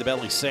 made the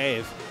belly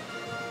save.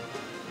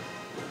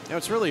 Now,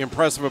 what's really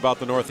impressive about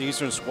the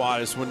Northeastern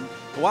squad is when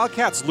the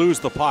Wildcats lose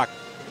the puck,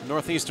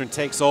 Northeastern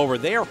takes over.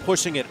 They are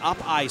pushing it up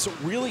ice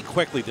really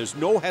quickly. There's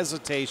no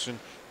hesitation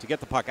to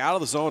get the puck out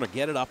of the zone or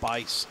get it up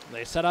ice.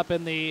 They set up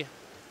in the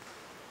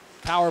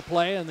power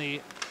play on the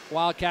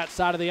Wildcat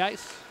side of the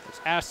ice. It's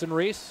Aston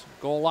Reese,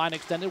 goal line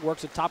extended,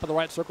 works at top of the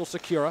right circle,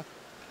 Secura.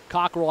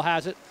 Cockrell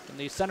has it in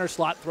the center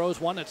slot, throws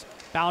one. It's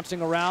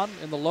bouncing around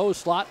in the low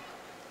slot.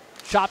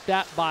 Chopped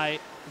at by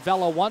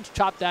Vela once,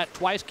 chopped at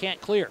twice, can't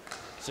clear.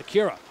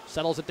 Secura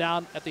settles it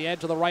down at the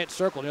edge of the right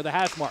circle near the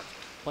hash mark.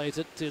 Plays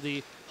it to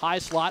the high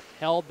slot,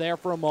 held there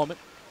for a moment.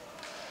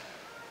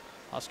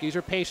 Huskies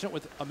are patient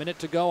with a minute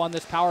to go on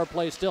this power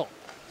play still.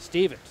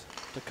 Stevens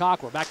to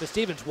Cockrell, back to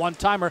Stevens,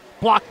 one-timer,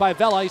 blocked by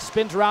Vela. He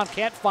spins around,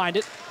 can't find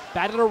it.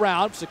 Batted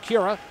around,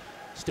 Secura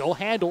still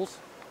handles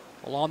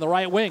along the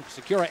right wing.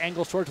 Secura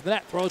angles towards the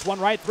net, throws one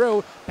right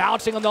through,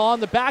 bouncing on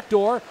the back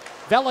door.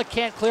 Vela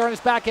can't clear on his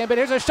backhand, but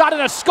here's a shot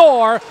and a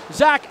score.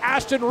 Zach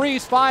Ashton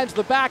Reese finds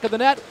the back of the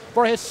net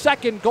for his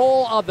second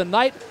goal of the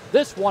night.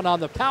 This one on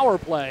the power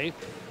play,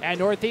 and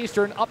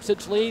Northeastern ups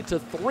its lead to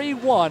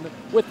 3-1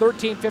 with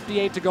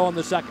 13:58 to go in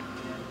the second.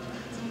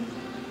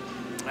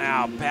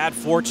 Now, bad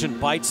fortune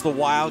bites the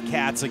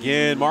Wildcats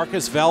again.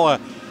 Marcus Vela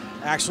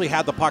actually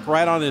had the puck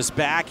right on his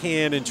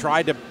backhand and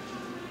tried to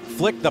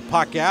flick the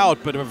puck out,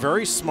 but a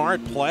very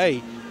smart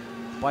play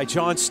by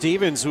John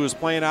Stevens, who was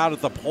playing out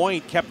at the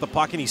point, kept the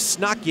puck, and he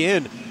snuck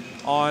in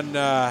on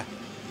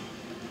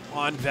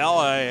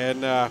Vela,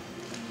 and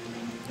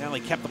he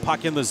kept the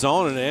puck in the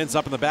zone, and it ends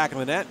up in the back of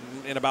the net.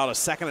 And about a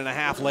second and a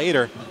half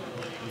later,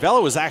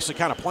 Vela was actually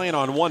kind of playing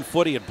on one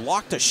foot. He had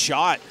blocked a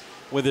shot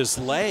with his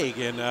leg,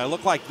 and it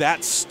looked like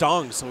that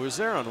stung, so he was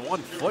there on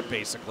one foot,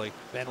 basically.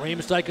 Van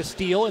Riemsdyk a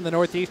steal in the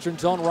Northeastern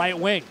zone right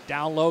wing.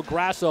 Down low,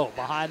 Grasso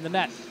behind the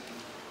net.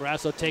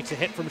 Grasso takes a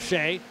hit from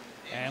Shea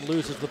and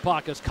loses the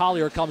puck as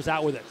Collier comes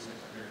out with it.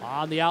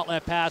 On the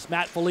outlet pass,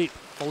 Matt Philippe.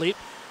 Philippe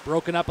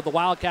broken up at the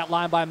Wildcat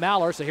line by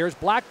Maller, so here's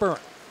Blackburn.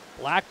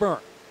 Blackburn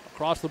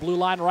across the blue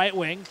line right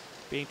wing,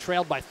 being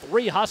trailed by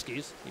 3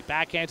 Huskies. He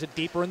backhands it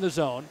deeper in the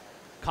zone.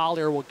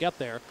 Collier will get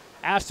there.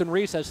 Aston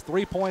Reese has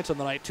 3 points on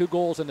the night, 2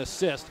 goals and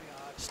assist.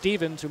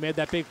 Stevens, who made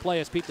that big play,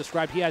 as Pete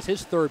described, he has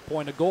his 3rd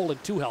point, a goal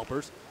and 2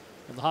 helpers.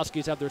 And the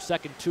Huskies have their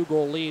second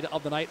 2-goal lead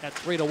of the night at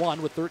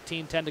 3-1 with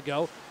 13:10 to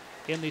go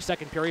in the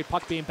second period.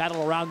 Puck being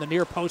battled around the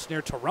near post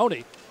near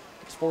Tironi.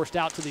 It's forced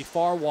out to the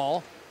far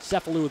wall.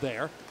 Cephalou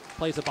there.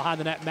 Plays it behind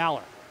the net,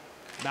 Maller.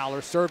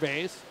 Maller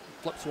surveys,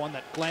 flips one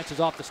that glances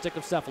off the stick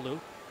of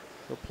Cephalou.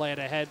 He'll play it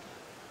ahead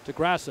to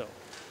Grasso.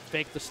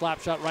 Fake the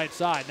slap shot right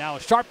side. Now a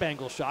sharp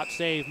angle shot,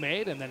 save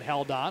made, and then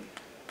held on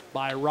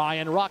by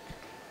Ryan Ruck.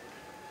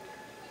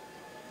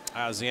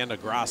 That was the end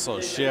of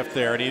Grasso's shift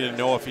there, and he didn't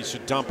know if he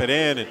should dump it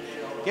in, and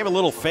gave a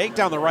little fake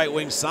down the right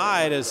wing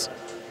side as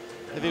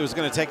if he was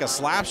going to take a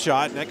slap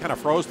shot, and that kind of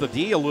froze the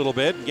D a little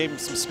bit and gave him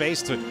some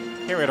space to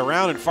carry it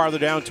around and farther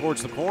down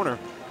towards the corner.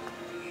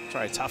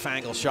 Try a tough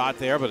angle shot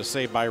there, but a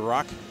save by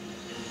Ruck.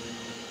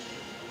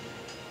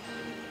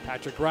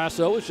 Patrick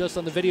Grasso is just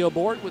on the video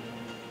board with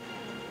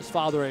his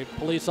father, a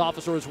police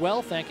officer as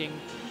well, thanking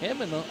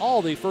him and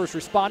all the first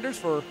responders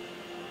for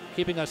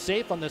keeping us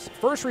safe on this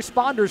first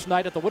responders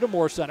night at the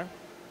Whittemore Center.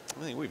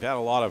 I think we've had a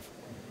lot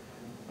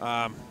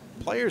of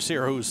players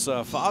here whose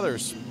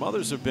fathers,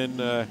 mothers have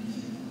been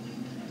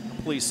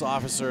police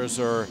officers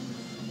or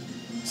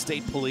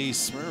state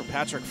police. Remember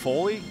Patrick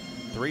Foley,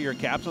 3-year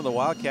captain of the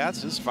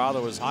Wildcats? His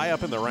father was high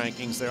up in the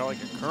rankings there, like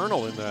a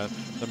colonel in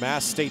the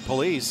Mass State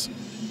Police.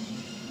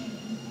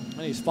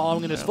 And he's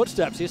following in his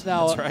footsteps. He's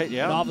now an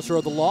officer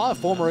of the law, a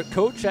former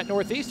coach at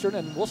Northeastern,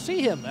 and we'll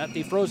see him at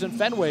the Frozen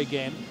Fenway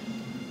game.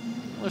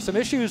 There's some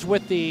issues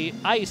with the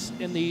ice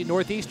in the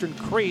Northeastern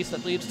crease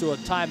that leads to a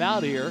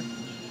timeout here.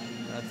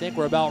 And I think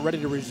we're about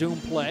ready to resume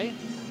play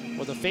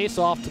with a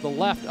face-off to the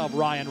left of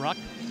Ryan Ruck.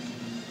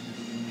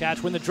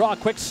 Cats win the draw.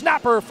 Quick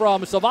snapper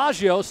from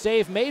Salvaggio.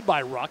 Save made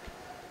by Ruck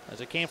as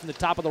it came from the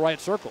top of the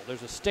right circle.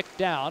 There's a stick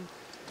down.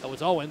 That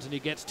was Owens, and he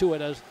gets to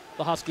it as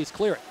the Huskies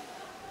clear it.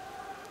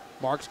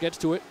 Marks gets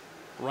to it.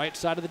 Right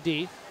side of the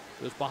D.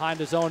 Goes behind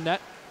his own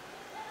net.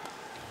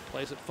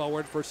 Plays it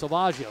forward for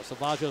Salvaggio.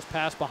 Salvaggio's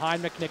pass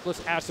behind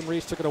McNicholas. Ashton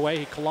Reese took it away.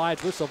 He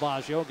collides with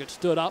Salvaggio. Gets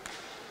stood up.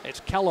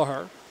 It's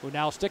Kelleher who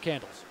now stick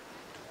handles.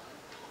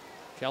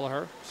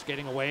 Kelleher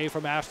skating away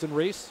from Ashton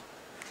Reese.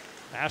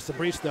 Ashton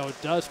Reese, though,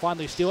 does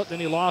finally steal it.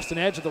 Then he lost an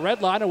edge at the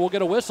red line, and we'll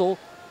get a whistle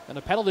and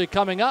a penalty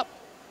coming up.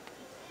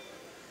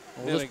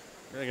 They're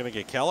going to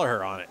get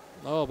Kelleher on it.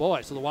 Oh,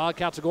 boy. So the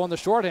Wildcats are going the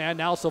shorthand.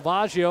 Now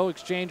Salvaggio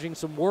exchanging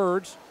some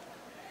words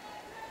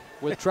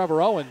with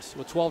Trevor Owens.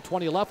 With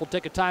 12:20 left, we'll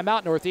take a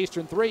timeout.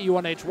 Northeastern 3,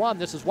 UNH 1.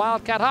 This is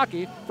Wildcat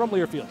Hockey from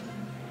Learfield.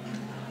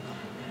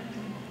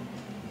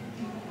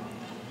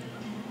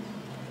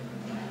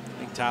 I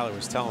think Tyler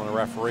was telling the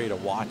referee to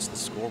watch the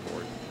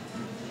scoreboard.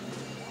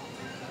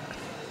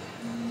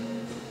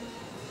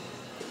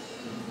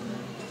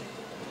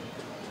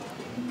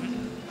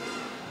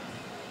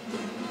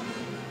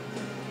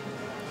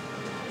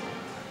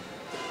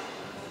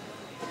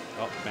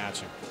 Oh,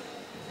 matching.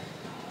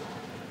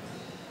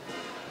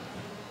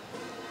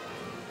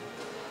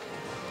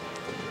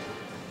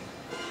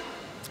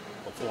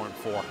 Well, 4 and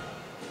 4.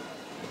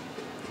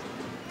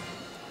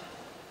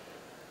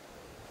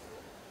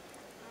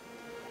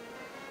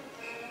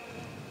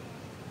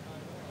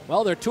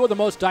 Well, they're two of the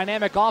most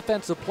dynamic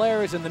offensive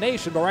players in the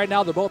nation, but right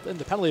now they're both in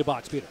the penalty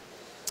box, Peter.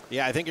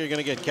 Yeah, I think you're going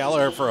to get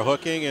Kelleher for a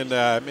hooking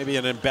and maybe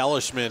an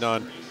embellishment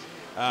on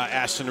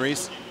Ashton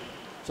Reese.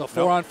 So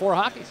 4-on-4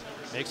 hockey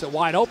makes it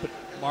wide open.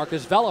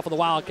 Marcus Vela for the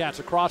Wildcats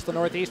across the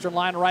Northeastern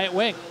line right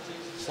wing.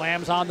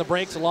 Slams on the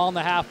brakes along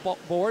the half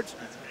boards.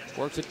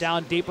 Works it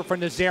down deeper for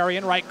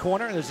Nazarian, right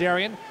corner.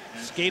 Nazarian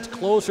skates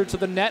closer to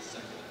the net.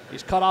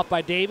 He's cut off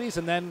by Davies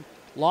and then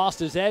lost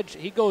his edge.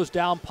 He goes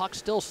down, puck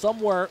still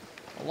somewhere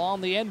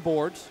along the end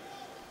boards.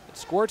 It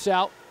squirts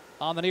out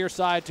on the near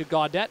side to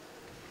Gaudette.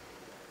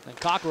 And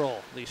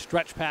Cockrell, the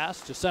stretch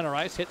pass to center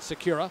ice, hits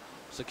Sekura.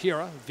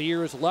 Sekura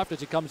veers left as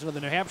he comes into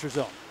the New Hampshire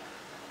zone.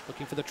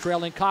 Looking for the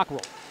trailing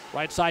Cockrell.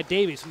 Right side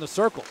Davies in the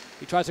circle.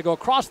 He tries to go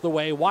across the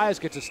way. Wise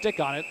gets a stick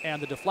on it,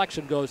 and the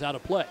deflection goes out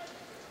of play.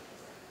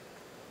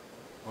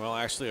 Well,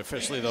 actually,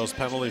 officially, those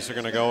penalties are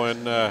going to go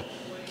in.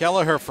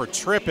 Kelleher for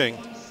tripping,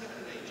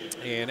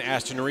 and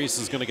Ashton Reese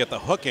is going to get the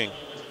hooking.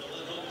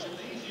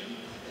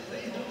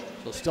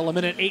 So still a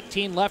minute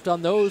 18 left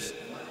on those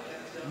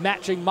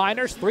matching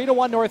minors.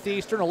 3-1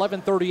 Northeastern,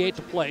 11:38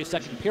 to play,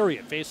 second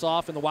period. Face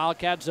off in the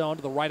Wildcat zone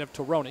to the right of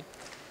Taroni.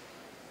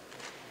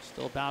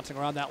 Still bouncing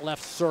around that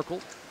left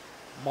circle.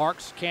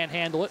 Marks can't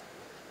handle it.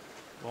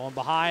 Going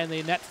behind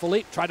the net,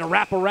 Philippe tried to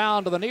wrap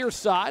around to the near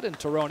side, and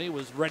Taroni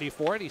was ready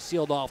for it. He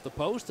sealed off the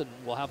post, and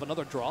we'll have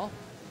another draw.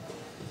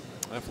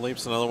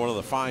 Philippe's another one of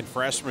the fine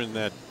freshmen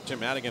that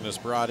Jim Madigan has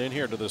brought in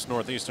here to this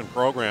Northeastern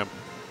program.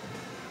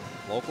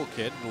 Local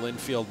kid in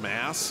Linfield,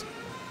 Mass.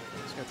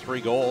 He's got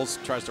 3 goals,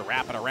 tries to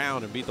wrap it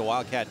around and beat the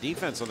Wildcat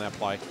defense on that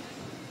play.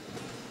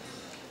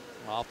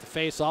 Off the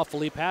face-off,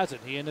 Philippe has it.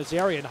 He and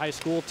Nazarian, high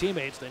school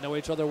teammates. They know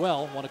each other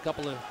well, won a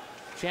couple of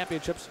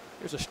championships.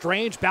 Here's a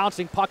strange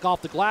bouncing puck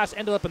off the glass,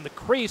 ended up in the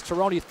crease.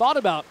 Taroni thought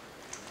about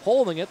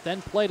holding it,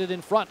 then played it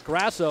in front.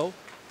 Grasso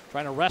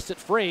trying to wrest it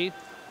free.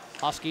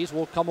 Huskies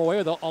will come away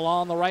with it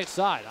along the right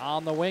side.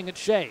 On the wing, it's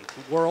Shea.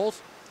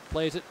 Whirls,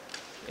 plays it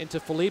into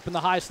Philippe in the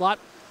high slot,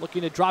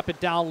 looking to drop it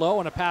down low,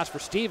 and a pass for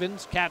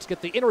Stevens. Cats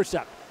get the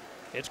intercept.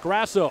 It's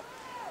Grasso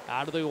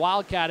out of the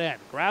Wildcat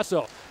end.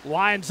 Grasso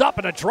lines up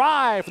and a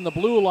drive from the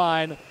blue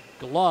line,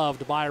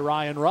 gloved by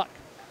Ryan Ruck.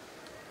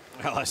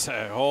 Well, that's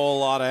a whole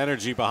lot of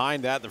energy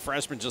behind that. The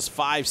freshman just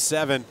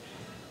 5'7".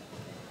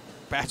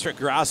 Patrick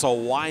Grasso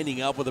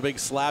winding up with a big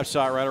slap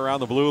shot right around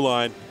the blue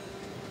line.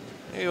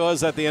 He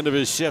was at the end of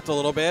his shift a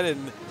little bit,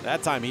 and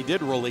that time he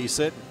did release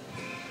it.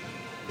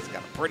 He's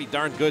got a pretty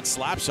darn good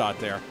slap shot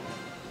there.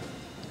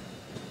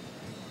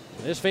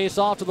 This face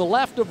off to the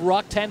left of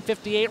Ruck.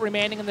 10:58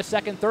 remaining in the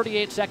second.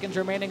 38 seconds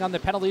remaining on the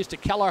penalties to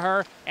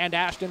Kelleher and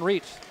Ashton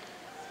Reese.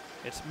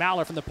 It's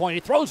Maller from the point. He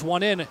throws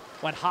one in,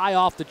 went high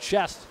off the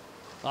chest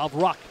of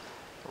Ruck.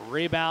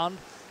 Rebound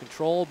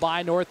controlled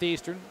by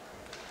Northeastern.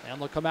 And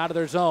they'll come out of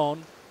their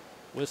zone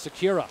with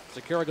Sakura.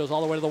 Sakura goes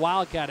all the way to the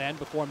Wildcat end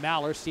before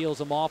Maller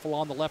seals him off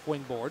along the left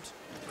wing boards.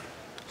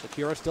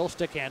 Sakura still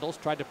stick handles,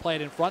 tried to play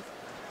it in front.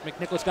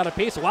 McNicholas got a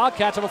piece. The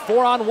Wildcats have a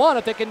 4-on-1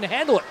 if they can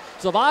handle it.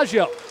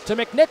 Salvaggio to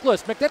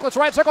McNicholas. McNicholas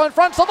right circle in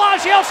front.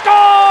 Salvaggio score!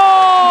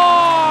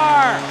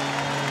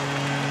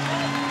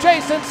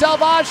 Jason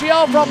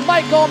Salvaggio from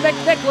Michael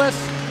McNicholas.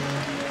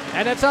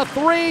 And it's a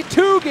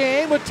 3-2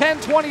 game with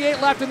 10:28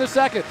 left in the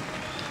second.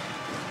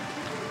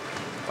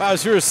 Well,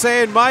 as you were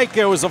saying, Mike,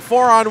 it was a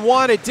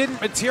 4-on-1. It didn't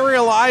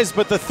materialize,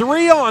 but the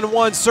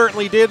 3-on-1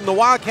 certainly did, and the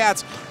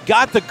Wildcats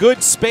got the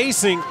good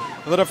spacing.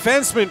 The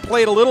defenseman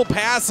played a little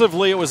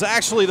passively. It was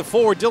actually the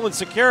forward, Dylan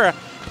Sakura,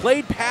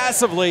 played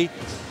passively,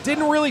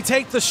 didn't really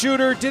take the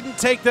shooter, didn't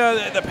take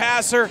the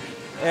passer,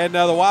 and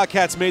the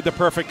Wildcats made the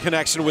perfect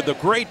connection with the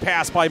great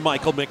pass by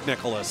Michael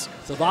McNicholas.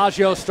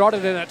 Salvaggio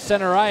started it at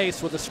center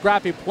ice with a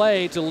scrappy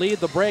play to lead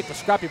the break. The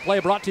scrappy play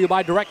brought to you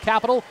by Direct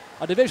Capital,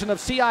 a division of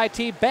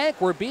CIT Bank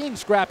where being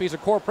scrappy is a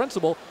core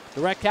principle.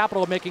 Direct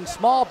Capital making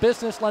small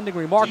business lending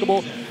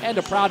remarkable and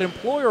a proud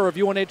employer of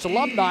UNH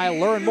alumni.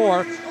 Learn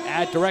more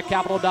at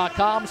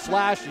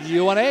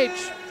directcapital.com/UNH.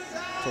 It's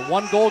a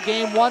one-goal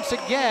game once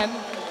again.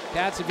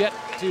 Cats have yet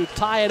to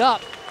tie it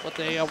up, but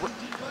they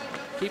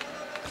keep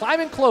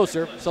climbing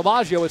closer.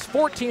 Salvaggio, his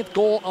 14th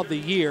goal of the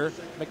year.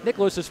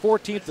 McNicholas, his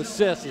 14th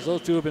assist, as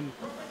those two have been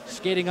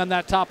skating on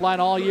that top line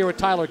all year with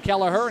Tyler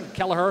Kelleher. And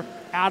Kelleher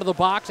out of the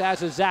box,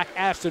 as is Zach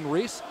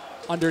Ashton-Reese.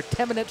 Under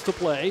 10 minutes to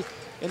play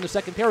in the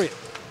second period.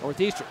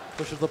 Northeastern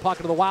pushes the puck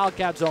into the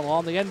Wildcat zone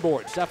along the end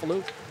board.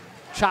 Cephalou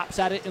chops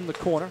at it in the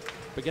corner.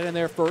 But getting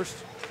there first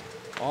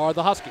are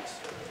the Huskies.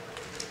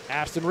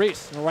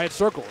 Ashton-Reese in the right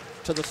circle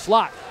to the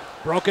slot.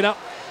 Broken up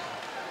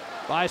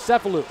by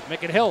Cephalou.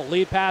 Making Hill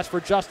lead pass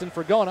for Justin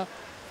Fragona.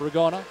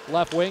 Fragona,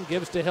 left wing,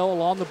 gives to Hill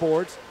along the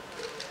boards.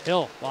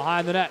 Hill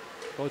behind the net.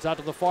 Goes out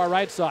to the far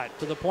right side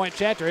to the point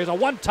Chanter. Here's a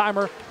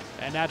one-timer,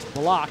 and that's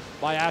blocked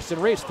by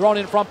Ashton-Reese. Thrown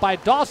in front by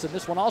Dawson.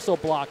 This one also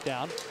blocked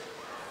down.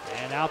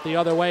 And out the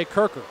other way,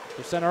 Kirker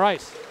to center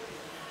ice.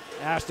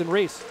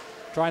 Ashton-Reese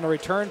trying to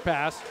return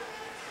pass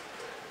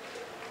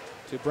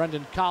to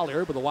Brendan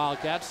Collier, but the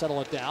Wildcats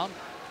settle it down.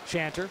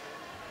 Chanter,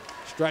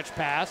 stretch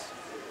pass,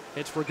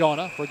 hits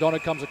Fragona.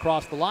 Fragona comes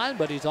across the line,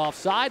 but he's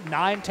offside.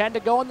 9:10 to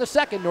go in the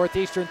second.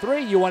 Northeastern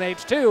 3,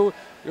 UNH 2.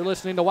 You're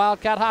listening to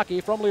Wildcat Hockey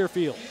from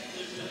Learfield.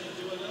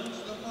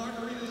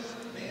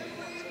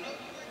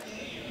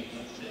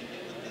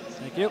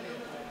 Thank you.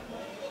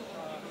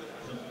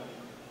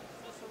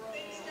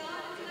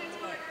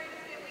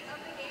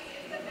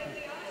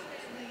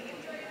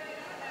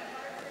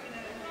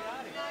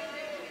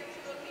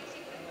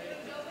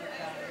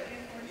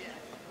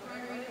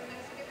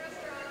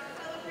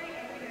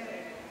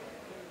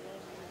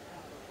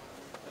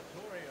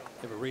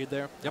 Have a read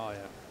there? Yep. Oh, yeah.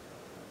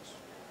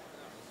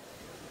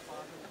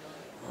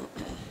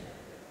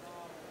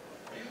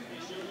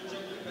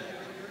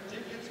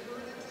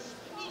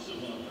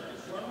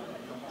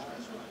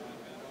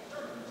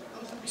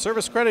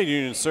 Service Credit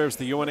Union serves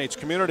the UNH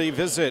community.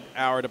 Visit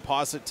our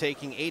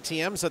deposit-taking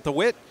ATMs at the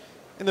WIT,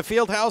 in the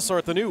Fieldhouse, or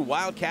at the new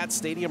Wildcat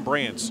Stadium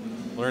branch.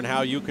 Learn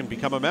how you can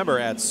become a member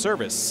at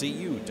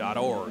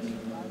servicecu.org.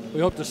 We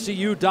hope to see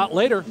you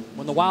later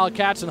when the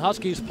Wildcats and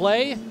Huskies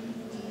play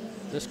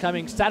this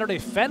coming Saturday,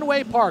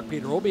 Fenway Park,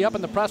 Peter. We'll be up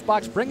in the press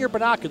box. Bring your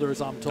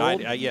binoculars, I'm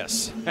told.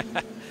 Yes.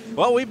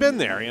 Well, we've been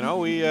there. You know,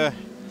 we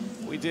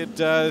did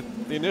the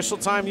initial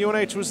time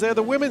UNH was there,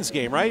 the women's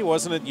game, right?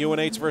 Wasn't it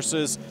UNH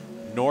versus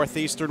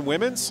Northeastern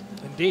women's?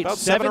 Indeed. About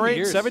 7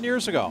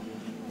 years ago.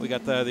 We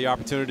got the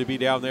opportunity to be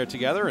down there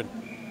together. And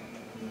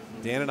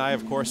Dan and I,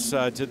 of course,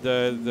 did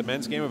the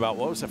men's game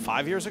about,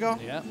 5 years ago?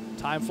 Yeah,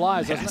 time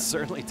flies, doesn't it? it?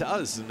 Certainly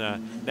does.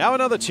 And now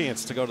another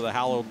chance to go to the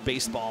hallowed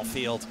baseball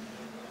field.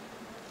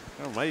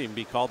 It might even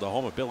be called the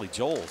home of Billy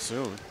Joel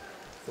soon.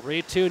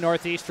 3-2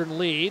 Northeastern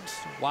leads.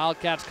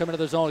 Wildcats come into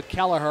the zone with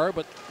Kelleher,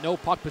 but no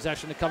puck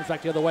possession. It comes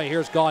back the other way.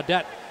 Here's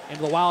Gaudette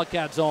into the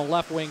Wildcat zone,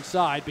 left wing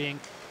side,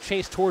 being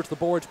chased towards the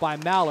boards by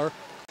Maller.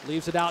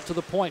 Leaves it out to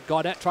the point.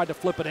 Gaudette tried to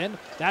flip it in.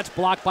 That's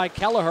blocked by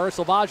Kelleher.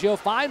 Salvaggio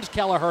finds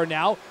Kelleher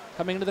now,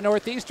 coming into the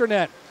Northeastern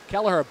end.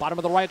 Kelleher, bottom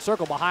of the right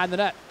circle, behind the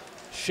net.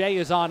 Shea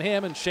is on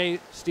him, and Shea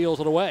steals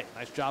it away.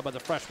 Nice job by the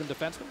freshman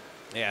defenseman.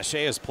 Yeah,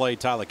 Shea has played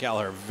Tyler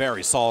Kelleher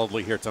very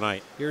solidly here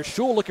tonight. Here's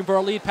Schul looking for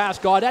a lead pass.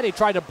 Gaudette, he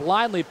tried to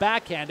blindly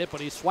backhand it,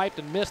 but he swiped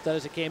and missed that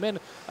as it came in.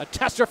 A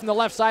tester from the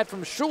left side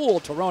from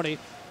Schul. Taroni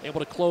able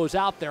to close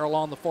out there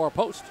along the far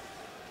post.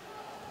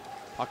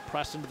 Puck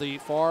pressed into the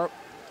far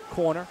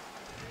corner.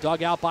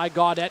 Dug out by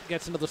Gaudette,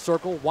 gets into the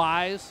circle.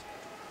 Wise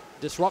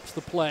disrupts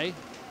the play.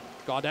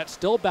 Gaudette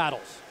still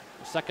battles.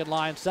 The second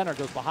line center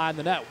goes behind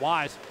the net.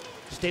 Wise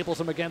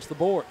staples him against the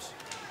boards.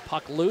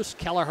 Puck loose.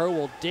 Kelleher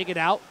will dig it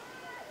out.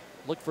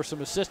 Look for some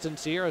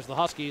assistance here as the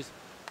Huskies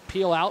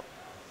peel out.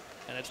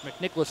 And it's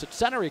McNicholas at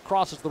center. He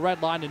crosses the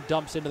red line and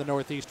dumps into the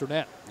Northeastern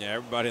end. Yeah,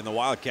 everybody in the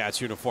Wildcats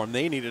uniform,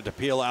 they needed to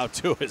peel out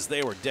too as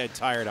they were dead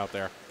tired out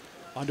there.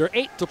 Under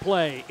 8 to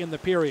play in the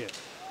period.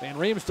 Van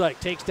Riemsdyk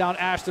takes down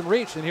Ashton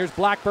Reach, and here's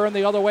Blackburn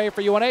the other way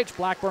for UNH.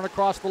 Blackburn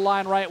across the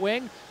line right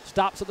wing,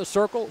 stops at the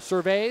circle,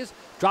 surveys,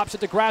 drops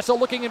it to Grasso,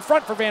 looking in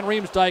front for Van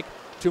Riemsdyk.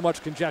 Too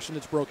much congestion,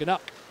 it's broken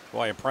up.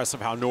 Boy, impressive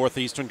how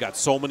Northeastern got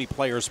so many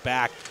players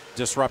back,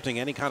 disrupting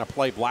any kind of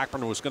play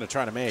Blackburn was going to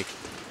try to make.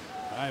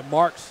 All right,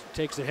 Marks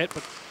takes a hit,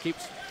 but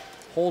keeps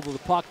hold of the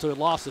puck till he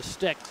lost his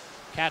stick.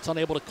 Cat's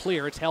unable to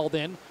clear, it's held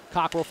in.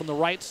 Cockrell from the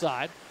right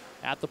side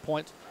at the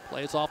point,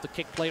 plays off the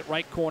kick plate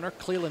right corner.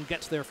 Cleland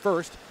gets there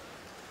first.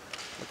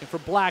 Looking for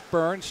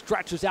Blackburn,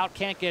 stretches out,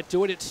 can't get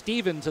to it. It's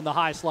Stevens in the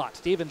high slot.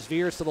 Stevens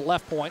veers to the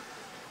left point,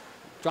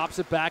 drops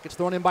it back. It's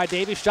thrown in by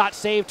Davies. Shot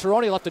saved.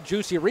 Tironi left a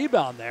juicy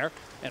rebound there,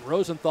 and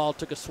Rosenthal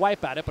took a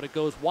swipe at it, but it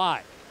goes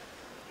wide.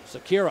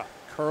 Sakira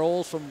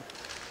curls from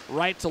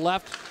right to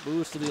left,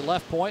 moves to the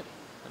left point,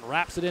 and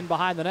wraps it in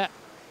behind the net.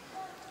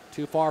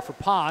 Too far for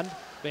Pond.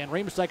 Van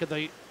Riemsdyk at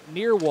the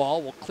near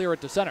wall will clear it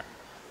to center.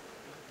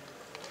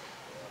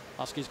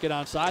 Huskies get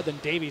onside, then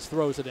Davies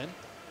throws it in.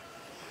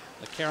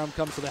 The carom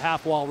comes to the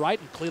half wall right,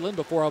 and Cleland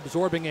before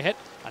absorbing a hit.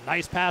 A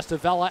nice pass to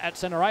Vela at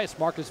center ice.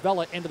 Marcus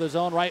Vela into the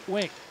zone right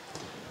wing.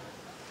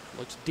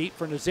 Looks deep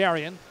for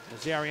Nazarian.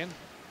 Nazarian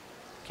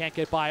can't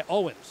get by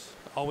Owens.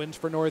 Owens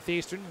for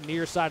Northeastern,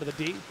 near side of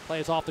the D.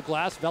 Plays off the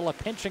glass. Vela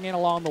pinching in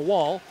along the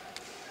wall.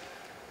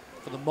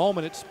 For the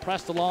moment, it's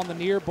pressed along the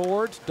near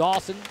boards.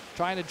 Dawson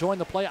trying to join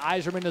the play.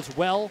 Iserman as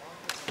well.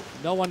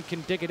 No one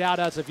can dig it out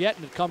as of yet,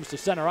 and it comes to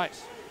center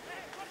ice.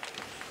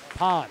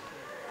 Pond.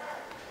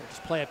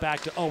 Just play it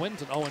back to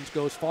Owens, and Owens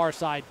goes far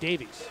side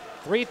Davies.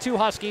 3-2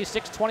 Huskies,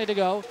 6:20 to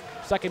go.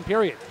 Second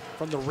period.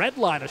 From the red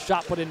line, a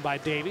shot put in by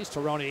Davies.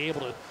 Tironi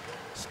able to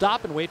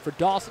stop and wait for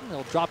Dawson.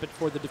 He'll drop it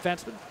for the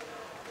defenseman.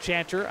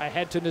 Chanter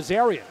ahead to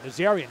Nazarian.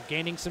 Nazarian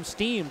gaining some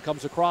steam,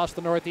 comes across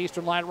the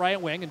Northeastern line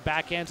right wing and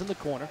backhands in the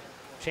corner.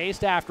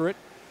 Chased after it.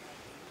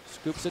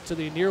 Scoops it to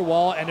the near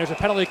wall, and there's a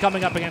penalty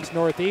coming up against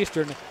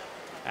Northeastern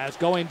as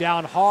going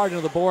down hard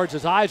into the boards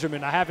is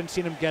Iserman. I haven't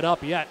seen him get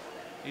up yet.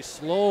 He's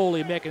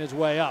slowly making his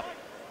way up.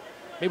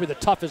 Maybe the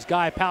toughest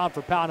guy pound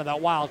for pound of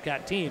that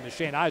Wildcat team is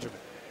Shane Iserman.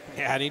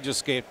 Yeah, and he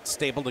just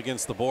stapled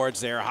against the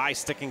boards there. High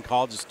sticking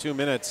call, just 2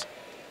 minutes.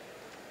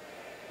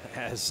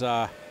 As,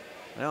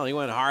 well, he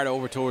went hard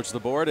over towards the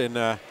board, and,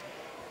 the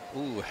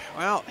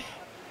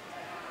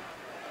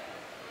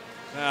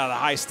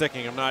high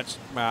sticking,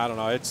 I don't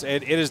know. It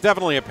is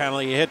definitely a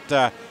penalty. He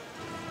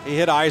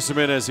hit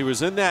Iserman as he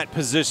was in that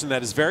position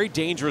that is very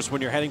dangerous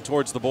when you're heading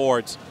towards the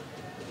boards.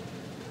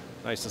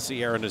 Nice to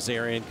see Aaron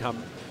Nazarian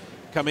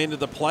come into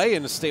the play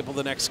and staple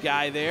the next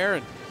guy there.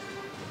 And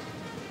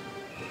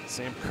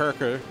Sam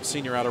Kirker,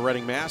 senior out of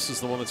Reading, Mass, is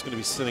the one that's going to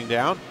be sitting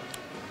down.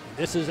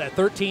 This is at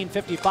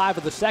 13:55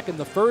 of the second,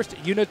 the first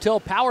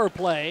Unitil power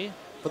play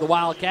for the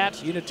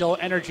Wildcats. Unitil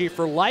Energy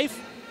for Life.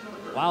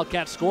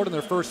 Wildcats scored in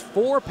their first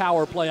 4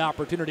 power play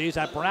opportunities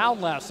at Brown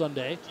last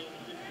Sunday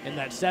in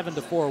that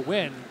 7-4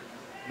 win.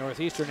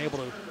 Northeastern able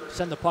to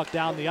send the puck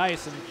down the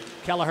ice, and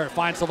Kelleher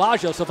finds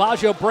Salvaggio.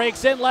 Salvaggio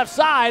breaks in left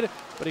side,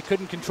 but he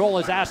couldn't control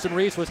as Aston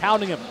Reese was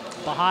hounding him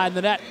behind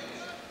the net.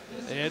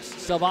 It's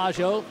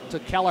Salvaggio to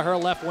Kelleher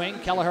left wing.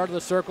 Kelleher to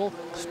the circle,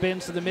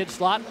 spins to the mid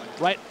slot.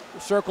 Right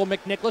circle,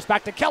 McNicholas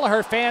back to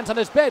Kelleher, fans on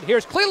his bed.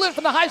 Here's Cleland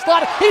from the high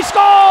slot. He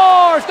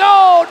scores!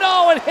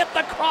 No, it hit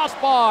the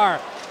crossbar.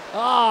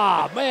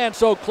 Ah, man,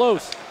 so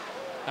close.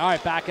 All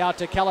right, back out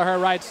to Kelleher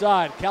right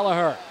side.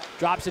 Kelleher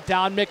drops it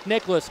down.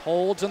 McNicholas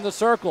holds in the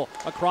circle.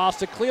 Across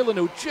to Cleland,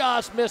 who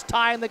just missed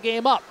tying the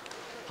game up.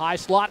 High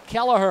slot,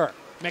 Kelleher.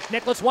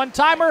 McNicholas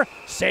one-timer.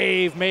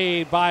 Save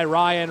made by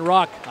Ryan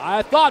Ruck.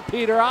 I thought,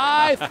 Peter,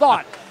 I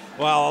thought.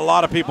 Well, a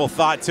lot of people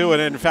thought too,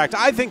 and in fact,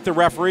 I think the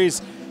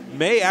referees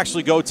may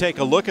actually go take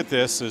a look at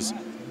this as,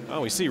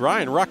 well, we see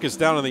Ryan Ruck is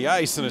down on the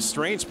ice in a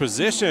strange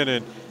position,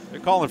 and they're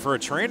calling for a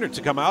trainer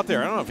to come out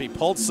there. I don't know if he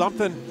pulled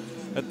something,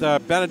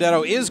 but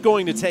Benedetto is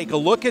going to take a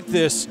look at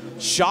this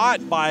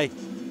shot by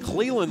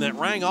Cleland that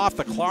rang off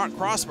the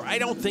crossbar. I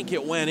don't think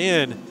it went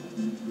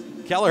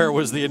in. Kelleher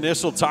was the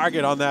initial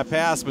target on that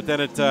pass, but then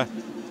it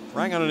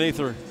rang underneath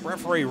the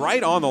referee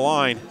right on the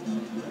line.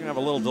 We're going to have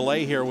a little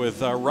delay here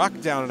with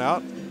Ruck down and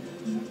out.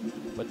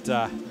 But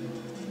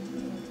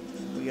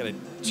we got a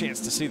chance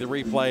to see the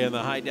replay in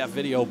the high-def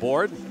video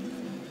board.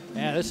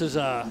 Yeah, this is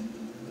a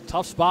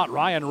tough spot.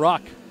 Ryan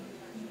Ruck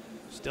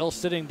still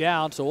sitting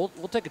down, so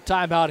we'll take a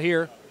timeout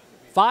here.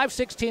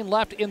 5:16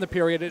 left in the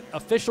period.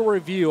 Official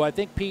review. I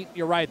think, Pete,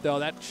 you're right, though.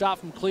 That shot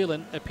from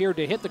Cleland appeared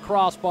to hit the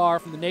crossbar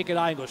from the naked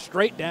eye and go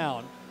straight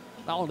down.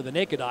 Not only the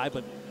naked eye,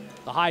 but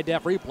the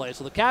high-def replay.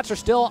 So the Cats are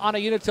still on a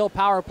Unitil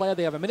power play.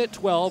 They have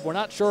 1:12. We're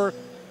not sure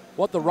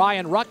what the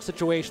Ryan Ruck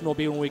situation will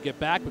be when we get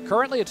back, but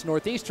currently it's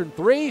Northeastern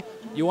 3,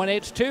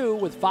 UNH 2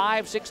 with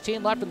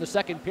 5:16 left in the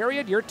second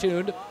period. You're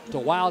tuned to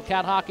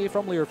Wildcat Hockey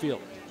from Learfield.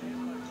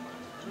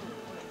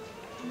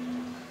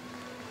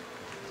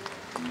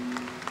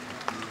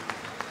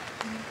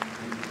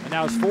 And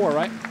now it's 4,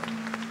 right?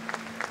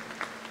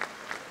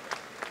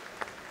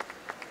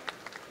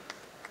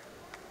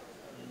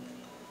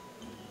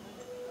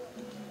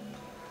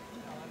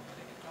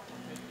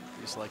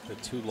 Looks like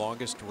the 2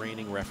 longest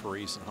reigning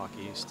referees in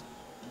Hockey East.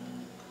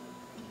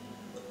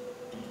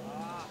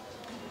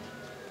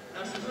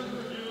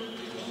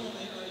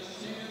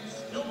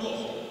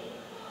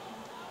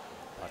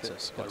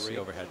 Got to see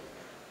overhead.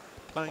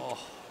 Blank. Oh,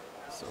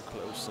 so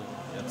close and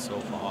yet so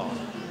far.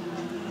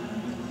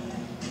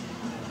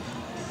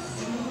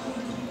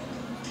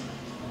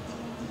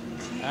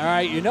 All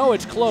right, you know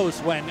it's close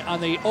when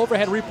on the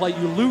overhead replay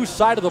you lose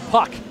sight of the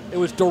puck. It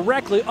was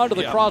directly under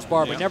the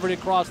crossbar, but never did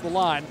cross the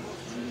line.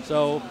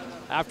 So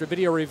after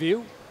video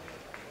review,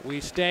 we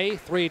stay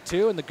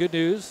 3-2, and the good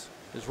news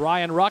is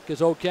Ryan Ruck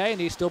is okay, and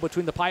he's still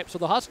between the pipes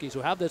of the Huskies, who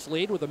have this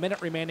lead with a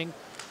minute remaining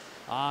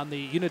on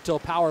the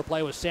Unitil power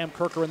play with Sam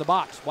Kirker in the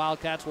box.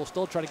 Wildcats will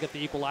still try to get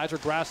the equalizer.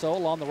 Grasso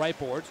along the right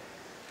boards.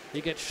 He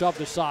gets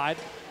shoved aside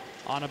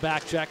on a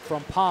back check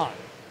from Pond.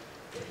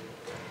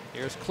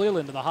 Here's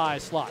Cleland in the high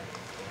slot.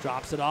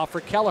 Drops it off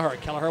for Kelleher.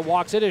 Kelleher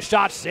walks in, his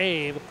shot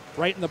save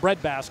right in the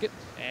breadbasket,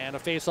 and a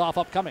face-off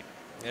upcoming.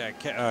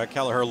 Yeah,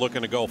 Kelleher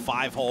looking to go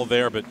 5-hole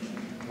there, but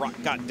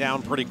Ruck got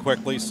down pretty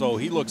quickly, so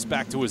he looks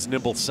back to his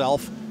nimble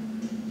self.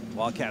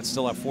 Wildcats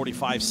still have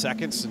 45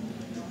 seconds, and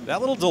that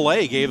little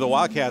delay gave the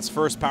Wildcats'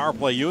 first power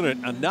play unit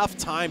enough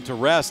time to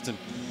rest, and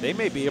they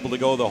may be able to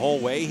go the whole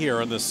way here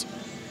on this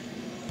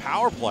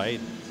power play.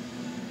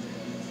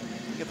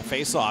 Get the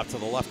face-off to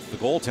the left of the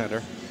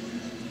goaltender.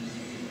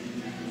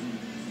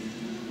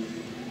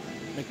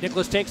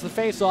 McNicholas takes the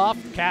face-off.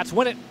 Cats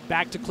win it.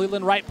 Back to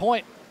Cleveland right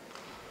point.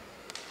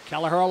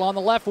 Kelleher on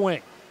the left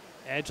wing.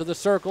 Edge of the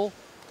circle.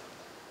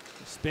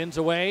 Spins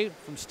away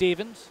from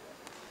Stevens.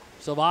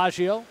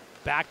 Salvaggio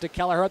back to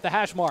Kelleher at the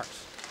hash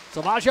marks.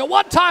 Salvaggio,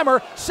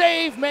 one-timer.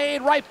 Save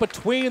made right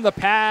between the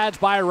pads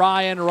by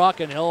Ryan Ruck,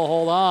 and he'll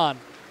hold on.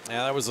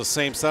 Yeah, that was the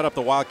same setup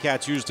the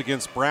Wildcats used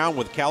against Brown,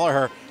 with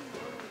Kelleher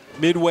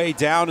midway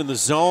down in the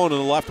zone on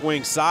the left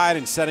wing side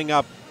and setting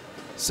up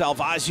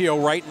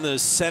Salvaggio right in the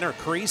center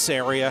crease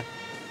area.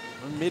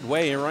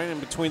 Midway, right in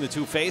between the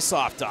two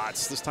face-off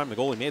dots. This time the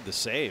goalie made the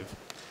save.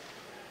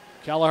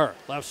 Kelleher,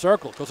 left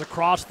circle, goes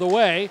across the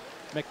way.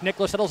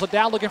 McNicholas settles it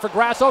down, looking for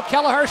Grasso.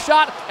 Kelleher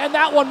shot, and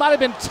that one might have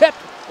been tipped.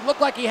 It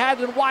looked like he had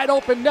a wide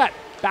open net.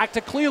 Back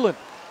to Cleveland.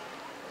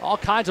 All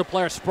kinds of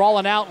players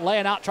sprawling out,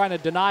 laying out, trying to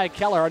deny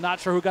Kelleher. Not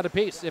sure who got a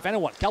piece, if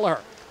anyone. Kelleher,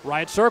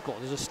 right circle.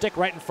 There's a stick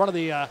right in front of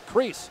the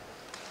crease.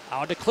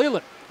 Out to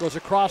Cleveland, goes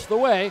across the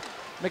way.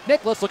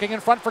 McNicholas looking in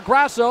front for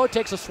Grasso,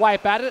 takes a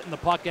swipe at it, and the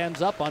puck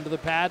ends up under the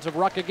pads of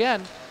Ruck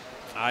again.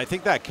 I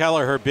think that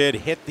Kelleher bid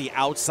hit the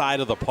outside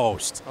of the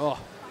post. Oh.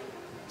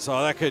 So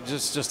that could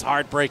just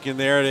heartbreaking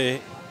there to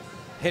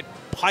hit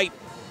pipe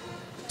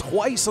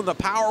twice on the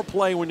power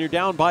play when you're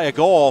down by a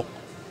goal.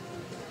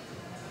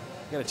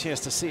 Got a chance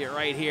to see it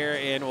right here,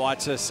 and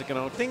watch this. It's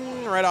going to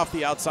ding right off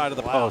the outside of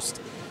the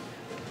post.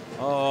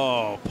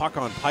 Oh, puck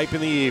on pipe in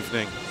the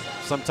evening.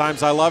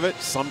 Sometimes I love it,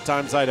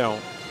 sometimes I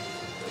don't.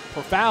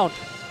 Profound.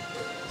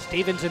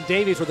 Stevens and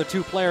Davies were the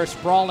two players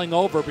sprawling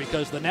over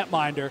because the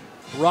netminder,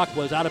 Ruck,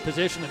 was out of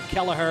position, and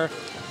Kelleher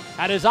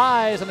had his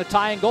eyes on the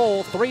tying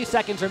goal. 3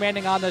 seconds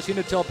remaining on this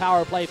Unitil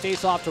power play.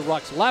 Face off to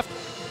Ruck's left.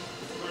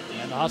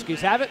 And the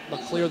Huskies have it. They'll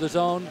clear the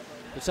zone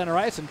to center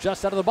ice and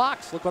just out of the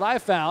box. Look what I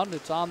found.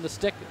 It's on the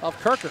stick of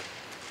Kirker.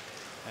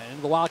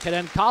 And the Wildcat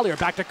end, Collier.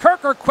 Back to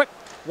Kirker. Quick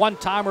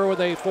one-timer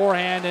with a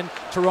forehand, and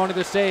Tironi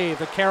the save.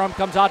 The carom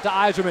comes out to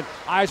Yzerman.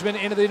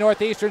 Yzerman into the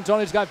Northeastern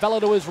zone. He's got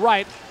Vela to his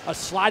right. A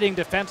sliding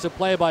defensive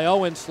play by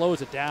Owen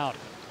slows it down.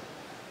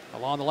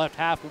 Along the left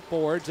half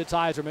boards, it's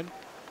Yzerman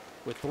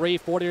with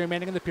 3:40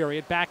 remaining in the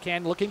period.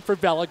 Backhand looking for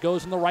Vela.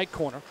 Goes in the right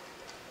corner.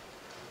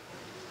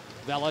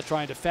 Vela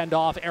trying to fend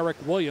off Eric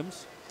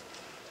Williams.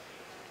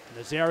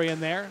 Nazarian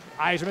there.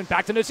 Yzerman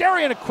back to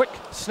Nazarian. A quick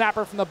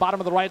snapper from the bottom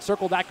of the right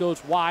circle. That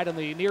goes wide on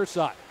the near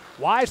side.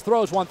 Wise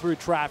throws one through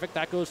traffic.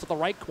 That goes to the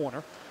right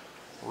corner.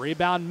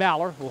 Rebound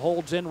Maller, who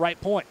holds in right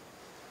point.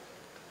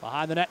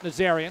 Behind the net,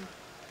 Nazarian.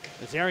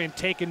 Nazarian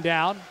taken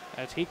down.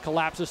 As he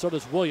collapses, so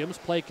does Williams.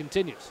 Play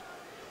continues.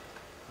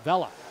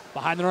 Vela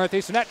behind the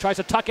Northeastern net. Tries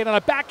to tuck in on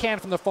a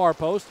backhand from the far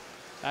post.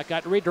 That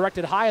got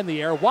redirected high in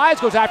the air. Wise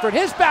goes after it.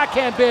 His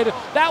backhand bid.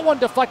 That one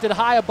deflected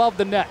high above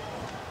the net.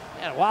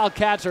 And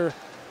Wildcats are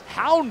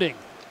hounding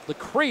the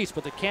crease,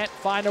 but they can't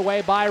find a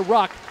way by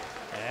Ruck.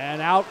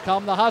 And out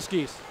come the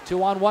Huskies.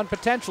 2-on-1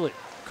 potentially.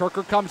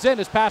 Kirker comes in.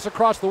 His pass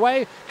across the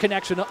way.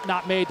 Connection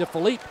not made to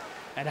Philippe.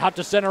 And out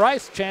to center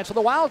ice. Chance for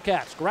the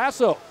Wildcats.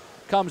 Grasso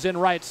comes in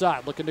right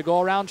side. Looking to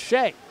go around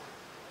Shea.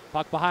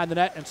 Puck behind the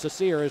net, and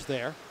Saucier is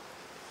there.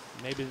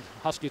 Maybe the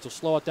Huskies will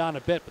slow it down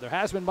a bit, but there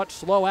has been much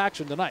slow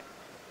action tonight.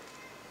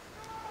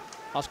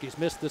 Huskies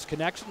missed this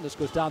connection. This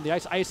goes down the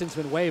ice. Icing's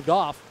been waved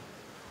off.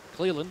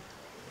 Cleveland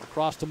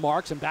across to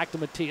Marks and back to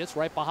Matthias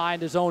right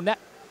behind his own net.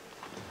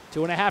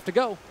 2.5 to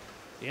go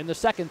in the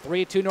second.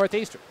 3-2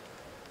 Northeastern.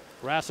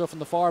 Grasso from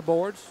the far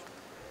boards.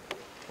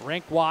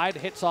 Rink wide.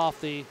 Hits off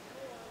the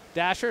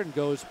dasher and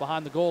goes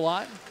behind the goal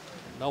line.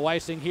 No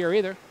icing here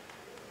either,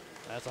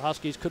 as the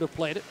Huskies could have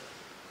played it.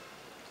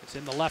 It's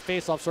in the left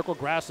face-off circle.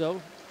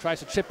 Grasso tries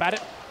to chip at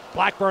it.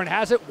 Blackburn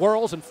has it,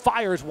 whirls, and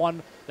fires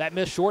one that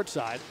missed short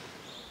side.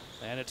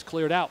 And it's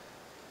cleared out.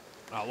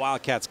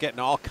 Wildcats getting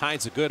all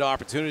kinds of good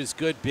opportunities,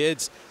 good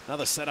bids.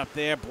 Another setup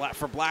there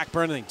for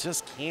Blackburn. They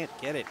just can't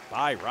get it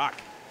by Ruck.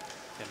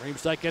 And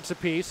Reemsdyke gets a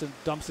piece and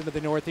dumps into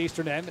the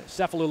Northeastern end.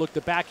 Cephalou looked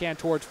to backhand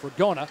towards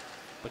Fergona,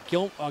 but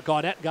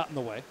Gaudette got in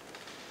the way.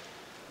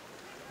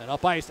 And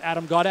up ice,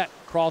 Adam Gaudette.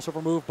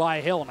 Crossover move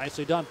by Hill.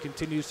 Nicely done.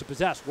 Continues to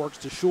possess. Works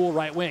to Schul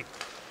right wing.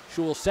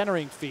 Schul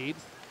centering feed.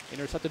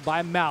 Intercepted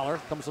by Maller.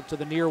 Comes up to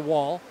the near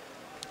wall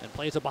and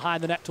plays it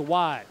behind the net to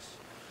Wise.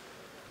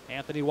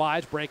 Anthony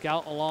Wise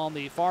breakout along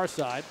the far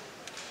side.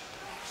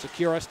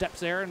 Secura steps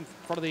there in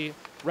front of the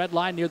red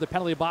line near the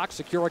penalty box.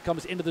 Secura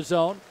comes into the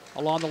zone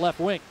along the left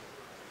wing.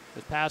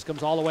 His pass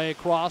comes all the way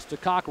across to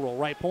Cockerell,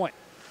 right point.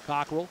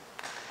 Cockerell,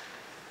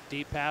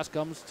 deep pass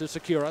comes to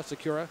Secura.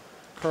 Secura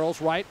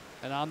curls right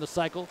and on the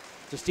cycle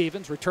to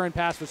Stevens. Return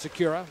pass for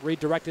Secura,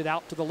 redirected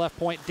out to the left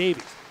point,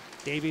 Davies.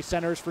 Davies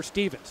centers for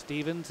Stevens.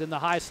 Stevens in the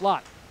high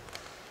slot.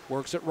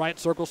 Works it right,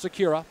 circle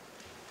Secura.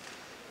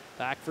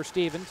 Back for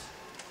Stevens.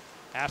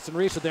 Aston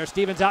Reese there.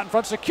 Stevens out in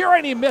front. Secura,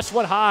 and he missed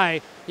one high.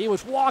 He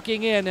was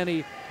walking in, and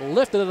he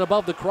lifted it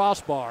above the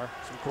crossbar.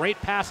 Some great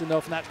passing, though,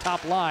 from that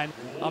top line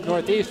of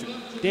Northeastern.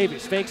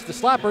 Davies fakes the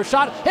slapper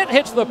shot. It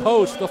hits the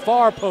post, the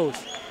far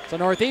post. So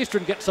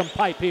Northeastern gets some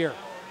pipe here.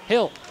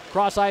 Hill,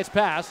 cross-ice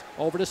pass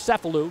over to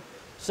Cephalou.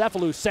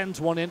 Cephalou sends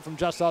one in from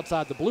just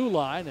outside the blue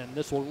line, and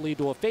this will lead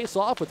to a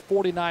face-off with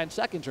 49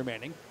 seconds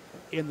remaining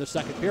in the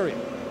second period.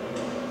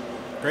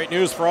 Great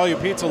news for all you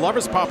pizza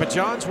lovers. Papa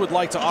John's would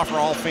like to offer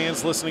all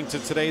fans listening to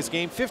today's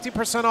game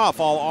 50% off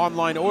all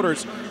online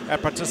orders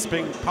at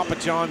participating Papa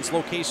John's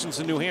locations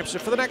in New Hampshire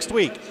for the next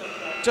week.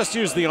 Just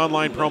use the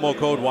online promo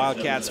code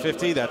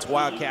Wildcats50. That's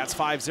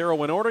Wildcats50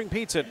 when ordering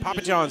pizza at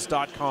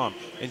papajohns.com.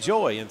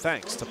 Enjoy, and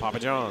thanks to Papa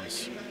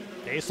John's.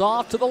 Face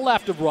off to the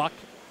left of Ruck.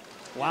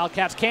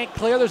 Wildcats can't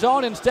clear the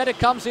zone. Instead, it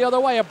comes the other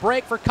way. A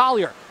break for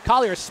Collier.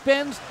 Collier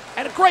spins,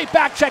 and a great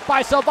back check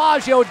by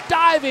Salvaggio,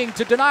 diving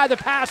to deny the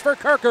pass for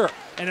Kirker.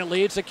 And it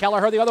leads to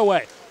Kelleher the other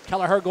way.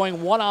 Kelleher going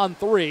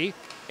 1-on-3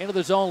 into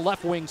the zone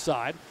left wing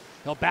side.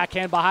 He'll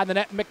backhand behind the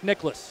net,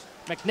 McNicholas.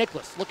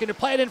 McNicholas looking to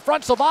play it in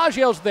front.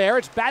 Salvaggio's there.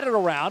 It's batted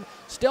around.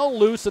 Still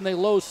loose in the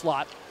low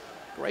slot.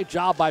 Great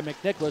job by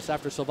McNicholas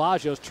after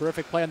Salvaggio's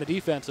terrific play on the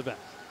defensive end.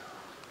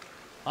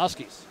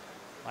 Huskies.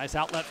 Nice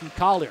outlet from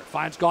Collier.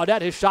 Finds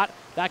Gaudette. His shot,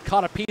 that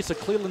caught a piece of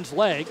Cleveland's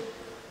leg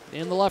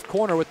in the left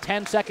corner with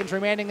 10 seconds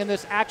remaining in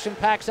this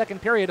action-packed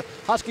second period.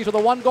 Huskies with a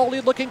one-goal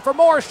lead looking for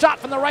more. Shot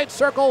from the right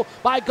circle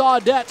by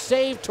Gaudette.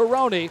 Save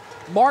Tironi.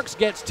 Marks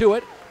gets to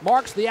it.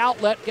 Marks the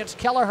outlet. Gets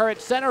Kelleher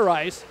at center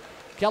ice.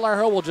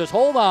 Kelleher will just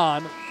hold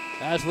on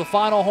as the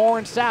final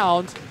horn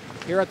sounds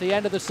here at the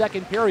end of the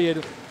second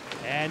period.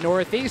 And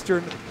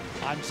Northeastern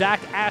on Zach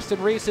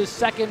Aston Reese's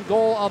second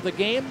goal of the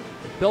game.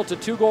 Built a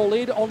 2-goal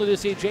lead only to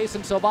see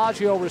Jason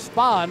Salvaggio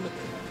respond.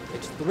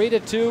 It's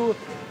 3-2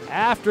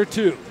 after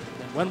 2.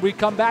 When we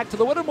come back to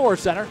the Whittemore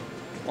Center,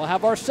 we'll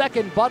have our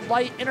second Bud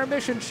Light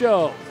intermission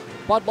show.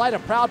 Bud Light, a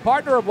proud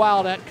partner of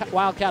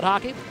Wildcat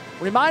Hockey,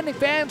 reminding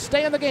fans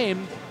stay in the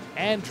game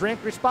and drink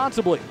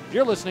responsibly.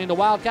 You're listening to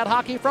Wildcat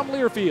Hockey from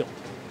Learfield.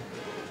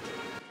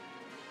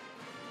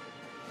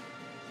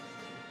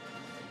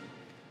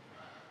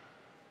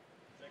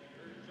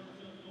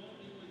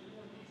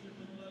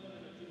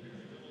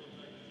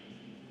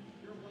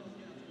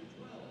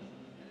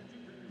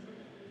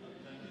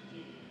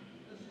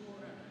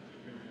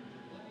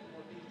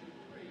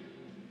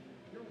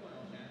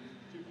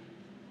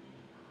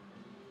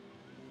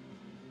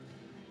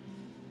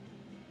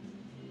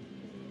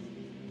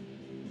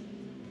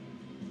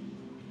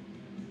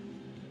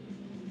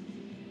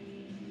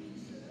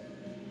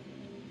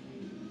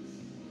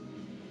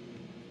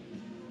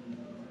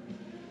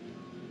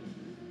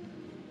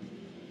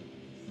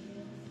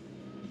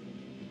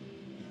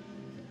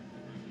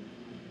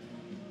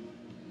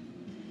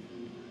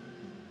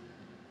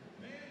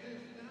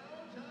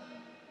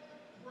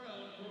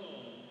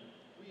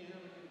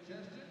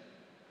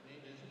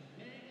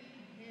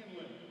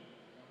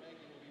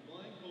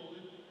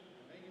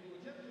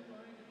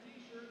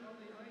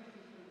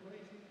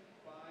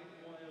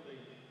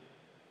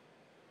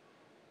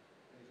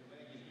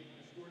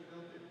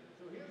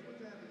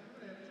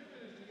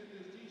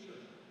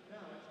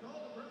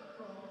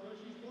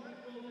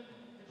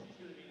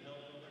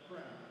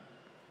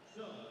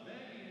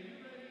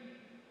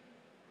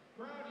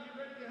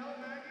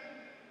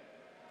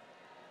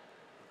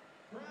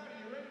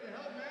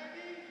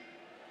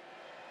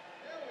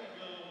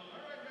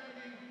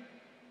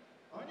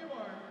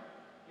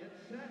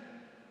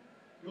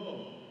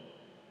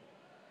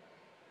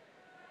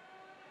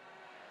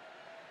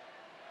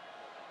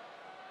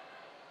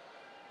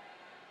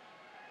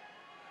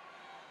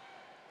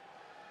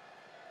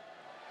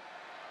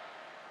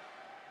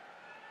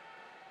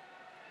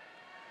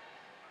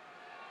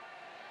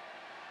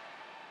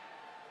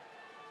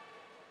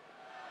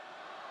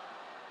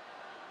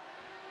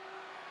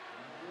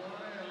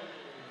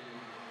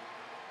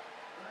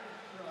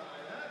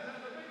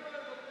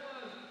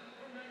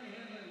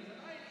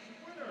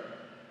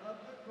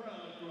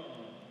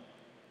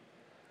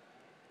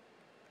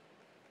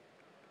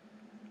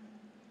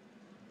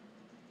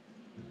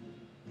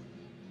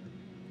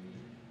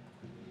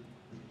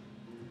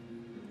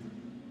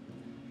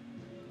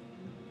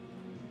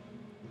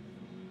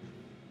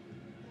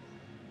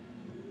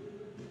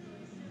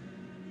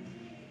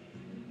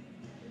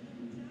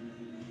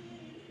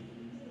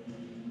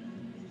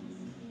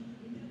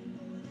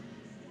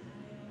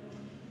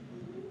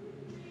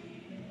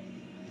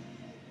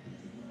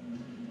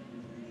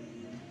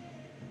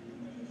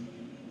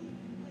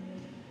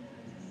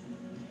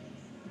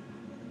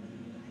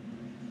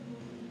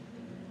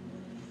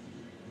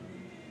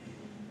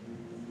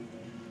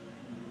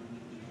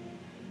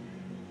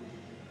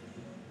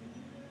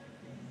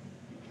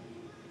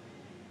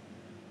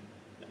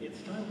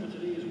 It's time for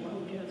today's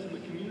Wildcats in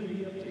the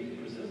Community Update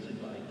presented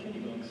by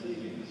Kennybunk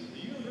Savings.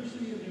 The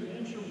University of New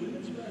Hampshire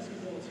women's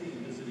basketball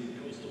team visited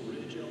Coastal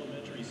Ridge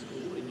Elementary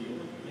School in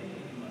York,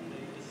 Maine,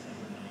 Monday,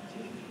 December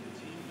 19th. The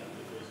team met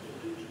the Coastal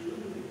Ridge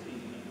dribbling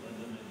team and led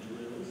them in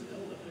drills,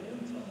 held a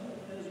fan tunnel,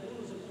 as well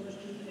as a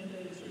question and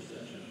answer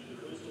session.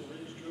 The Coastal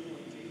Ridge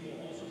dribbling team will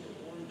also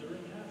perform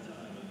during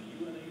halftime of the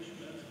UNH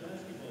men's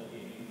basketball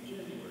game,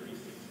 January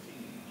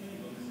 16th.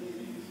 Kennybunk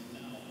Savings,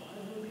 now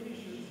 5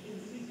 locations in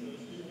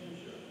Seacoast, New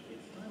Hampshire.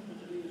 It's time for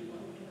today's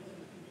Wildcats in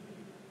the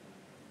Community.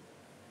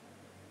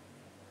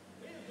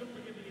 And don't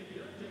forget to get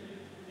your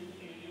tickets for the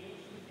annual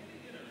spaghetti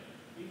dinner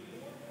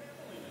before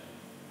family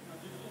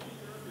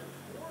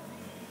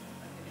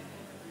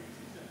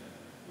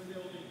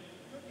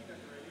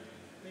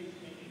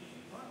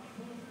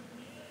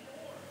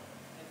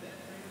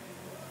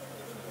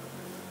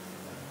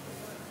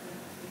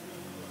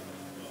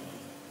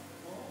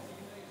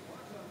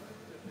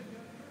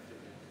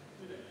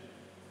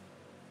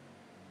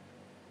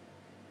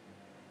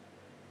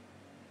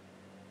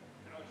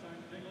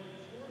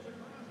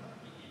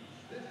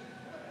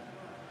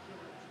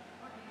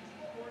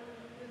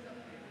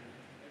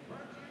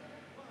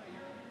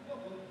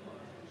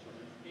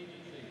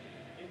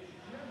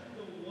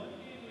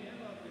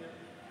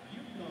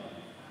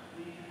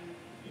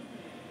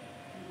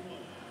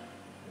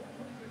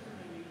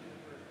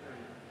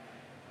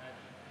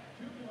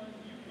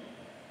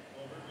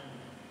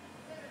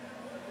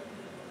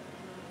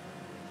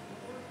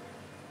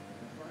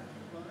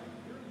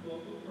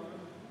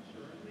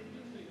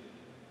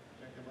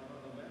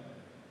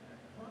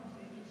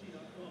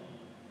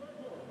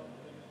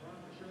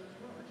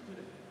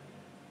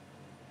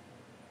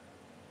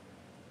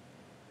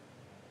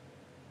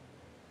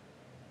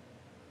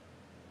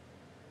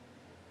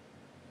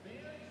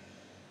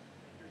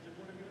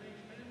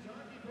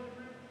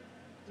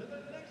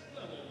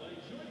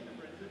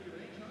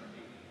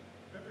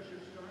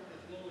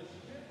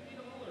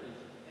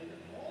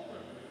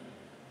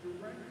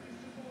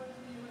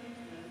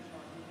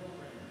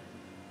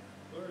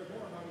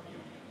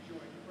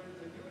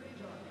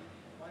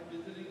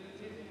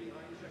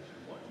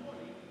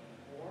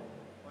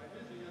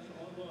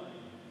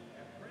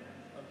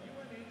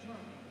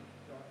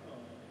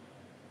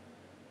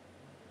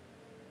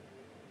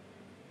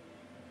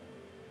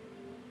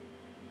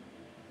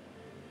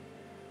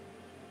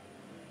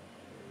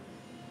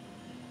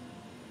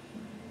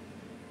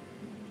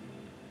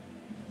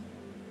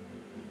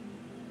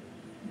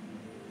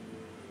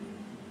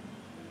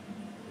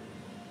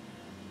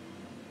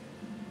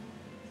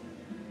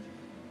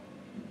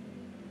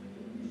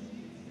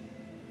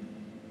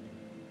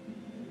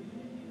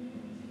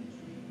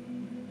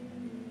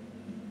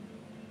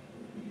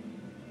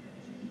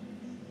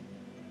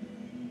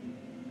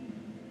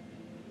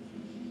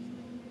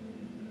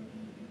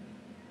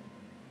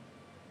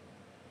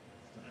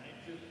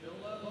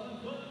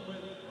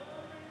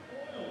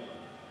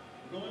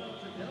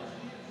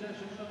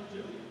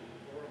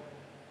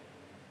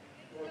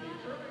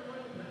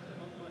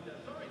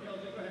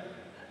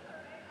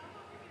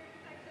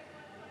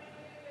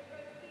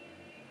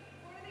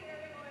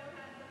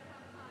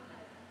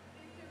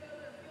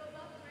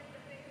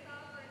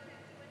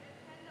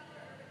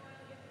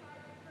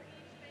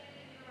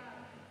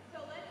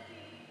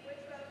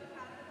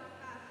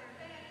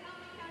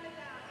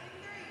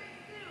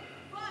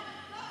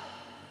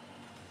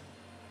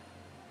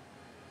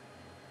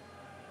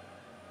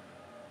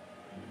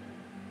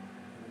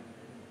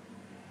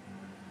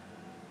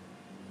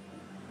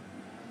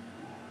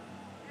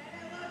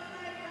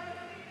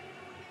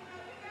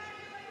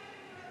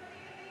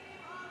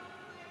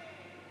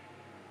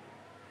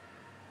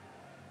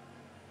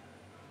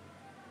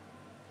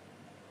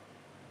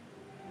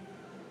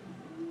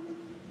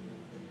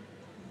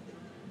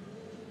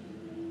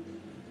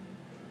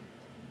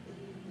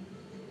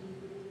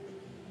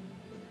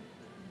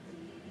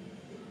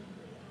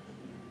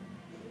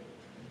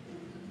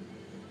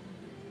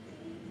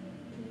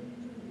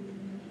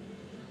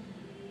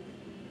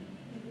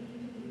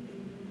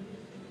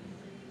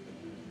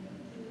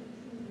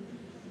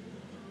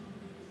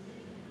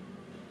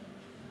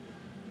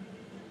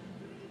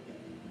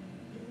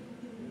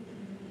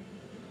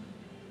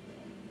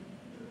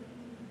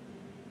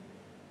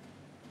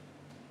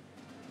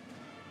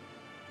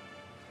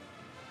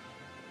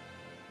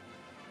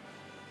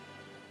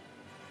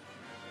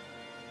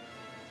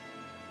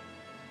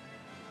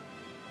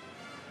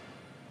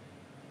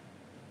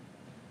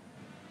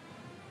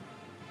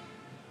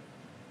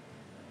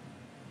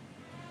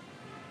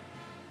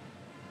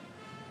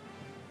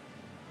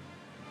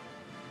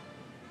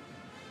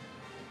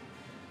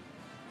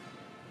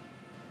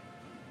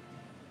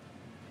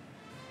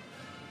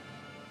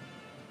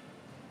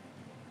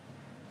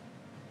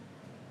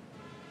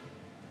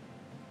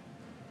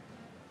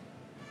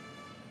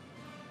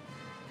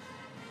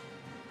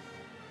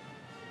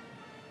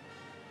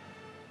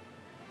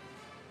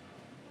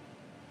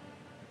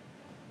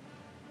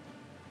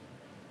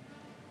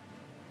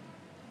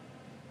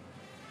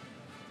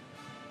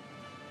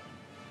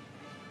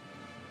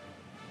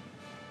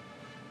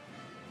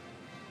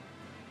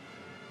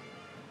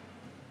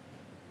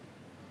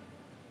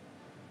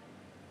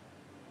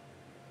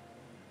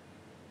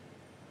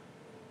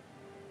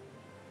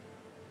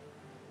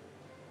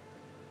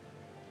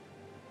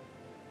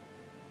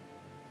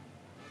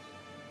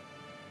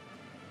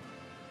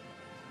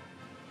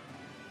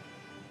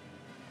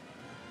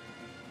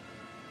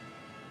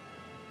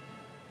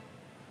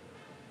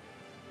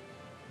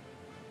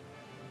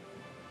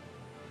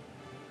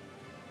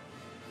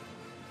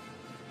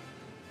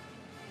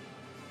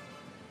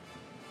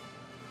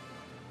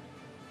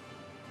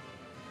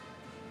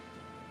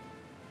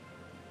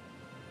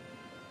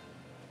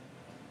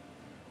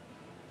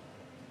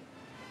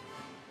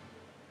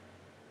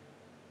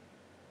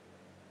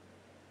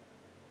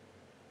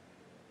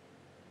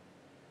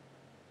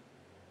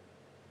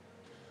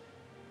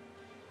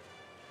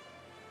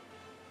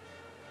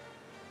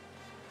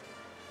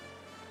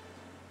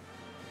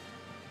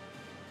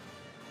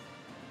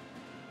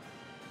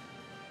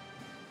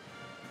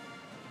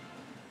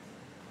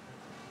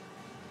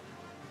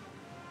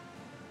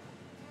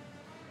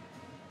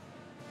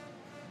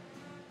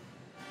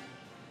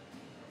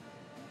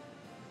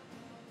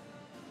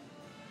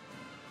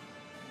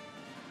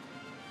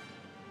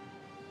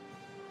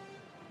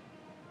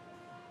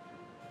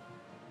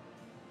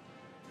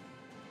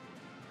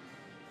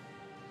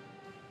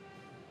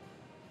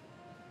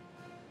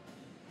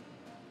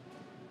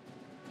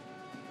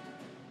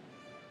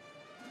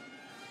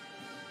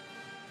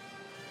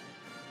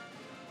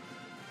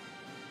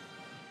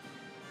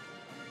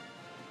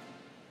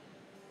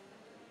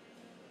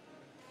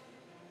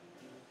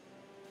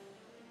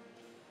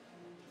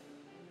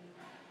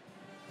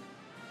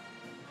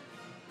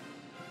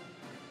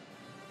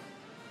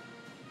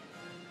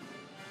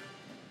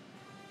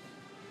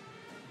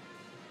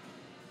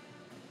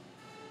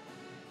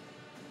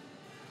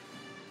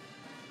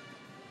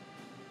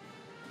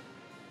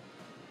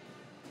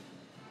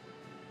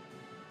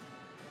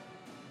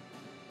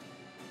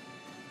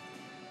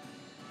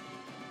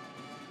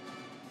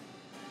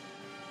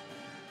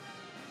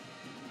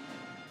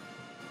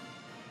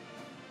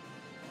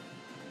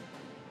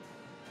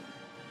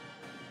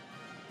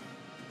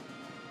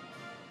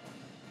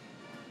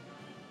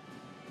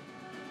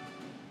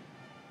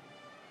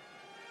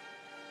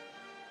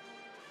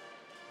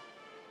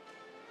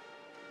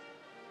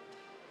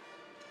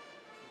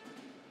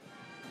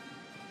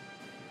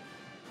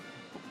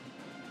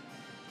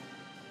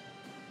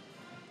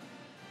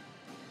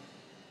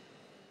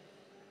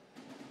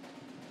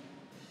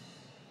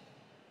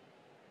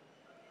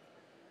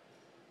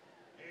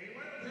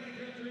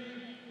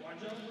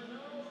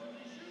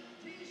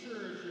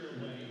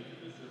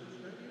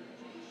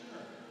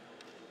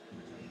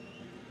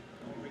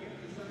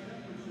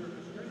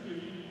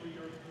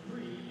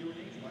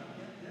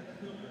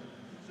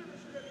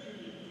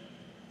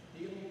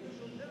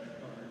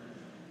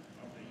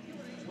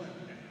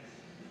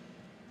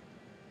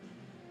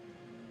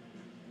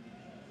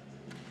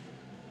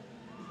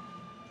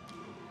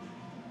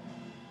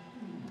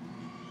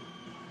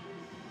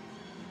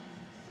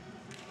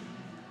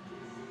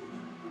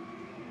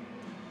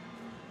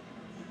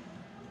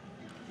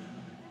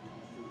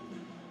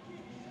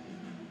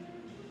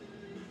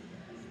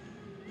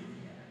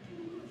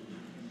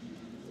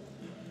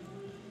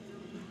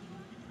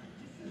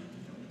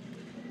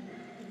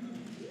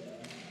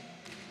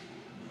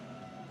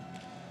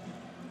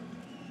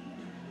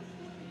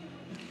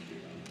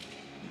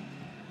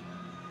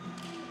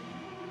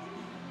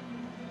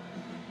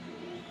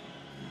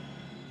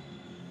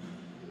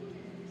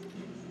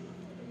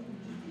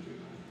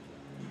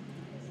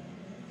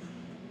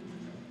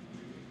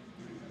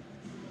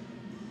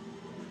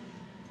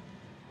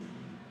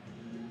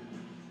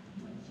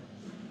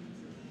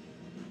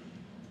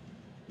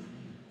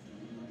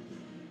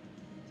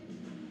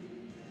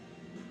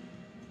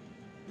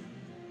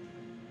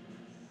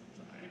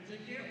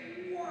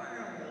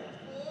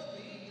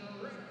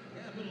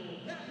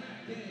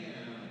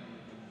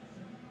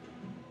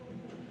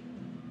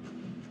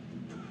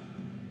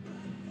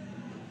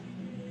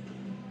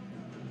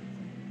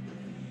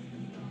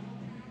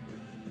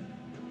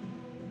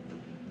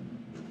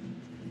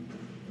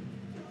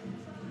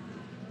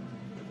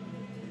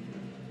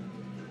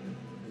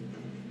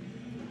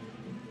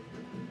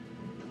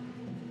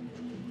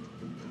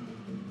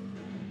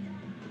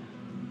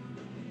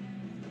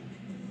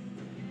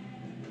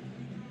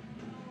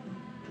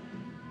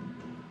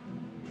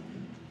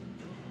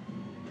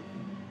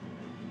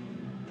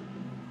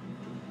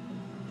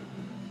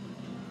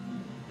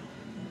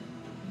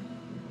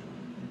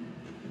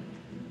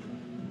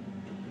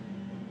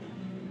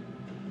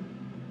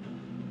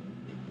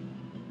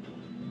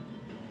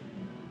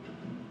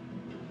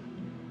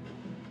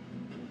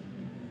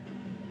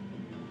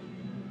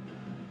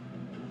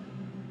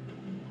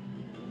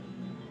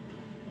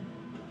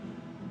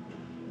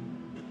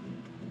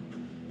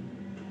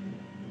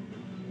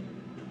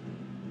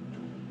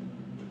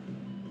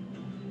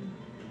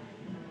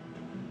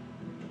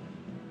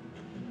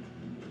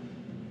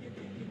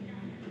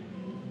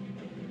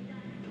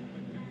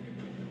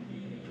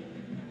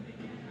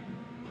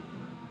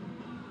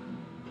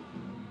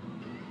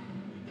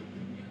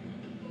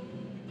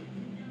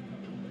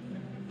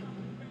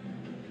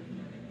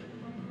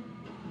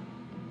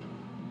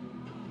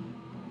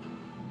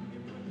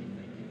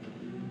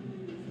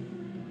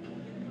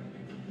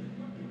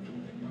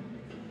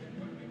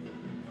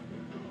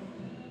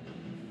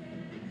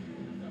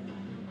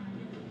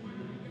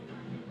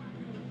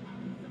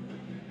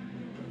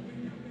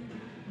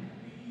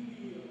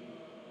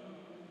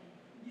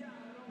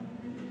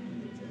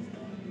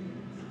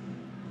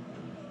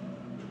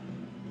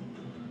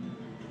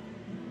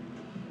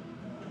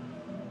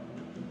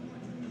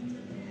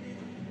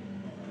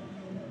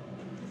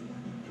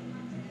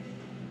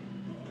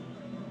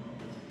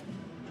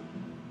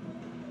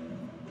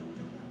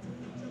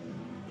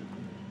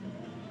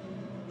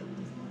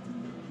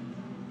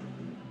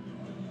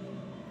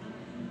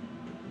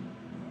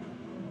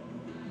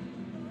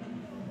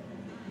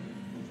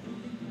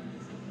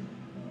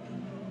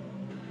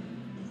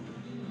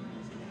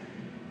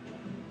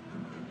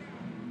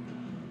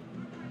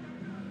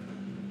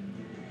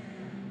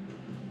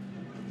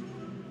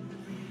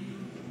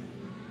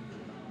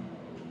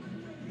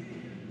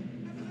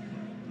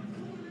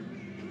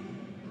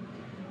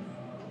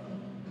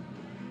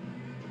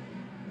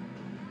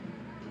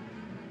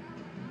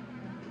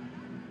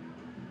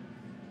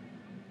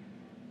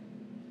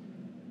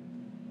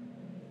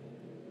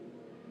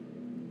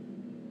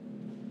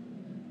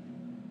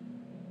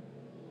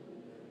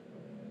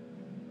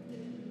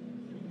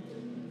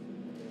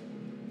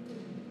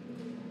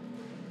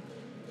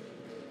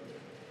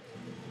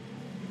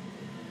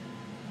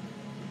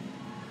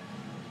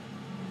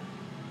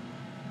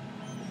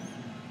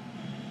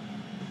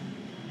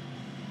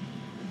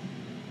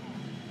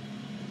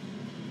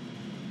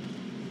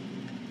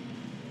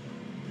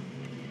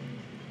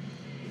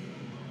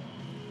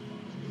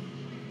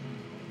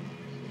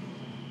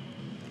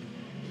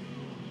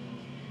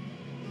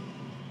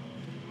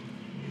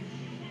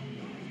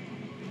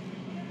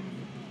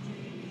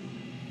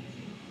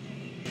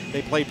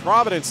They played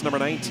Providence, number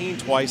 19,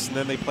 twice, and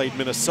then they played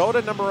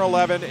Minnesota, number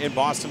 11, and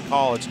Boston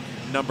College,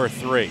 number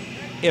 3.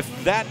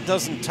 If that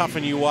doesn't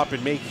toughen you up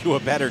and make you a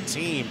better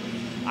team,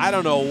 I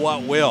don't know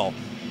what will.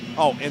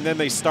 Oh, and then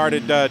they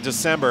started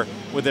December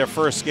with their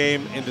first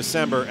game in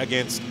December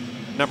against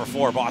number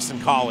 4,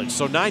 Boston College.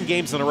 So 9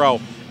 games in a row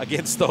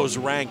against those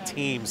ranked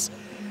teams.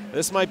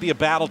 This might be a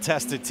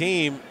battle-tested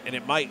team, and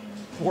it might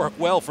work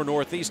well for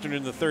Northeastern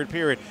in the third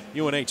period.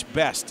 UNH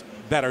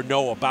better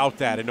know about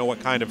that and know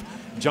what kind of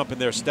jump in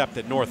their step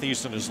that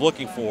Northeastern is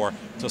looking for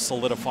to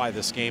solidify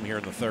this game here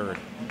in the third.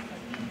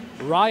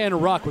 Ryan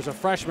Ruck was a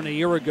freshman a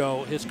year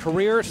ago. His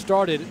career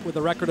started with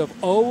a record of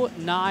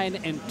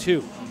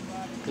 0-9-2.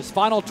 His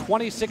final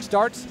 26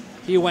 starts,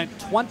 he went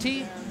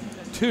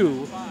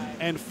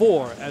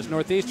 22-4 as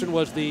Northeastern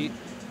was the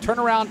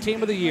turnaround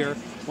team of the year,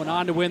 went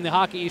on to win the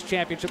Hockey East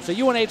Championship. So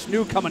UNH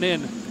knew coming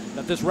in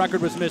that this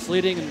record was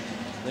misleading, and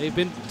they've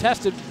been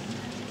tested.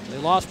 They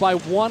lost by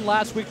 1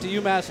 last week to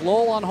UMass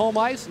Lowell on home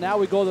ice. Now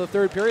we go to the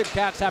third period.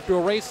 Cats have to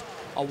erase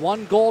a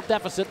 1-goal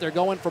deficit. They're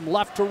going from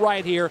left to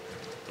right here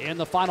in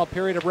the final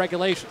period of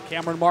regulation.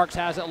 Cameron Marks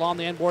has it along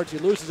the end boards. He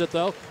loses it,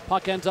 though.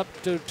 Puck ends up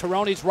to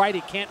Tarone's right.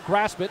 He can't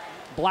grasp it.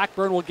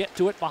 Blackburn will get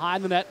to it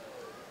behind the net.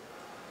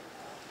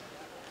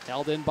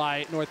 Held in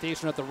by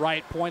Northeastern at the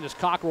right point as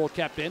Cockrell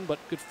kept in, but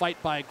good fight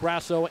by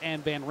Grasso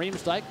and Van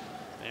Riemsdyk.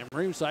 Van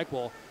Riemsdyk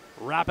will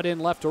wrap it in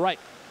left to right.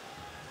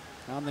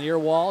 On the near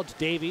wall, it's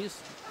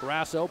Davies,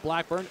 Grasso,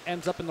 Blackburn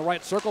ends up in the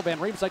right circle. Van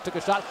Riemsdyk took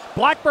a shot.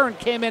 Blackburn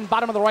came in,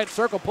 bottom of the right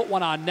circle, put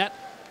one on net.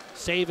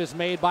 Save is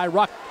made by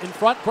Ruck in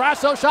front.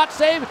 Grasso, shot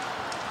save.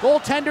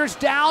 Goaltender's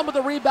down, but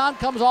the rebound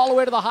comes all the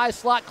way to the high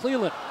slot.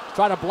 Cleveland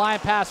try to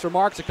blind pass for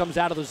Marks. It comes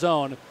out of the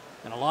zone,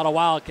 and a lot of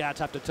Wildcats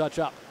have to touch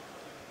up.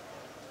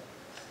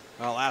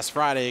 Well, last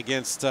Friday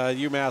against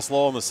UMass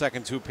Lowell in the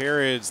second 2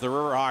 periods, the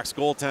Riverhawks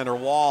goaltender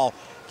Wall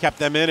kept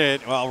them in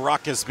it. Well,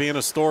 Ruck is being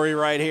a story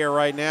right here,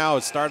 right now.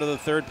 It started the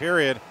third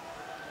period.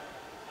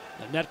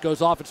 The net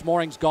goes off its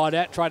moorings.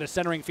 Gaudette tried a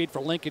centering feed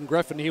for Lincoln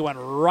Griffin. He went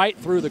right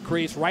through the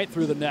crease, right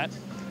through the net.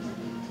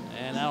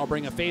 And that'll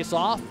bring a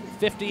face-off.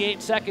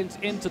 58 seconds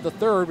into the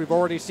third. We've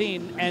already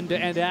seen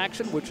end-to-end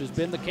action, which has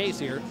been the case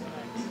here.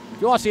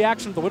 If you want to see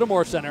action at the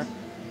Whittemore Center,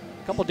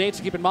 a couple dates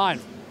to keep in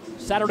mind.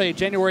 Saturday,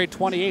 January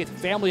 28th,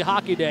 Family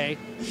Hockey Day,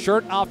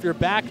 shirt off your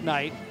back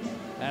night,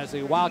 as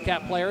the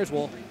Wildcat players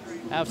will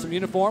have some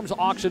uniforms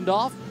auctioned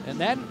off. And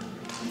then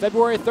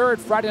February 3rd,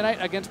 Friday night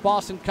against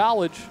Boston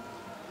College.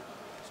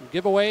 Some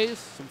giveaways,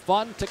 some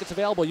fun. Tickets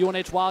available,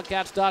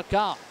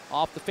 UNHWildcats.com.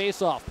 Off the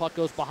face-off, puck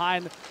goes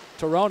behind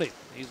Tarone.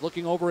 He's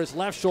looking over his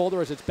left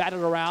shoulder as it's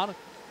batted around.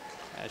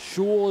 As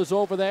Schul is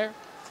over there.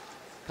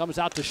 Comes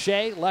out to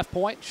Shea, left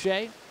point.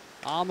 Shea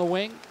on the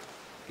wing.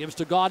 Gives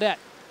to Gaudette.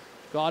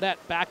 Gaudette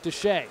back to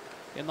Shea.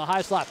 In the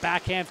high slot,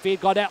 backhand feed.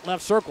 Gaudette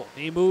left circle.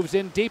 He moves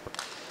in deeper.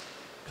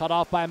 Cut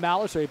off by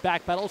Mallor, so he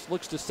backpedals,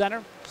 looks to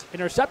center.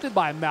 Intercepted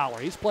by Mallor.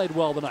 He's played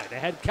well tonight.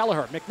 Ahead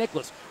Kelleher.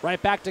 McNicholas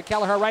right back to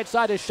Kelleher. Right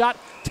side is shot.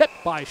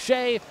 Tipped by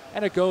Shea,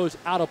 and it goes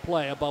out of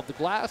play above the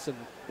glass and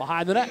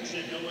behind the net.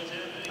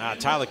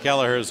 Tyler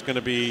Kelleher is going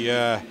to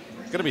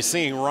be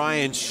seeing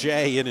Ryan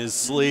Shea in his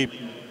sleep.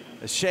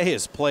 Shea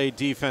has played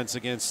defense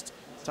against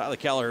Tyler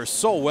Kelleher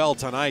so well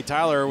tonight.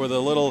 Tyler with a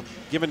little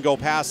give-and-go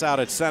pass out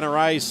at center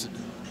ice.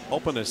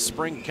 Open to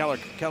spring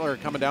Kelleher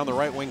coming down the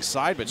right wing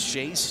side, but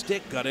Shea's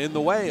stick got in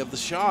the way of the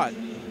shot.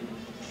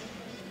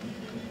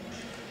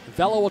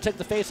 Vela will take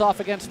the face-off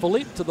against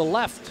Philippe to the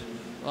left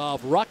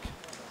of Ruck.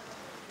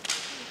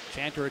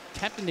 Chanter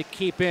attempting to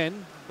keep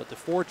in, but the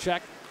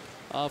forecheck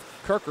of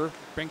Kirker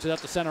brings it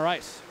up to center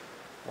ice.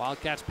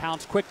 Wildcats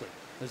pounce quickly.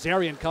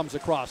 Nazarian comes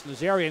across.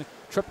 Nazarian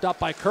tripped up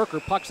by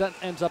Kirker. Puck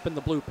ends up in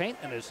the blue paint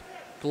and is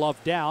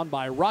gloved down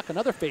by Ruck.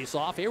 Another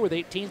face-off here with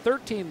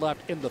 18-13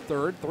 left in the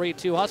third.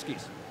 3-2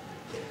 Huskies.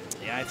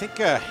 Yeah, I think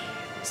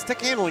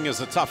stick handling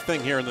is a tough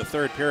thing here in the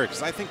third period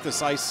because I think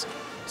this ice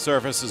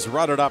surface is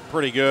rutted up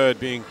pretty good,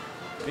 being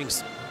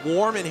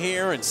warm in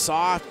here and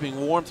soft,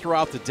 being warm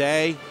throughout the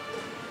day.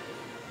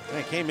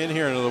 I came in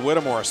here into the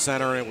Whittemore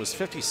Center and it was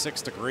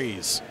 56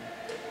 degrees.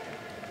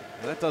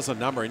 And that does a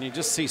number, and you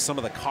just see some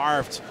of the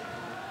carved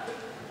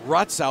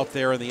ruts out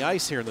there in the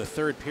ice here in the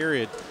third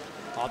period.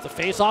 Off the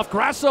face-off,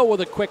 Grasso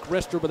with a quick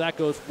wrister, but that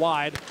goes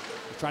wide.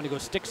 He's trying to go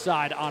stick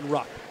side on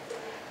Ruck.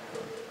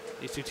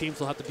 These two teams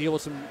will have to deal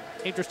with some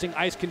interesting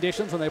ice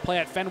conditions when they play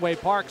at Fenway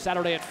Park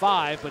Saturday at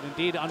 5, but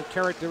indeed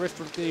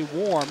uncharacteristically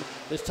warm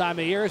this time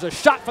of year. Is a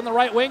shot from the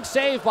right wing,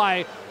 saved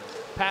by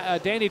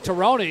Danny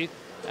Tarone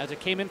as it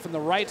came in from the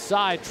right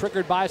side,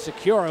 triggered by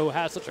Secura, who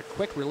has such a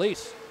quick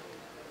release.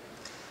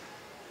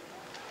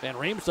 Van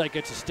Riemsdyk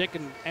gets a stick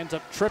and ends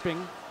up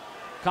tripping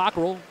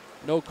Cockrell.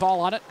 No call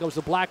on it. Goes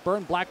to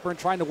Blackburn. Blackburn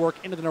trying to work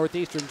into the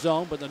Northeastern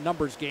zone, but the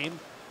numbers game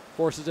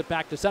forces it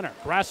back to center.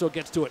 Grasso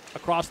gets to it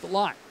across the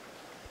line.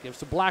 Gives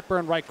to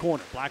Blackburn right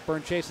corner.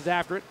 Blackburn chases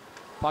after it.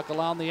 Puck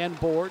along the end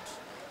boards.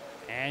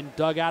 And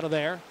dug out of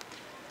there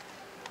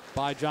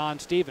by John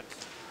Stevens.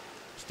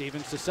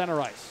 Stevens to center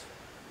ice.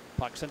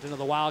 Puck sent into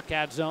the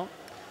Wildcat zone.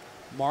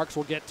 Marks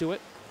will get to it.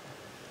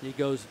 He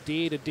goes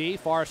D to D,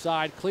 far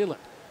side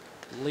Cleveland.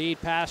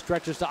 Lead pass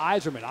stretches to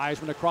Yzerman.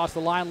 Yzerman across the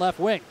line, left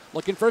wing.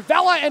 Looking for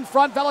Vela in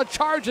front. Vela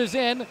charges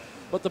in,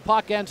 but the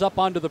puck ends up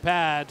under the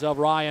pads of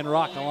Ryan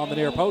Ruck along the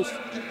near post.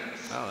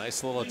 Oh,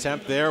 nice little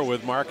attempt there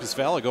with Marcus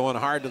Vela going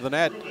hard to the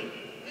net.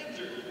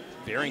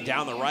 Veering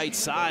down the right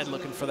side,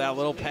 looking for that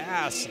little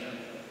pass.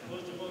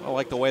 I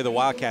like the way the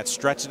Wildcats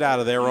stretch it out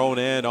of their own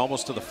end,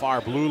 almost to the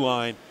far blue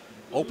line.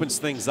 Opens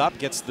things up,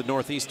 gets the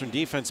Northeastern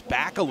defense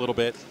back a little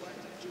bit.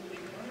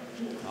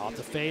 Off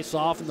the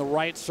face-off in the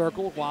right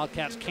circle.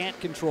 Wildcats can't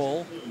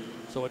control.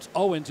 So it's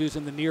Owens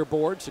using the near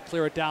boards to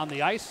clear it down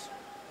the ice.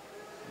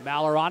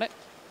 Maller on it.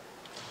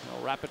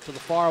 They'll wrap it to the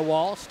far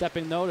wall.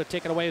 Stepping, though, to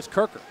take it away is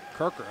Kirker.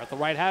 Kirker at the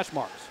right hash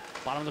marks.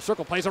 Bottom of the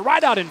circle. Plays it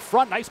right out in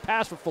front. Nice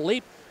pass for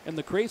Philippe in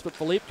the crease, but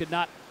Philippe could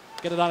not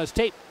get it on his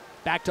tape.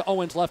 Back to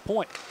Owens' left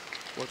point.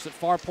 Works at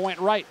far point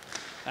right.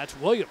 That's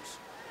Williams.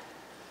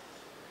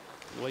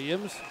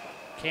 Williams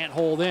can't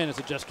hold in as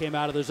it just came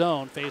out of the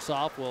zone.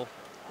 Face-off will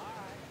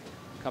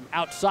come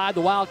outside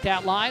the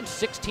Wildcat line.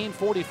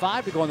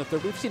 16:45 to go in the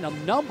third. We've seen a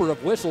number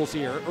of whistles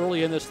here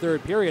early in this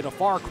third period. A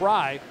far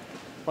cry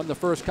from the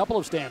first couple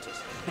of stanzas.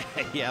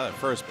 Yeah, that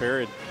first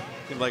period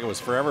seemed like it was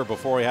forever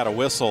before we had a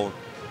whistle.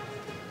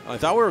 I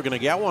thought we were going to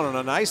get one on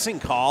an icing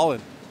call,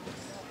 and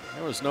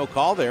there was no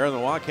call there. And the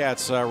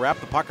Wildcats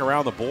wrapped the puck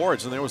around the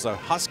boards, and there was a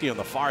Husky on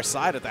the far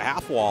side at the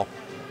half wall.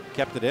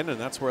 Kept it in, and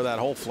that's where that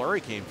whole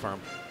flurry came from.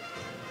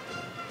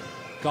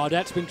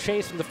 Gaudette's been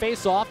chased from the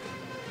face-off.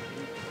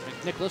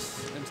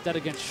 McNicholas instead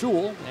against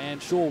Schul, and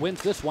Schul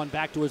wins this one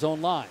back to his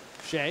own line.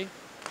 Shea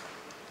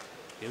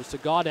gives to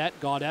Gaudette.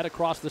 Gaudette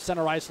across the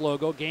center ice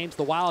logo, gains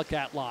the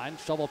Wildcat line.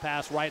 Shovel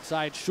pass right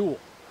side, Schul.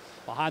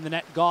 Behind the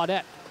net,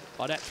 Gaudette.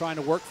 Gaudette trying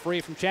to work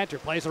free from Chanter.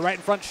 Plays it right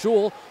in front,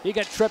 Schul. He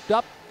got tripped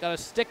up, got a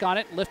stick on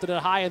it, lifted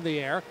it high in the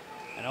air.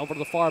 And over to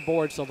the far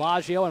board,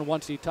 Salvaggio, and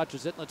once he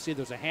touches it, let's see,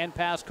 there's a hand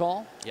pass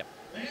call. Yep.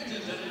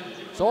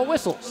 So a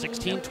whistle.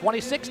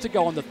 16:26 to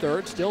go in the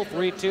third. Still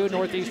 3-2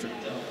 Northeastern.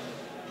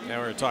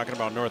 Now we're talking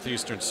about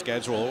Northeastern's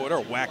schedule. What a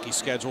wacky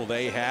schedule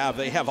they have.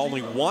 They have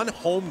only one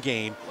home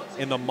game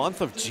in the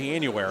month of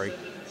January.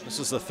 This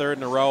is the third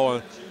in a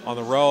row on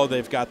the road.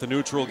 They've got the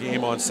neutral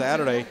game on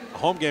Saturday, a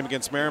home game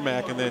against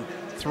Merrimack, and then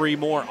 3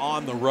 more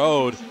on the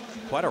road.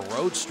 Quite a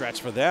road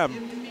stretch for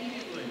them.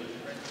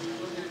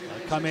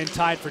 Come in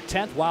tied for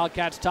 10th.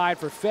 Wildcats tied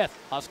for 5th.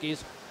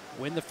 Huskies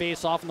win the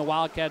face-off in the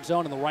Wildcat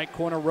zone in the right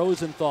corner.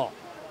 Rosenthal.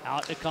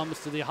 Out it comes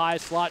to the high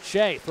slot.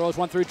 Shea throws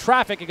one through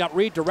traffic. It got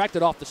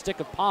redirected off the stick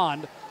of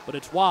Pond, but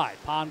it's wide.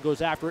 Pond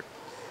goes after it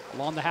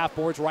along the half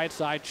boards right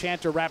side.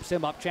 Chanter wraps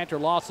him up. Chanter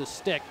lost his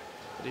stick,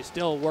 but he's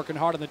still working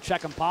hard on the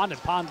check on Pond,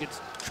 and Pond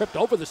gets tripped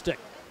over the stick.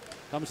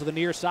 Comes to the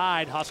near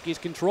side. Huskies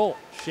control.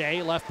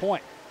 Shea left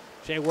point.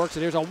 Shea works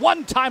it. Here's a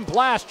one-time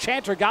blast.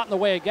 Chanter got in the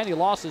way again. He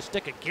lost his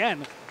stick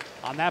again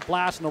on that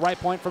blast in the right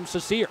point from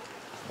Saucier.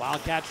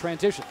 Wildcat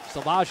transition.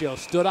 Salvaggio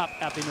stood up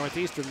at the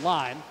Northeastern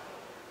line.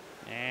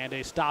 And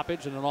a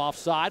stoppage and an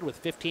offside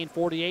with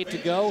 15:48 to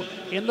go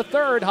in the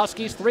third.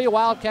 Huskies 3,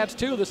 Wildcats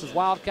 2. This is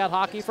Wildcat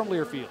hockey from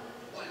Learfield.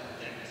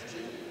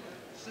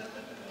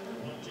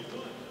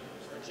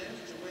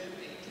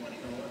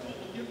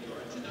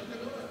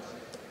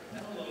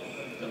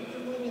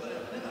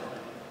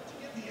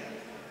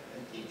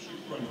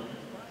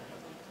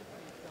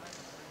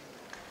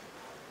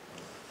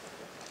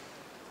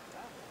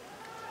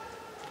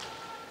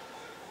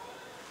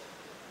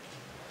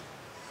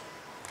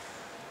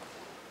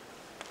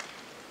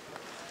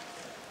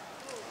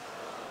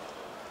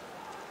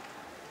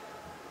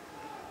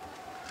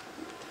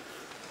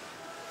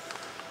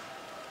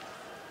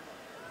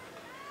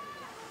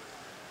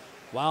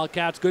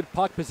 Wildcats good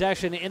puck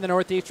possession in the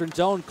Northeastern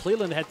zone.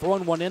 Cleveland had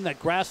thrown one in that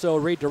Grasso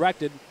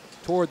redirected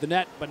toward the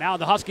net, but now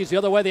the Huskies the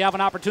other way. They have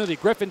an opportunity.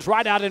 Griffin's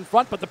right out in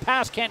front, but the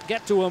pass can't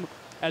get to him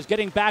as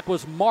getting back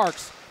was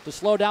Marks to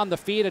slow down the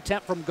feed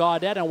attempt from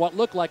Gaudette and what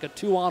looked like a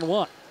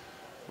 2-on-1.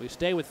 We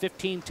stay with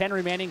 15:10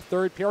 remaining,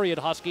 third period.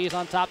 Huskies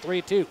on top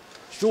 3-2.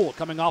 Schul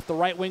coming off the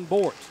right wing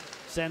boards.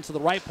 Sends to the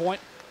right point.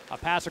 A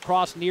pass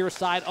across near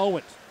side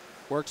Owens.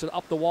 Works it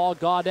up the wall,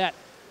 Gaudette.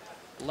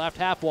 Left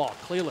half wall,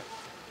 Cleveland.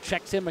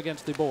 Checks him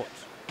against the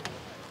boards.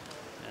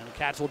 And the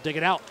Cats will dig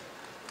it out.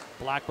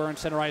 Blackburn,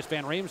 center ice,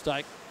 Van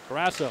Riemsdyk.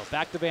 Grasso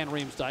back to Van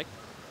Riemsdyk.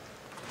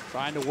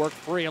 Trying to work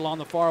free along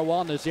the far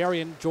wall.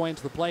 Nazarian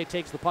joins the play,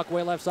 takes the puck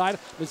away left side.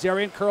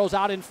 Nazarian curls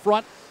out in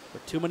front,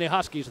 but too many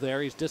Huskies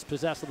there. He's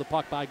dispossessed of the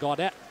puck by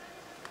Gaudette.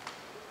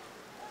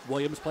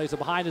 Williams plays it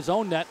behind his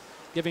own net,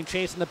 giving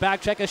chase in the back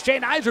check as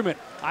Shane Yzerman.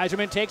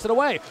 Yzerman takes it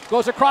away,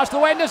 goes across the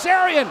way.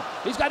 Nazarian,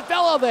 he's got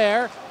Vela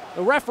there.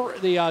 The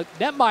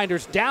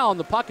netminder's down.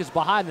 The puck is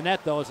behind the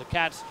net, though, as the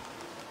Cats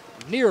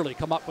nearly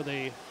come up with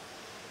a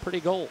pretty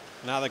goal.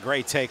 Now the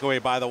great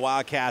takeaway by the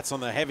Wildcats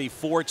on the heavy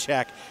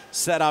forecheck,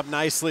 set up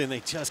nicely, and they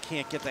just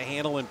can't get the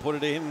handle and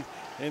put it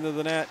into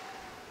the net.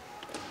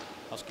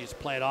 Huskies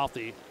play it off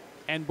the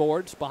end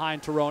boards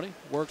behind Tironi.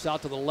 Works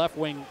out to the left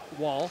wing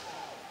wall.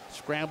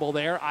 Scramble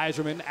there.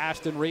 Yzerman,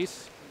 Ashton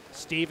Reese,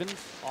 Stevens,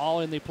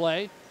 all in the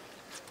play.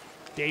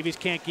 Davies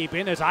can't keep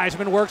in as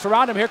Yzerman works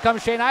around him. Here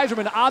comes Shane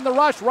Yzerman on the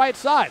rush, right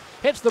side.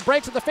 Hits the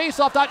brakes at the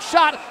faceoff dot.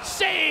 Shot.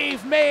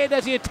 Save made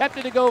as he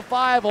attempted to go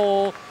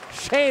 5-hole.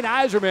 Shane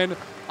Yzerman,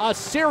 a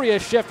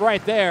serious shift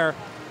right there.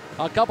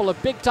 A couple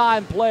of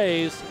big-time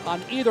plays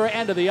on either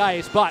end of the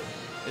ice, but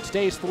it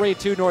stays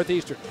 3-2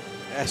 Northeastern.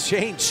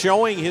 Shane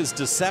showing his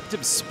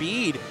deceptive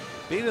speed,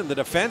 beating the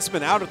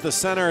defenseman out at the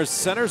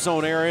center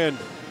zone area. And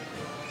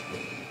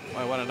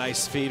boy, what a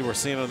nice feed we're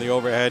seeing on the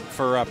overhead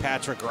for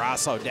Patrick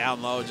Grasso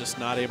down low, just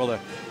not able to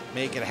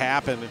make it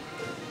happen.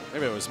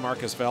 Maybe it was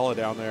Marcus Vela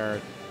down there.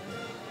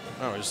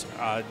 No, it was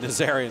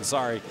Nazarian,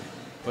 sorry.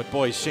 But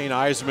boy, Shane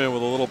Yzerman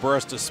with a little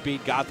burst of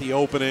speed got the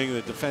opening.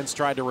 The defense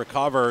tried to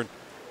recover.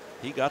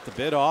 He got the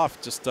bid off,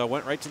 just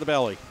went right to the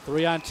belly.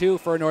 3-on-2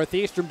 for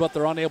Northeastern, but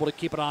they're unable to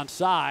keep it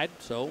onside.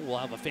 So we'll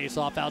have a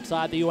face-off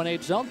outside the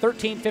UNH zone.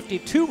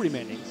 13:52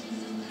 remaining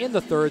in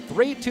the third.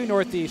 3-2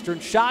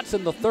 Northeastern. Shots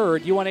in the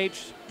third.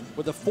 UNH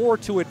with a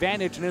 4-2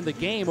 advantage and in the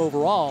game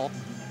overall.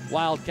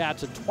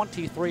 Wildcats a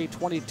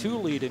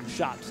 23-22 lead in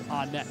shots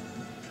on net.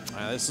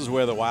 This is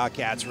where the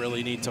Wildcats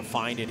really need to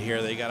find it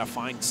here. They got to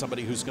find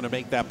somebody who's going to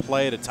make that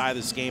play to tie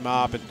this game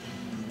up and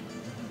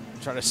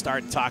try to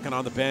start talking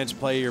on the bench,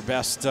 play your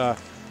best,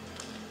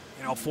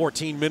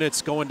 14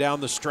 minutes going down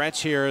the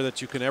stretch here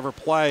that you can ever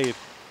play.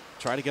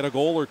 Try to get a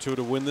goal or two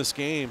to win this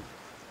game.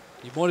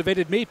 You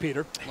motivated me,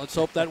 Peter. Let's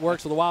hope that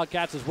works for the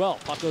Wildcats as well.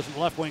 Puck goes in the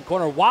left wing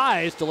corner.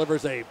 Wise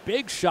delivers a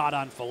big shot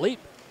on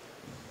Philippe,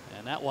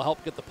 and that will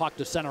help get the puck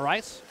to center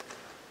ice.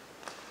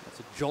 That's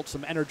a jolt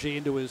some energy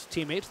into his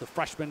teammates. The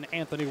freshman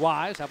Anthony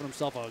Wise having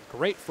himself a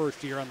great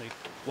first year on the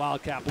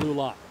Wildcat blue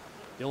line.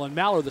 Dylan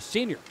Maller, the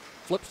senior,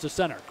 flips to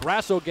center.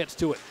 Grasso gets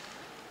to it.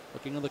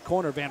 Looking in the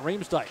corner, Van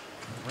Riemsdyk.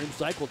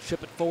 Riemsdyk will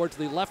chip it forward to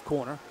the left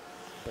corner.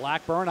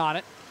 Blackburn on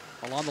it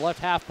along the left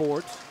half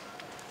boards.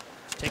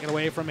 It's taken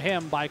away from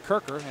him by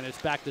Kirker, and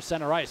it's back to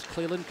center ice.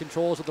 Cleland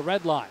controls at the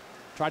red line.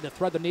 Tried to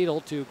thread the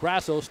needle to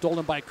Grasso,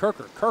 stolen by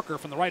Kirker. Kirker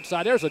from the right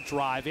side. There's a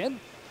drive in,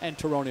 and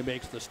Tironi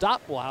makes the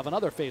stop. We'll have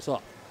another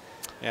face-off.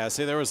 Yeah,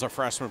 see, there was a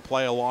freshman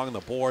play along the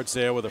boards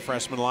there with a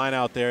freshman line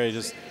out there. I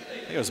think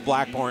it was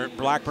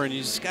Blackburn.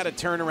 You just got to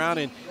turn around,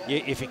 and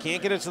if you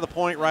can't get it to the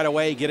point right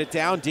away, get it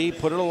down deep,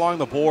 put it along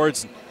the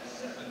boards.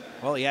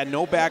 Well, he had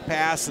no back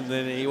pass, and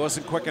then he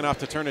wasn't quick enough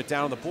to turn it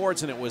down the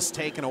boards, and it was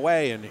taken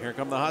away. And here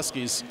come the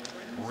Huskies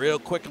real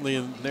quickly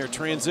in their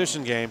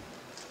transition game.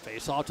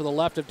 Face off to the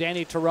left of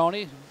Danny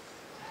Tironi.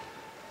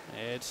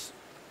 It's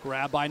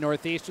grabbed by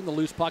Northeastern. The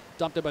loose puck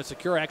dumped in by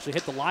Secura. Actually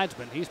hit the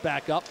linesman. He's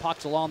back up.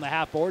 Puck's along the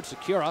half board.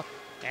 Secura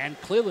and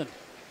Cleland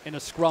in a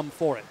scrum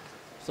for it.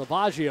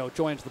 Salvaggio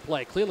joins the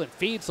play. Cleland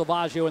feeds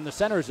Salvaggio in the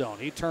center zone.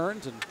 He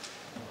turns and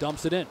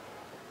dumps it in.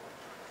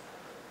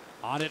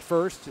 On it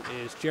first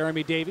is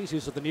Jeremy Davies,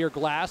 who's at the near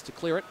glass to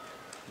clear it.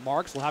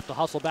 Marks will have to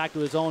hustle back to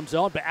his own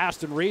zone, but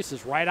Aston Reese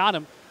is right on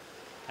him.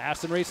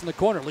 Aston Reese in the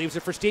corner, leaves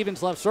it for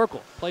Stevens, left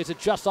circle. Plays it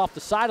just off the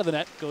side of the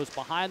net, goes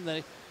behind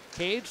the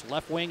cage.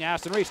 Left wing,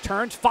 Aston Reese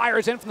turns,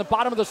 fires in from the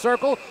bottom of the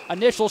circle.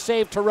 Initial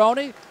save,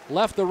 Tironi.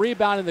 Left the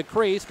rebound in the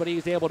crease, but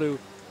he's able to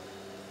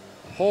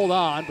hold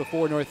on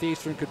before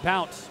Northeastern could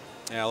pounce.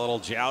 Yeah, a little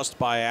joust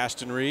by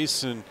Aston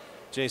Reese and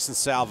Jason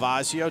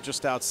Salvaggio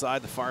just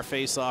outside the far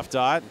face-off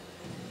dot.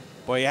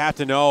 Boy, you have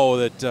to know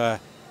that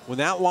when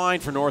that line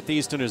for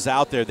Northeastern is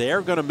out there,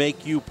 they're going to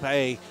make you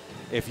pay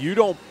if you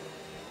don't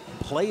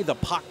play the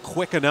puck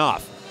quick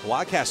enough. The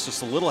Wildcats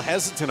just a little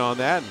hesitant on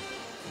that.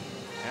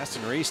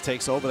 Aston Reese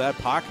takes over that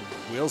puck,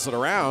 wheels it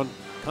around,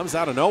 comes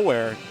out of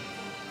nowhere.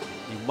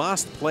 You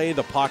must play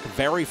the puck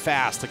very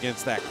fast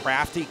against that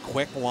crafty,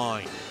 quick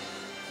line.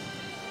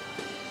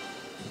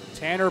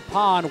 Tanner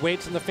Pond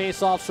waits in the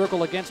face-off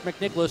circle against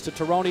McNicholas to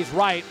Tironi's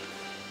right.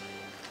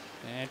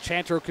 And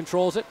Chanter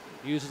controls it,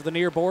 uses the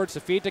near boards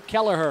to feed to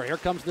Kelleher. Here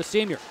comes the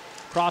senior.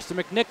 Cross to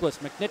McNicholas.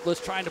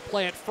 McNicholas trying to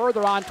play it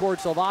further on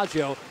towards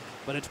Salvaggio,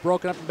 but it's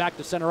broken up and back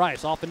to center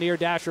ice. Off the near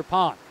dasher,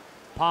 Pond.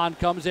 Pond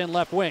comes in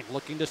left wing,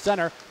 looking to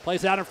center.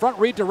 Plays it out in front,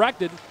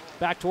 redirected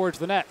back towards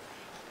the net.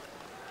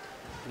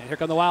 And here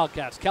come the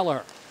Wildcats.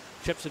 Kelleher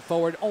chips it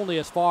forward only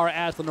as far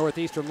as the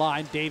Northeastern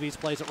line. Davies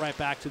plays it right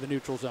back to the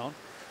neutral zone.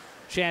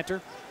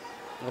 Chanter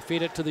will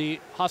feed it to the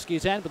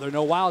Huskies' end, but there are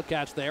no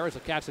Wildcats there as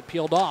the Cats had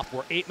peeled off.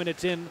 We're 8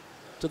 minutes in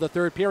to the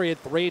third period,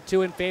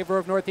 3-2 in favor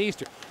of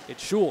Northeastern.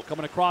 It's Schul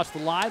coming across the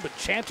line, but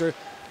Chanter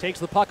takes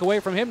the puck away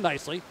from him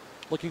nicely.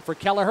 Looking for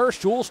Kelleher.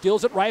 Schul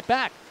steals it right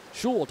back.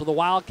 Schul to the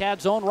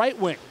Wildcat zone right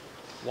wing.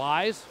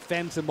 Wise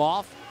fends him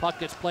off. Puck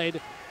gets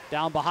played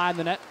down behind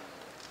the net.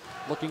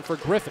 Looking for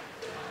Griffin.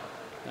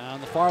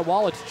 On the far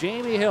wall, it's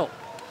Jamie Hill.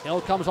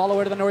 Hill comes all the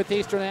way to the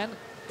Northeastern end.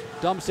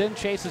 Dumps in,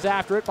 chases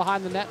after it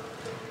behind the net.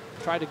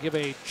 Tried to give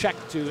a check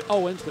to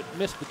Owens, but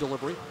missed the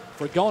delivery.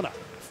 Fragona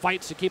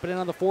fights to keep it in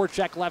on the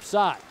forecheck left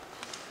side.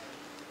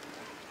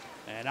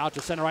 And out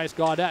to center ice,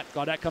 Gaudette.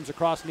 Gaudette comes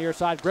across near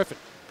side, Griffin.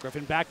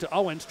 Griffin back to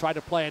Owens, tried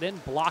to play it in.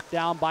 Blocked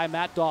down by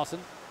Matt Dawson.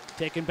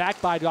 Taken back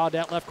by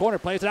Gaudette, left corner.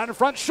 Plays it out in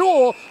front.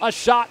 Schul, a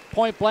shot,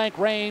 point blank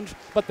range.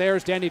 But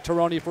there's Danny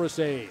Tironi for a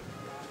save.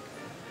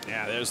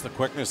 Yeah, there's the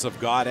quickness of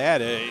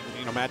Gaudette.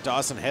 Matt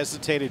Dawson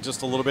hesitated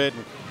just a little bit.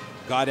 And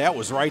Gaudette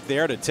was right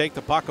there to take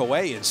the puck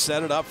away and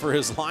set it up for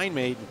his line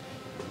mate.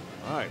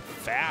 All right,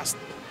 fast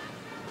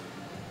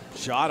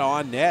shot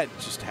on net.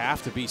 Just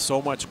have to be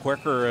so much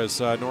quicker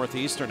as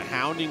Northeastern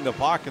hounding the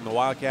puck in the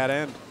Wildcat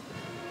end.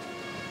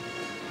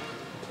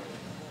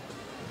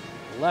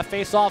 Left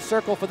face-off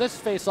circle for this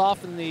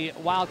face-off in the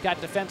Wildcat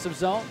defensive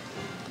zone.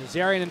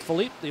 Nazarian and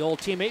Philippe, the old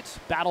teammates,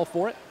 battle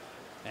for it.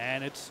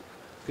 And it's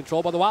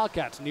controlled by the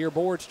Wildcats. Near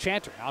boards,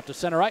 Chanter out to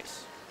center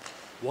ice.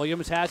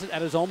 Williams has it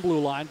at his own blue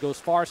line. Goes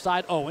far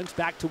side, Owens.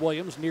 Back to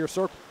Williams, near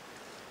circle.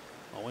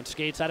 Owens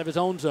skates out of his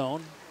own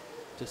zone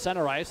to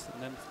center ice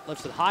and then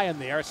lifts it high in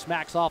the air.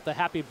 Smacks off the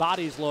Happy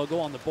Bodies logo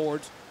on the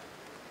boards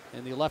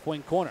in the left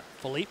wing corner.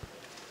 Philippe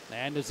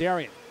and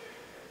Nazarian.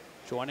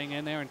 Joining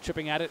in there and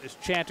chipping at it is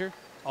Chanter.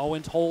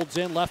 Owens holds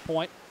in left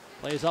point.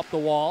 Plays up the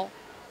wall.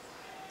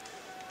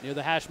 Near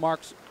the hash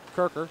marks,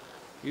 Kirker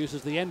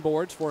uses the end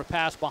boards for a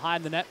pass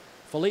behind the net.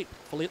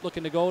 Philippe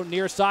looking to go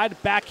near side.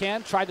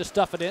 Backhand, tried to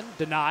stuff it in.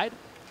 Denied.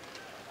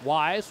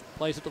 Wise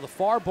plays it to the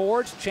far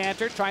boards.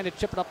 Chanter trying to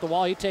chip it up the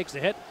wall. He takes the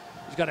hit.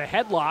 He's got a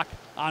headlock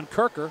on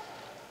Kirker.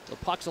 The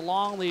puck's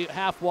along the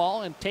half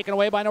wall and taken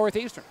away by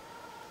Northeastern.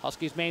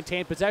 Huskies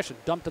maintain possession.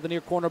 Dumped to the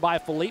near corner by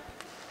Philippe.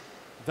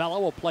 Vela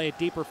will play it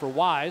deeper for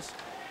Wise.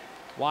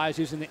 Wise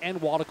using the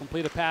end wall to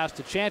complete a pass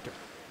to Chanter.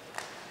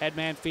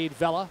 Headman feed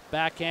Vela.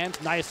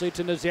 Backhand nicely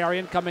to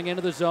Nazarian coming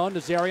into the zone.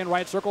 Nazarian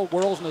right circle,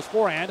 whirls in his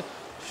forehand.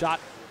 Shot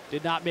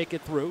did not make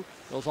it through.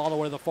 Goes all the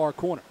way to the far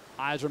corner.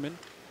 Iserman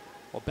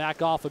will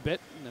back off a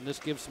bit, and this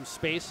gives some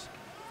space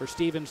for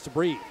Stevens to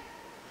breathe.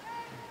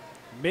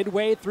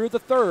 Midway through the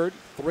third,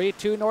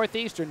 3-2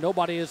 Northeastern.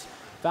 Nobody has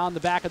found the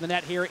back of the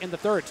net here in the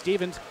third.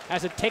 Stevens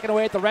has it taken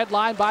away at the red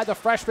line by the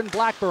freshman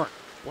Blackburn.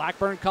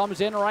 Blackburn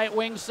comes in right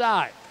wing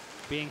side,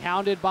 being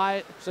hounded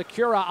by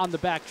Sakura on the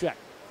back check.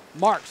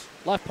 Marks,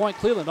 left point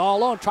Cleveland, all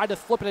alone, tried to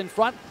flip it in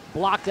front,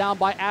 blocked down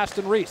by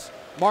Aston Reese.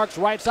 Marks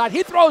right side,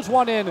 he throws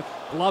one in.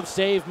 Glove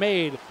save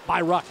made by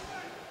Ruck.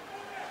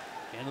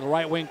 Into the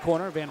right wing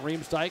corner, Van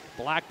Riemsdyk,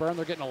 Blackburn,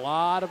 they're getting a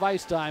lot of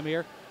ice time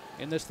here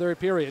in this third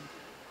period.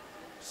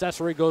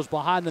 Cesare goes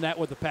behind the net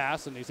with the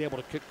pass, and he's able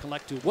to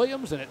collect to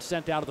Williams, and it's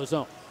sent out of the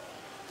zone.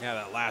 Yeah,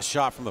 that last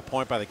shot from the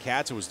point by the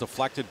Cats, it was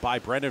deflected by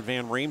Brendan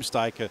Van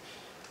Riemsdyk, a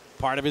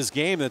part of his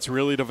game that's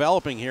really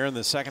developing here in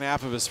the second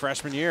half of his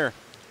freshman year.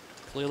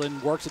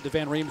 Cleland works it to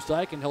Van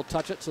Riemsdyk, and he'll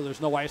touch it so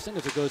there's no icing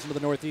as it goes into the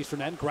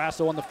Northeastern end.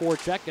 Grasso on the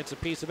forecheck gets a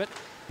piece of it.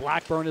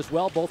 Blackburn as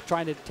well, both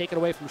trying to take it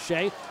away from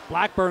Shea.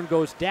 Blackburn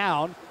goes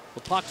down.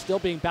 The puck still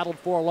being battled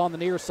for along the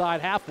near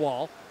side half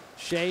wall.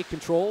 Shea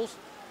controls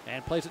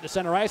and plays it to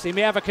center ice. He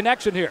may have a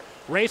connection here.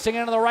 Racing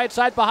into the right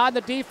side behind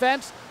the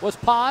defense was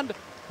Pond.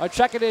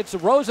 Check it, it's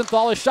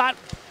Rosenthal. A shot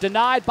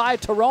denied by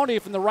Tironi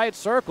from the right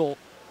circle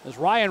as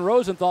Ryan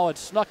Rosenthal had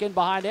snuck in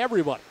behind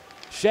everybody.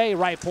 Shea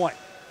right point.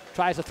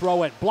 Tries to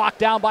throw in. Blocked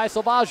down by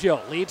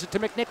Salvaggio. Leads it to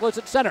McNicholas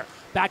at center.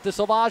 Back to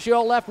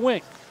Salvaggio, left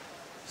wing.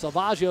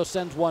 Salvaggio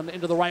sends one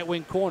into the right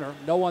wing corner.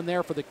 No one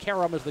there for the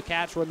Karam as the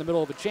Cats were in the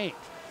middle of a change.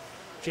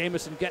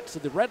 Jamison gets to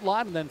the red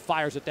line and then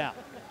fires it down.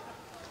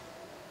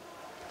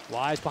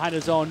 Wise behind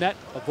his own net.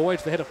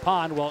 Avoids the hit of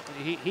Pond. Well,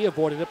 he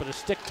avoided it, but his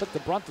stick took the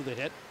brunt of the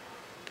hit.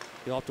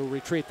 He'll have to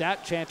retreat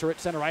that. Chanter at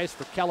center ice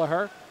for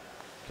Kelleher.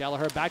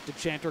 Kelleher back to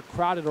Chanter,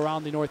 crowded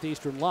around the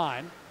Northeastern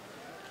line.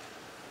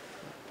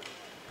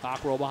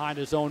 Cockrell behind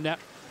his own net.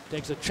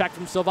 Takes a check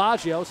from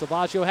Salvaggio.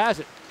 Salvaggio has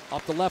it.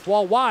 Up the left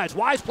wall, Wise.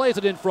 Wise plays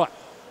it in front.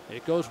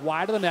 It goes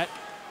wide of the net.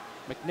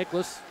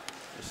 McNicholas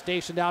is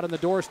stationed out in the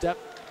doorstep.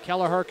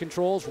 Kelleher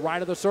controls right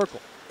of the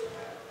circle.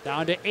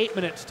 Down to 8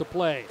 minutes to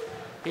play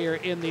here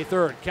in the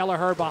third.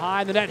 Kelleher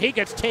behind the net. He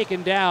gets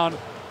taken down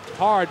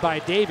hard by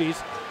Davies.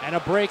 And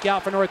a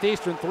breakout for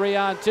Northeastern,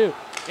 3-on-2.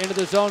 Into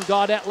the zone,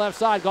 Gaudette left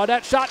side.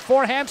 Gaudette shot,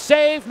 forehand,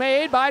 save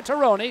made by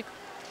Tironi.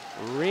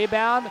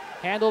 Rebound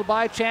handled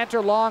by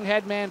Chanter. Long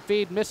headman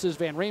feed misses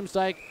Van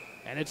Riemsdyk,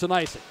 and it's an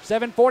icing.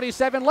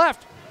 7:47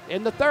 left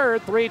in the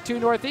third.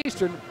 3-2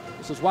 Northeastern.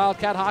 This is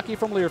Wildcat hockey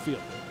from Learfield.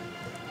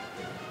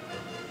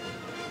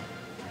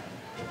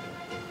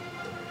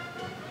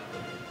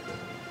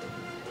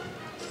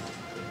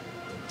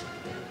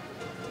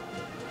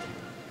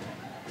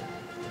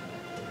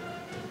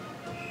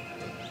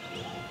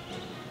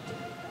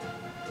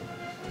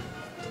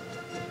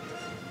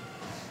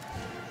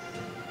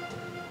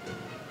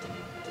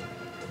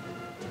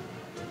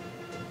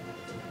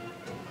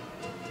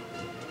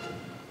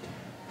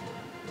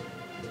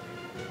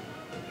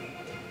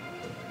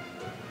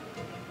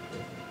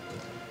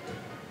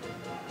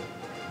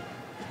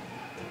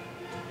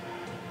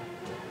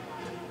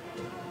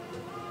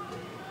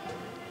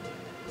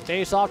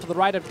 Face off to the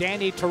right of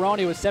Danny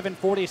Tironi with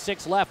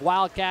 7:46 left.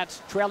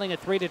 Wildcats trailing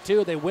at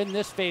 3-2. They win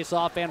this face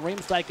off. Van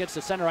Riemsdyk gets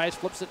to center ice,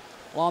 flips it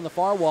along the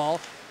far wall.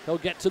 He'll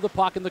get to the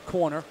puck in the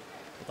corner.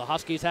 But the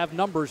Huskies have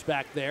numbers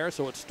back there,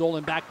 so it's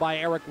stolen back by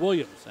Eric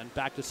Williams and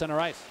back to center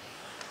ice.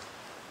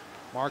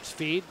 Marks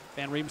feed.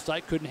 Van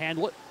Riemsdyk couldn't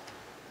handle it.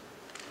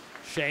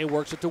 Shea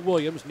works it to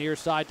Williams, near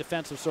side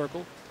defensive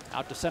circle.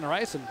 Out to center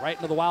ice and right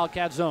into the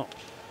Wildcat zone.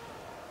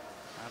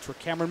 That's where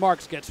Cameron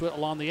Marks gets to it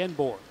along the end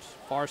boards.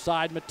 Far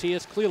side,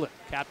 Matthias Cleland.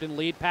 Captain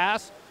lead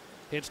pass.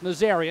 Hits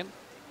Nazarian.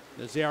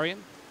 Nazarian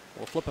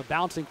will flip a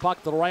bouncing puck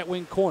to the right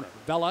wing corner.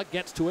 Vela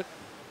gets to it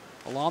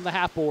along the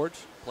half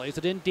boards. Plays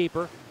it in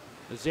deeper.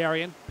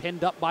 Nazarian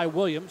pinned up by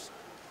Williams.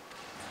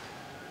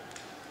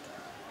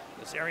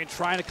 Nazarian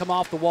trying to come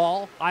off the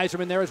wall.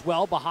 Yzerman there as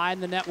well.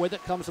 Behind the net with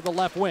it. Comes to the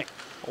left wing.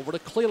 Over to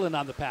Cleland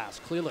on the pass.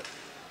 Cleland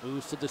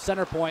moves to the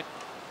center point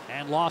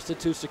and lost it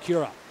to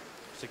Secura.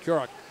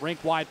 Secura,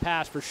 rink-wide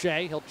pass for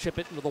Shea. He'll chip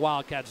it into the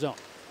Wildcat zone.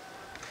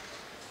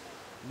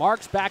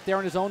 Marks back there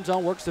in his own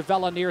zone. Works to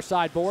Vela near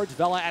side boards.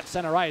 Vela at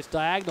center ice.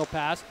 Diagonal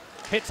pass.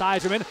 Hits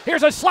Yzerman.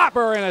 Here's a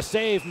slapper and a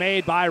save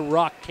made by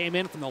Ruck. Came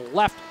in from the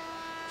left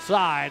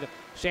side.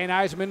 Shane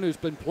Yzerman, who's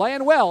been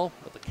playing well,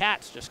 but the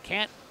Cats just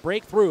can't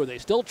break through. They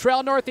still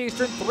trail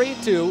Northeastern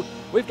 3-2.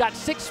 We've got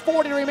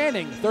 6:40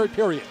 remaining, third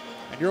period.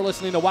 And you're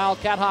listening to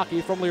Wildcat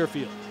Hockey from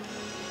Learfield.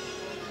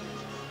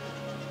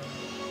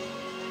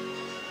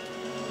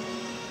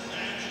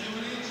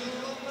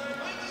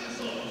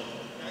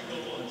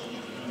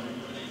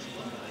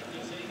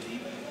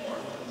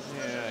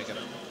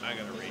 I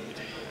gotta read.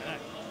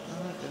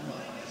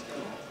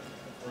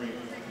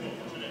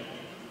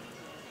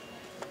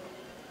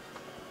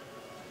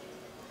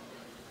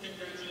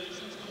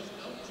 Congratulations goes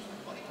out to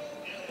Michael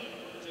Allen,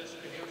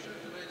 Jessica Hampshire.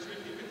 Tonight's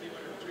 50-50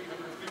 winner,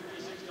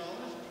 $356.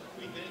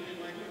 We thank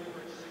you, Michael, for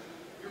purchasing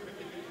your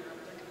 50-50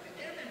 raffle ticket to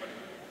everybody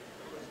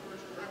who was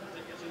first raffle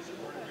tickets in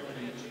support of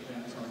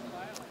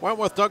UNH.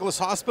 Wentworth Douglas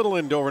Hospital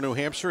in Dover, New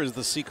Hampshire is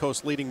the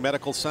Seacoast leading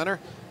medical center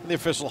and the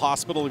official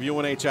hospital of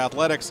UNH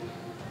Athletics.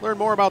 Learn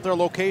more about their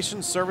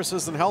locations,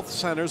 services, and health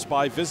centers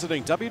by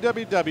visiting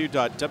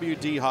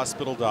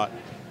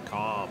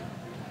www.wdhospital.com.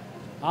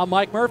 I'm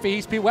Mike Murphy.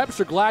 He's Pete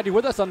Webster. Glad you're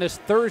with us on this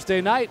Thursday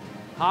night.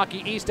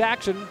 Hockey East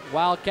action.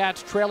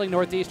 Wildcats trailing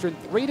Northeastern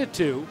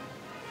 3-2.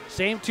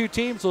 Same two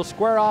teams will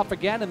square off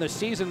again in the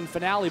season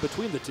finale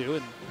between the two.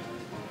 And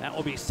that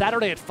will be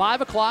Saturday at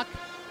 5 o'clock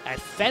at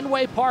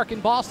Fenway Park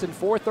in Boston,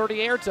 4:30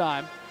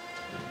 airtime.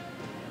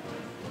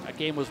 That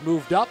game was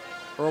moved up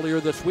earlier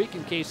this week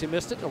in case you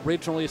missed it.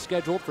 Originally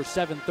scheduled for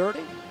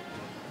 7:30.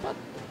 But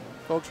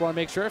folks want to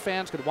make sure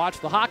fans could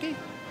watch the hockey.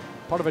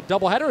 Part of a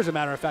doubleheader, as a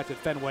matter of fact, at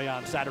Fenway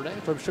on Saturday.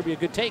 So it should be a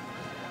good take.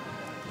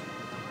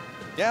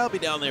 Yeah, I'll be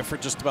down there for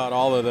just about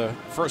all of the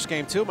first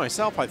game, too,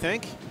 myself, I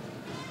think.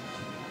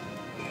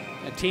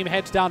 And team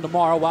heads down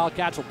tomorrow.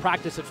 Wildcats will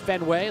practice at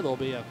Fenway. There'll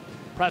be a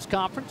press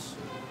conference.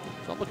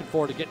 So I'm looking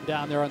forward to getting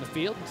down there on the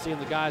field and seeing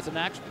the guys in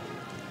action.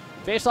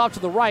 Face off to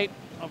the right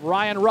of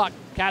Ryan Ruck.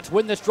 Cats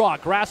win this draw.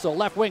 Grasso,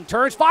 left wing,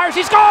 turns, fires,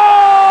 he scores!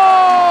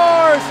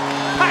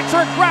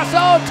 Patrick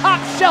Grasso, top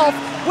shelf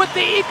with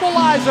the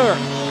equalizer.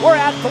 We're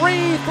at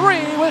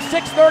 3-3 with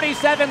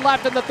 6:37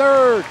 left in the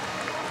third.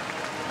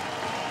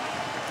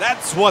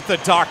 That's what the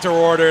doctor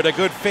ordered. A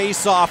good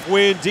face-off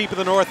win deep in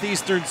the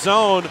Northeastern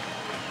zone.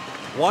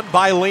 Won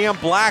by Liam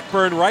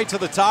Blackburn right to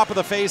the top of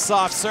the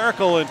face-off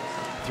circle and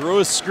through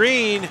a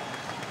screen.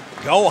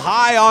 Go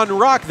high on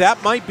Ruck.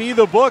 That might be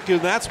the book,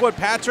 and that's what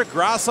Patrick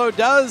Grasso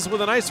does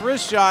with a nice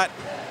wrist shot.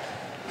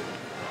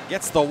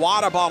 Gets the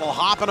water bottle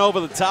hopping over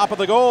the top of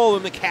the goal,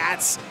 and the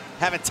Cats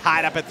have it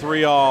tied up at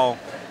 3-all.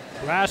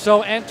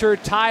 Grasso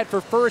entered tied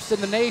for first in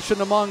the nation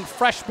among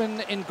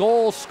freshmen in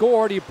goals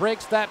scored. He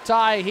breaks that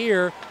tie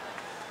here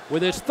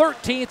with his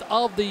 13th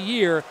of the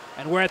year,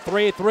 and we're at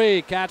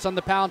 3-3. Cats on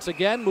the pounce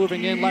again,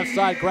 moving in left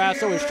side.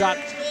 Grasso, his shot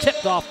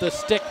tipped off the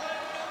stick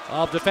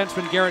of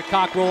defenseman Garrett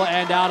Cockrell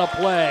and out of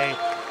play.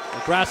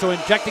 And Grasso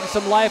injecting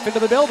some life into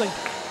the building.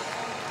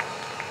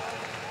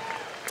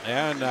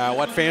 And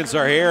what fans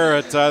are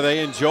here, they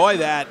enjoy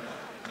that.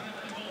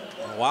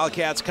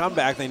 Wildcats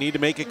comeback. They need to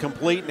make it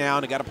complete now.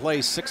 They got to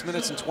play 6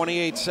 minutes and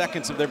 28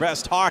 seconds of their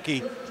best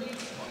hockey.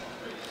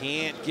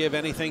 Can't give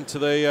anything to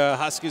the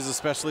Huskies,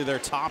 especially their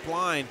top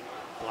line.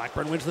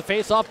 Blackburn wins the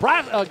faceoff.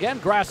 Again,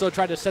 Grasso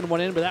tried to send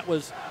one in, but that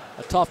was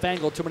a tough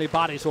angle. Too many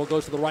bodies, so it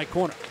goes to the right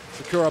corner.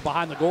 Secura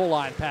behind the goal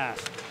line pass.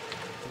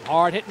 Some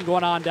hard hitting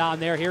going on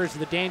down there. Here's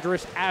the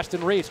dangerous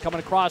Aston Reese coming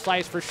across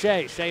ice for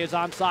Shea. Shea is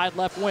onside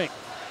left wing.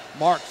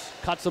 Marks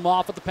cuts him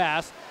off at the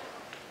pass.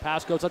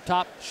 Pass goes up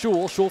top.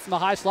 Schul from the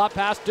high slot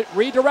pass.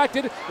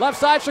 Redirected. Left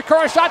side,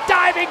 Shakura shot.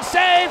 Diving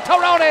save.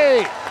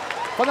 Taroni.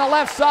 From the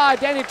left side,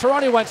 Danny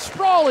Taroni went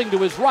sprawling to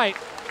his right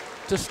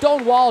to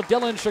stonewall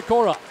Dylan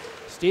Shakura.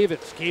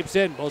 Stevens keeps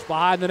in, goes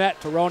behind the net.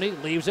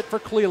 Taroni leaves it for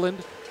Cleland.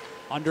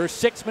 Under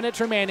 6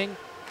 minutes remaining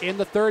in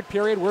the third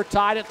period. We're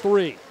tied at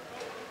 3.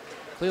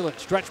 Cleland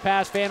stretch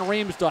pass Van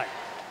Riemsdyk.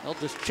 They'll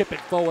just chip it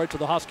forward to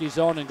the Husky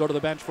zone and go to the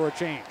bench for a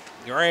change.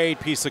 Great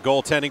piece of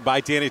goaltending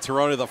by Danny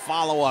Taroni. The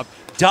follow-up,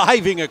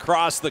 diving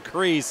across the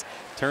crease,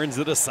 turns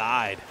it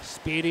aside.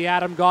 Speedy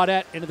Adam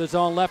Gaudette into the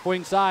zone left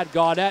wing side.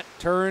 Gaudette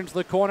turns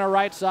the corner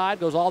right side,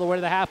 goes all the way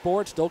to the half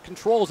board, still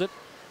controls it.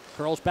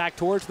 Curls back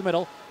towards the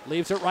middle,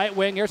 leaves it right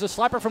wing. Here's a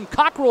sliper from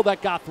Cockrell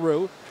that got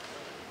through.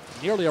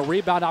 Nearly a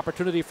rebound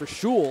opportunity for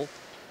Schul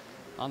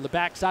on the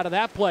backside of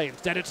that play.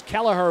 Instead, it's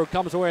Kelleher who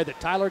comes away with it.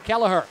 Tyler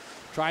Kelleher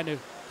trying to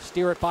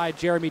steer it by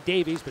Jeremy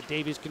Davies, but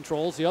Davies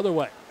controls the other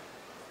way.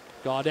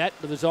 Gaudette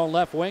to the zone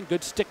left wing.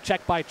 Good stick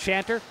check by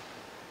Chanter.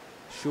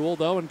 Schul,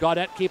 though, and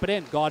Gaudette keep it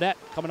in. Gaudette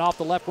coming off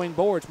the left wing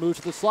boards, moves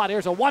to the slot.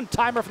 Here's a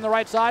one-timer from the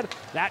right side.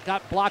 That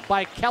got blocked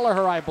by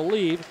Kelleher, I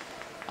believe,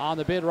 on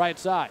the bid right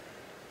side.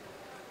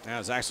 That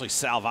was actually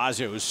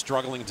Salvazio who's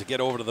struggling to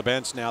get over to the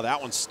bench now.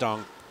 That one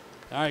stung.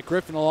 All right,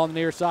 Griffin along the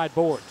near side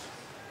boards.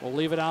 We'll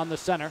leave it on the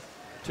center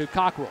to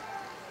Cockrell.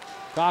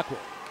 Cockrell,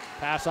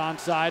 pass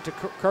onside to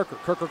Kirker.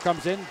 Kirker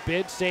comes in,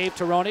 bid, save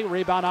Tironi,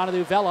 rebound onto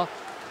the Vela.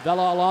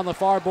 Vela along the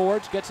far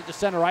boards, gets it to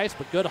center ice,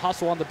 but good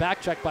hustle on the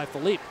back check by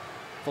Philippe.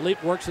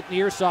 Philippe works it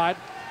near side,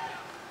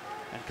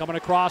 and coming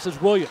across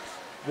is Williams.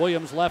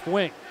 Williams left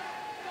wing.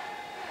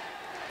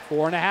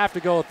 4.5 to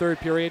go, third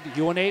period.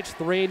 UNH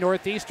 3,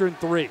 Northeastern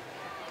 3.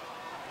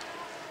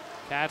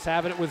 Cats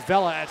having it with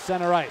Vela at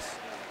center ice.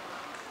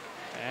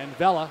 And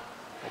Vela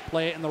will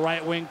play it in the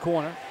right wing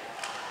corner.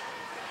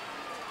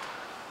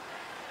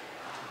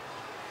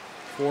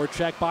 Forward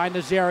check by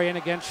Nazarian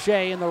against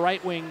Shea in the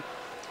right wing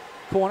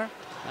corner.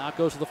 Now it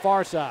goes to the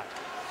far side.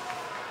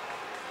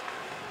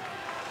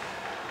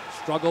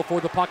 Struggle for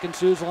the puck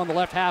ensues along the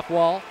left half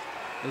wall.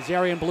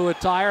 Nazarian blew a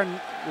tire,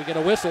 and we get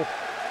a whistle.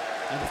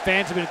 And the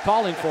fans have been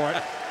calling for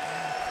it.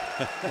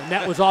 The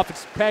net was off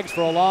its pegs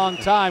for a long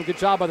time. Good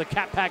job by the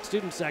Cat Pack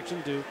student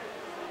section to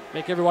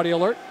make everybody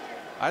alert.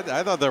 I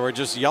thought they were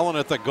just yelling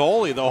at the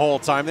goalie the whole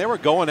time. They were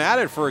going at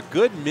it for a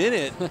good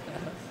minute.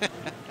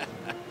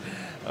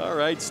 All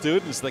right,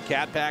 students, the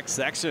Cat Pack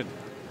section.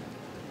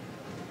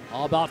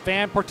 All about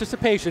fan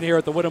participation here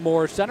at the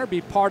Whittemore Center.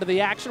 Be part of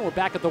the action. We're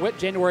back at the Whit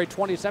January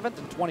 27th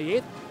and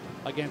 28th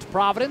against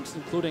Providence,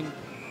 including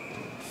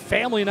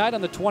Family Night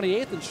on the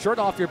 28th and Shirt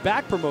Off Your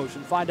Back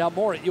promotion. Find out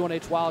more at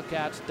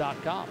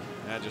unhwildcats.com.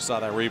 I just saw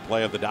that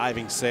replay of the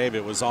diving save.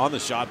 It was on the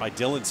shot by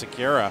Dylan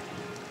Sekera.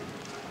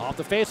 Off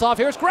the face-off,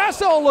 here's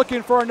Grasso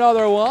looking for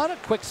another one. A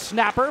quick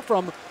snapper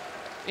from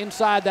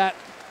inside that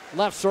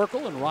left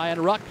circle, and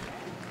Ryan Ruck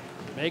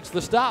makes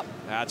the stop.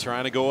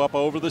 Trying to go up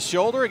over the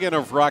shoulder again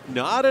of Ruck.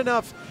 Not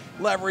enough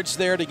leverage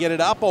there to get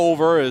it up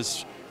over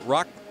as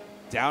Ruck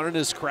down in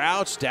his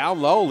crouch,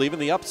 down low, leaving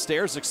the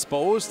upstairs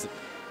exposed.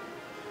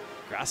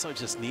 Grasso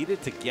just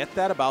needed to get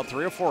that about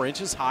 3 or 4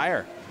 inches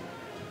higher.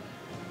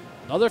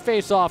 Another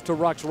face-off to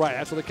Ruck's right.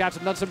 That's where the Cats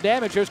have done some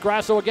damage. Here's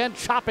Grasso again,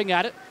 chopping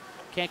at it.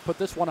 Can't put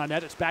this one on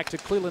net. It's back to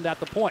Cleland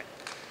at the point.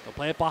 They'll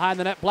play it behind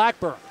the net,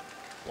 Blackburn.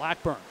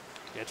 Blackburn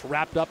gets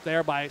wrapped up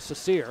there by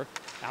Saucier.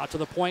 Out to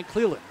the point,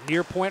 Cleland.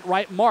 Near point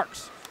right,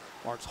 Marks.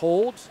 Marks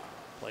holds,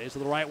 plays to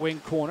the right wing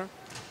corner.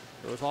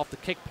 Goes off the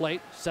kick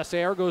plate.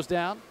 Saucier goes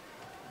down.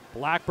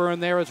 Blackburn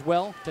there as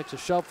well. Takes a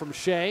shove from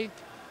Shea. And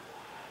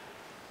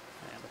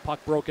the puck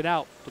broken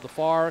out to the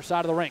far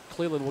side of the rink.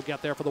 Cleland will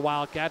get there for the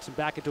Wildcats and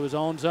back into his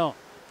own zone.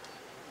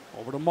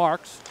 Over to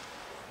Marks.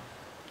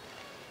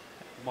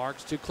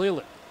 Marks to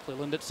Cleland.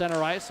 Cleland at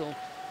center ice. He'll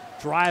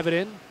drive it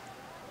in.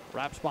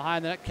 Wraps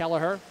behind the net.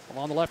 Kelleher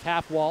along the left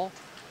half wall.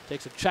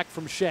 Takes a check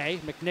from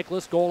Shea.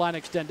 McNicholas, goal line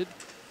extended.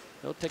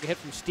 He'll take a hit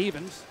from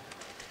Stevens.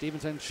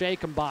 Stevens and Shea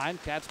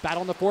combined. Cats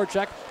battle on the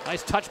forecheck.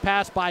 Nice touch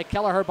pass by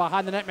Kelleher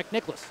behind the net.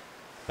 McNicholas.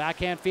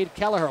 Backhand feed.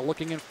 Kelleher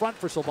looking in front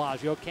for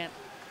Salvagio. Can't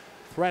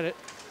thread it.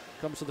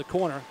 Comes to the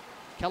corner.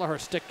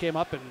 Kelleher's stick came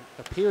up and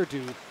appeared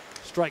to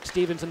strike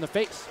Stevens in the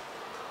face.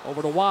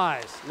 Over to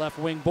Wise, left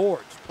wing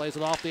boards, plays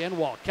it off the end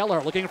wall.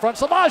 Kelleher looking in front.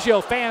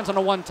 Salvagio fans on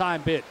a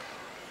one-time bid,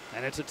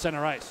 and it's at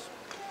center ice.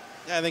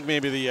 Yeah, I think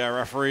maybe the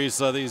referees,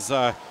 these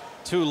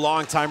two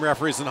long-time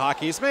referees in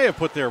hockey, may have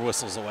put their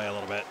whistles away a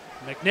little bit.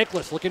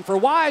 McNicholas looking for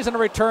Wise on a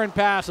return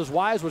pass as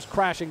Wise was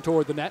crashing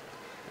toward the net.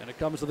 And it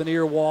comes to the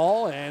near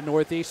wall, and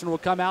Northeastern will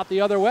come out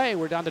the other way.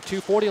 We're down to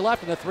 2:40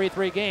 left in the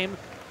 3-3 game.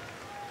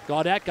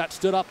 Gaudette got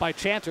stood up by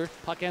Chanter.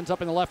 Puck ends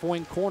up in the left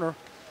wing corner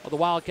of the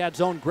Wildcat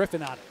zone.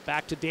 Griffin on it.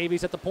 Back to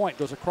Davies at the point.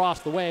 Goes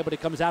across the way, but he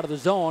comes out of the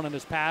zone on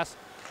his pass.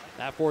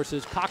 That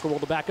forces Cockerell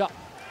to back up.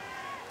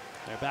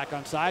 They're back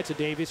on side, so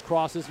Davies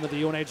crosses into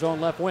the UNH zone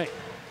left wing.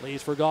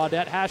 Leads for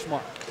Gaudette, hash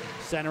mark.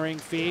 Centering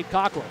feed,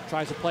 Cockerell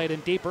tries to play it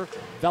in deeper.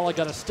 Vela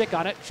got a stick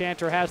on it.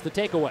 Chanter has the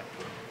takeaway.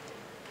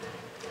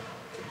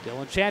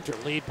 Dylan Chanter,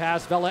 lead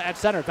pass, Vela at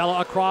center.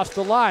 Vela across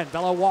the line.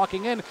 Vela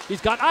walking in.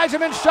 He's got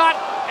Eiserman's shot,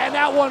 and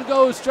that one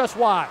goes just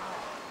wide.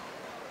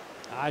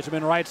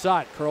 Eiserman right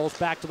side, curls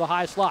back to the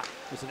high slot.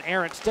 There's an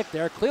errant stick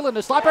there. Cleland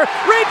is slapper,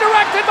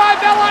 redirected by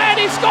Vela, and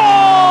he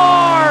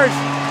scores!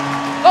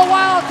 The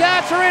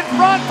Wildcats are in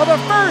front for the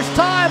first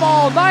time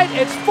all night.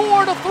 It's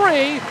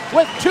 4-3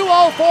 with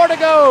 2:04 to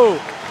go.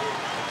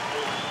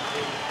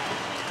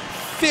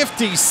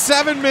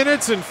 57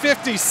 minutes and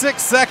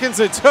 56 seconds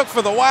it took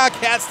for the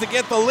Wildcats to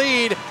get the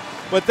lead,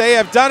 but they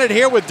have done it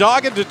here with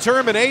dogged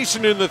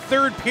determination in the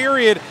third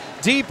period.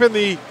 Deep in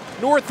the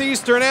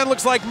Northeastern end,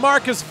 looks like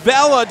Marcus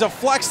Vela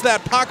deflects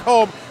that puck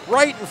home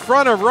right in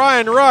front of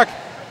Ryan Ruck.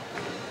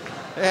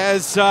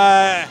 As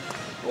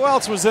who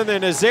else was in there?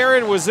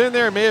 Nazarian was in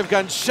there, may have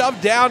gotten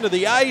shoved down to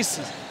the ice.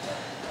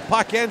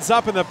 Puck ends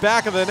up in the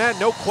back of the net,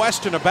 no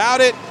question about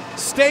it.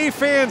 Stay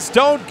fans,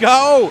 don't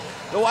go.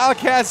 The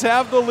Wildcats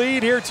have the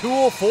lead here,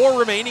 2:04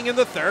 remaining in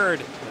the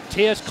third.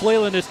 T.S.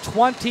 Cleland is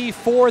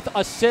 24th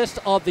assist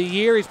of the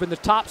year. He's been the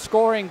top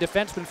scoring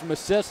defenseman from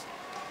assist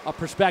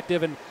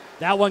perspective, and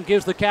that one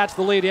gives the Cats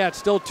the lead. Yeah, it's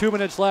still 2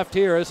 minutes left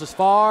here. This is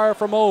far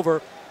from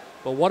over,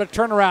 but what a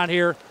turnaround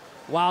here.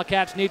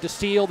 Wildcats need to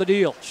seal the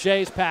deal.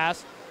 Shea's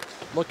pass,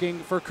 looking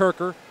for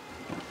Kirker,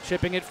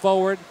 chipping it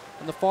forward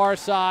on the far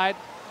side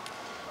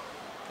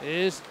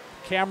is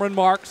Cameron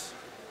Marks.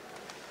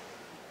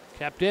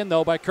 Kept in,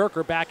 though, by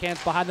Kirker.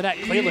 Backhands behind the net.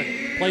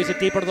 Cleveland plays it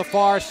deeper to the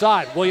far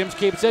side. Williams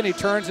keeps in. He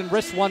turns and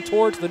wrists one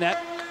towards the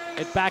net.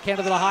 It's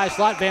backhanded to the high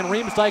slot. Van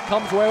Riemsdyk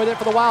comes away with it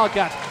for the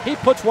Wildcats. He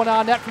puts one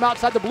on net from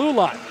outside the blue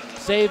line.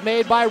 Save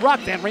made by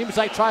Ruck. Van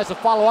Riemsdyk tries to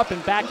follow up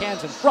and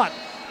backhands in front,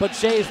 but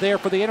Shea's there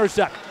for the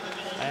intercept.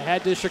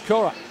 Ahead to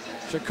Shakura.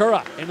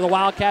 Shakura into the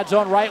Wildcat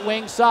zone, right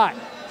wing side.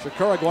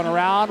 Shakura going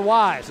around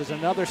Wise. There's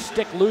another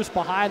stick loose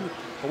behind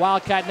the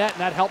Wildcat net, and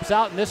that helps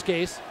out in this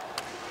case.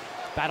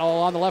 Battle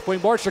on the left wing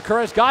board.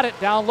 Shakura's got it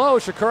down low.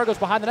 Shakura goes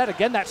behind the net.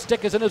 Again, that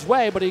stick is in his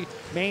way, but he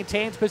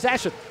maintains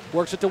possession.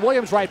 Works it to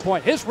Williams' right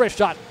point. His wrist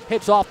shot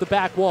hits off the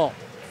back wall.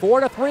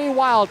 4-3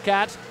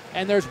 Wildcats,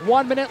 and there's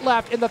 1 minute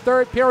left in the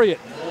third period.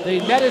 The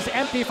net is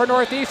empty for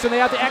Northeastern. They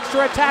have the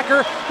extra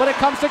attacker, but it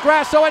comes to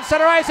Grasso at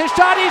center ice. His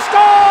shot, he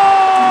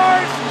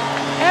scores!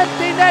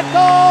 Empty net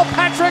goal,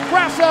 Patrick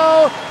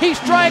Grasso. He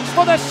strikes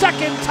for the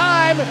second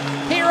time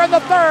here in the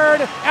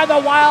third, and the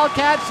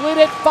Wildcats lead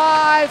it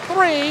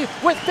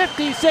 5-3 with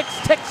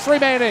 56 ticks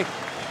remaining.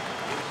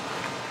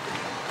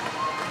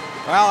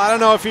 Well, I don't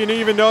know if you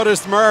even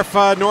noticed, Murph.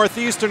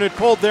 Northeastern had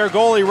pulled their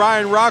goalie,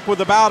 Ryan Ruck, with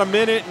about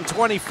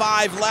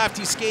 1:25 left.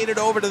 He skated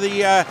over to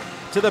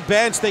the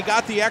bench. They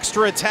got the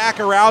extra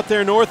attacker out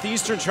there.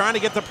 Northeastern trying to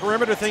get the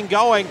perimeter thing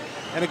going,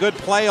 and a good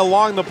play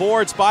along the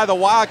boards by the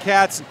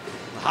Wildcats.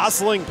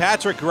 Hustling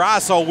Patrick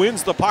Grasso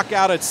wins the puck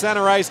out at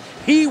center ice.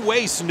 He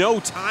wastes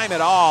no time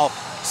at all,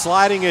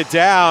 sliding it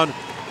down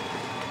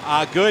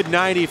a good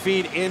 90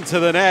 feet into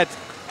the net,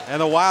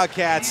 and the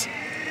Wildcats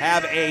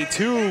have a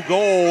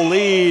 2-goal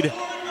lead.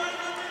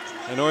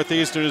 And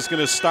Northeastern is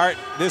going to start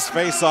this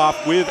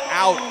face-off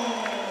without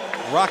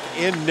Ruck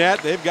in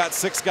net. They've got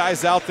 6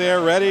 guys out there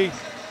ready.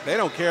 They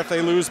don't care if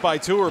they lose by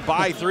 2 or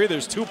by 3.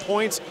 There's 2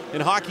 points in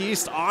Hockey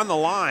East on the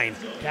line.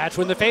 Cats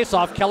win the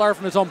face-off. Keller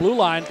from his own blue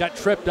line got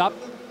tripped up,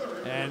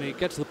 and he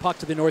gets the puck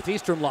to the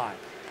Northeastern line.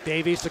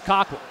 Davies to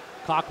Cockrell.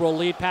 Cockrell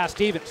lead past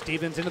Stevens.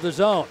 Stevens into the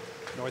zone.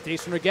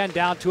 Northeastern again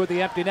down 2 at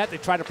the empty net. They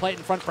try to play it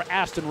in front for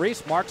Aston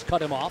Reese. Marks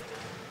cut him off.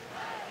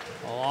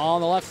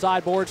 On the left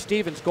side board,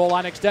 Stevens, goal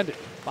line extended.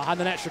 Behind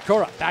the net,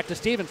 Shakura. Back to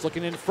Stevens,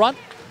 looking in front.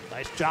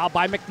 Nice job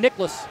by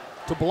McNicholas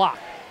to block.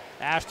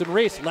 Aston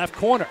Reese, left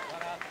corner.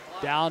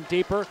 Down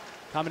deeper,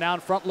 coming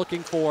down front,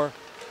 looking for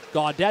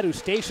Gaudet, who's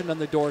stationed on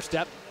the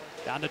doorstep.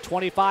 Down to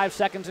 25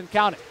 seconds and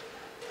counting.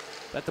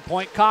 At the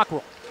point,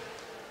 Cockrell.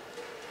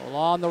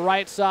 Along the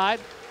right side,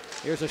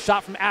 here's a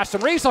shot from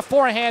Aston Reese. A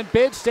forehand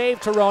bid, save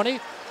Tironi.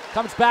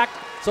 Comes back.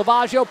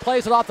 Salvaggio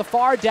plays it off the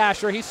far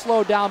dasher. He's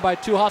slowed down by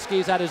 2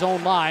 Huskies at his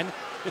own line.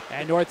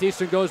 And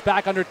Northeastern goes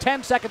back under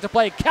 10 seconds to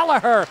play.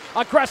 Kelleher,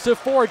 aggressive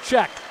forward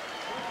check.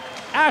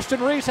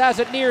 Ashton Reese has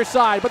it near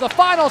side, but the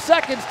final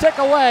seconds tick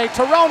away.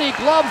 Tironi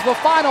gloves the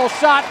final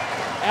shot,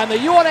 and the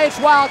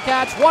UNH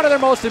Wildcats, one of their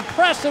most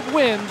impressive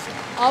wins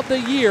of the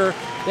year.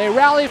 They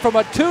rally from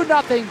a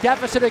 2-0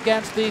 deficit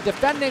against the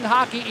defending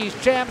Hockey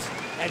East champs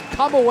and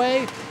come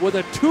away with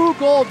a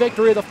 2-goal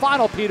victory. The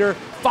final, Peter,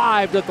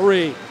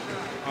 5-3.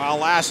 Well,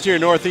 last year,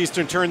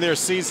 Northeastern turned their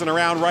season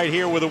around right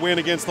here with a win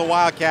against the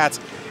Wildcats.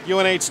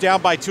 UNH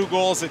down by 2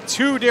 goals at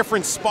 2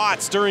 different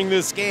spots during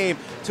this game.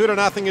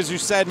 2-0, as you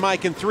said,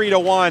 Mike, and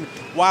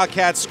 3-1.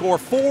 Wildcats score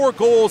 4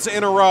 goals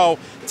in a row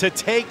to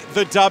take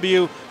the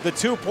W, the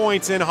 2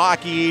 points in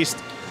Hockey East.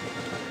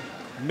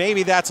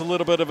 Maybe that's a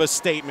little bit of a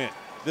statement.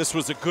 This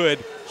was a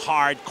good,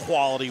 hard,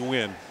 quality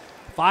win.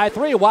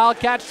 5-3,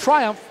 Wildcats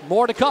triumph.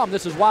 More to come.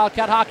 This is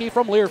Wildcat Hockey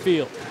from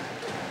Learfield.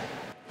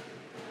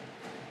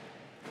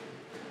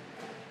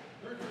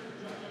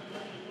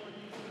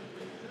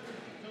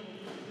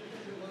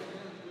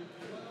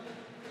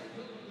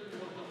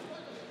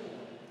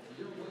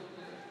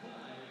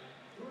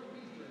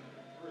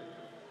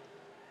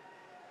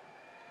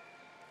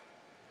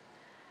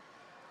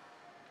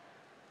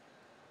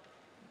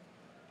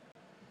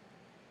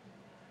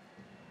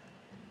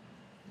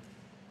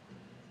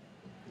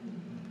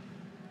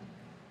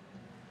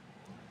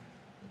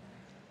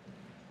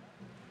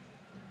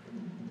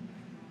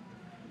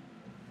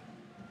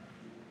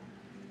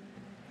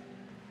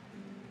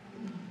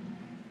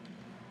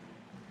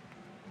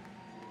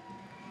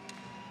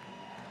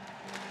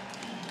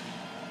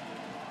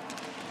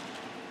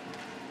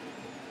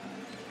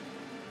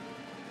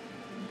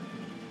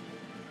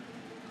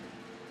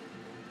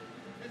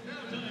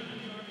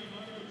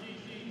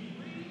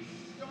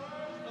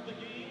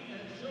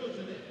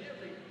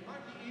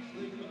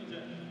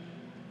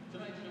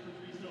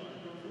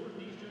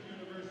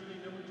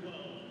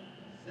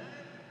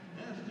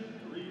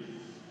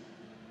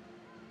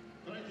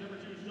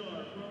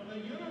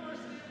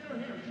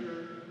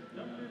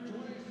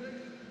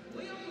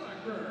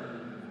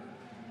 Blackburn.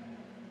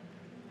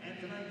 And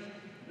tonight's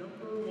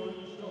number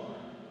 1 star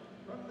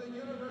from the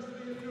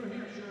University of New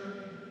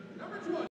Hampshire, number 20.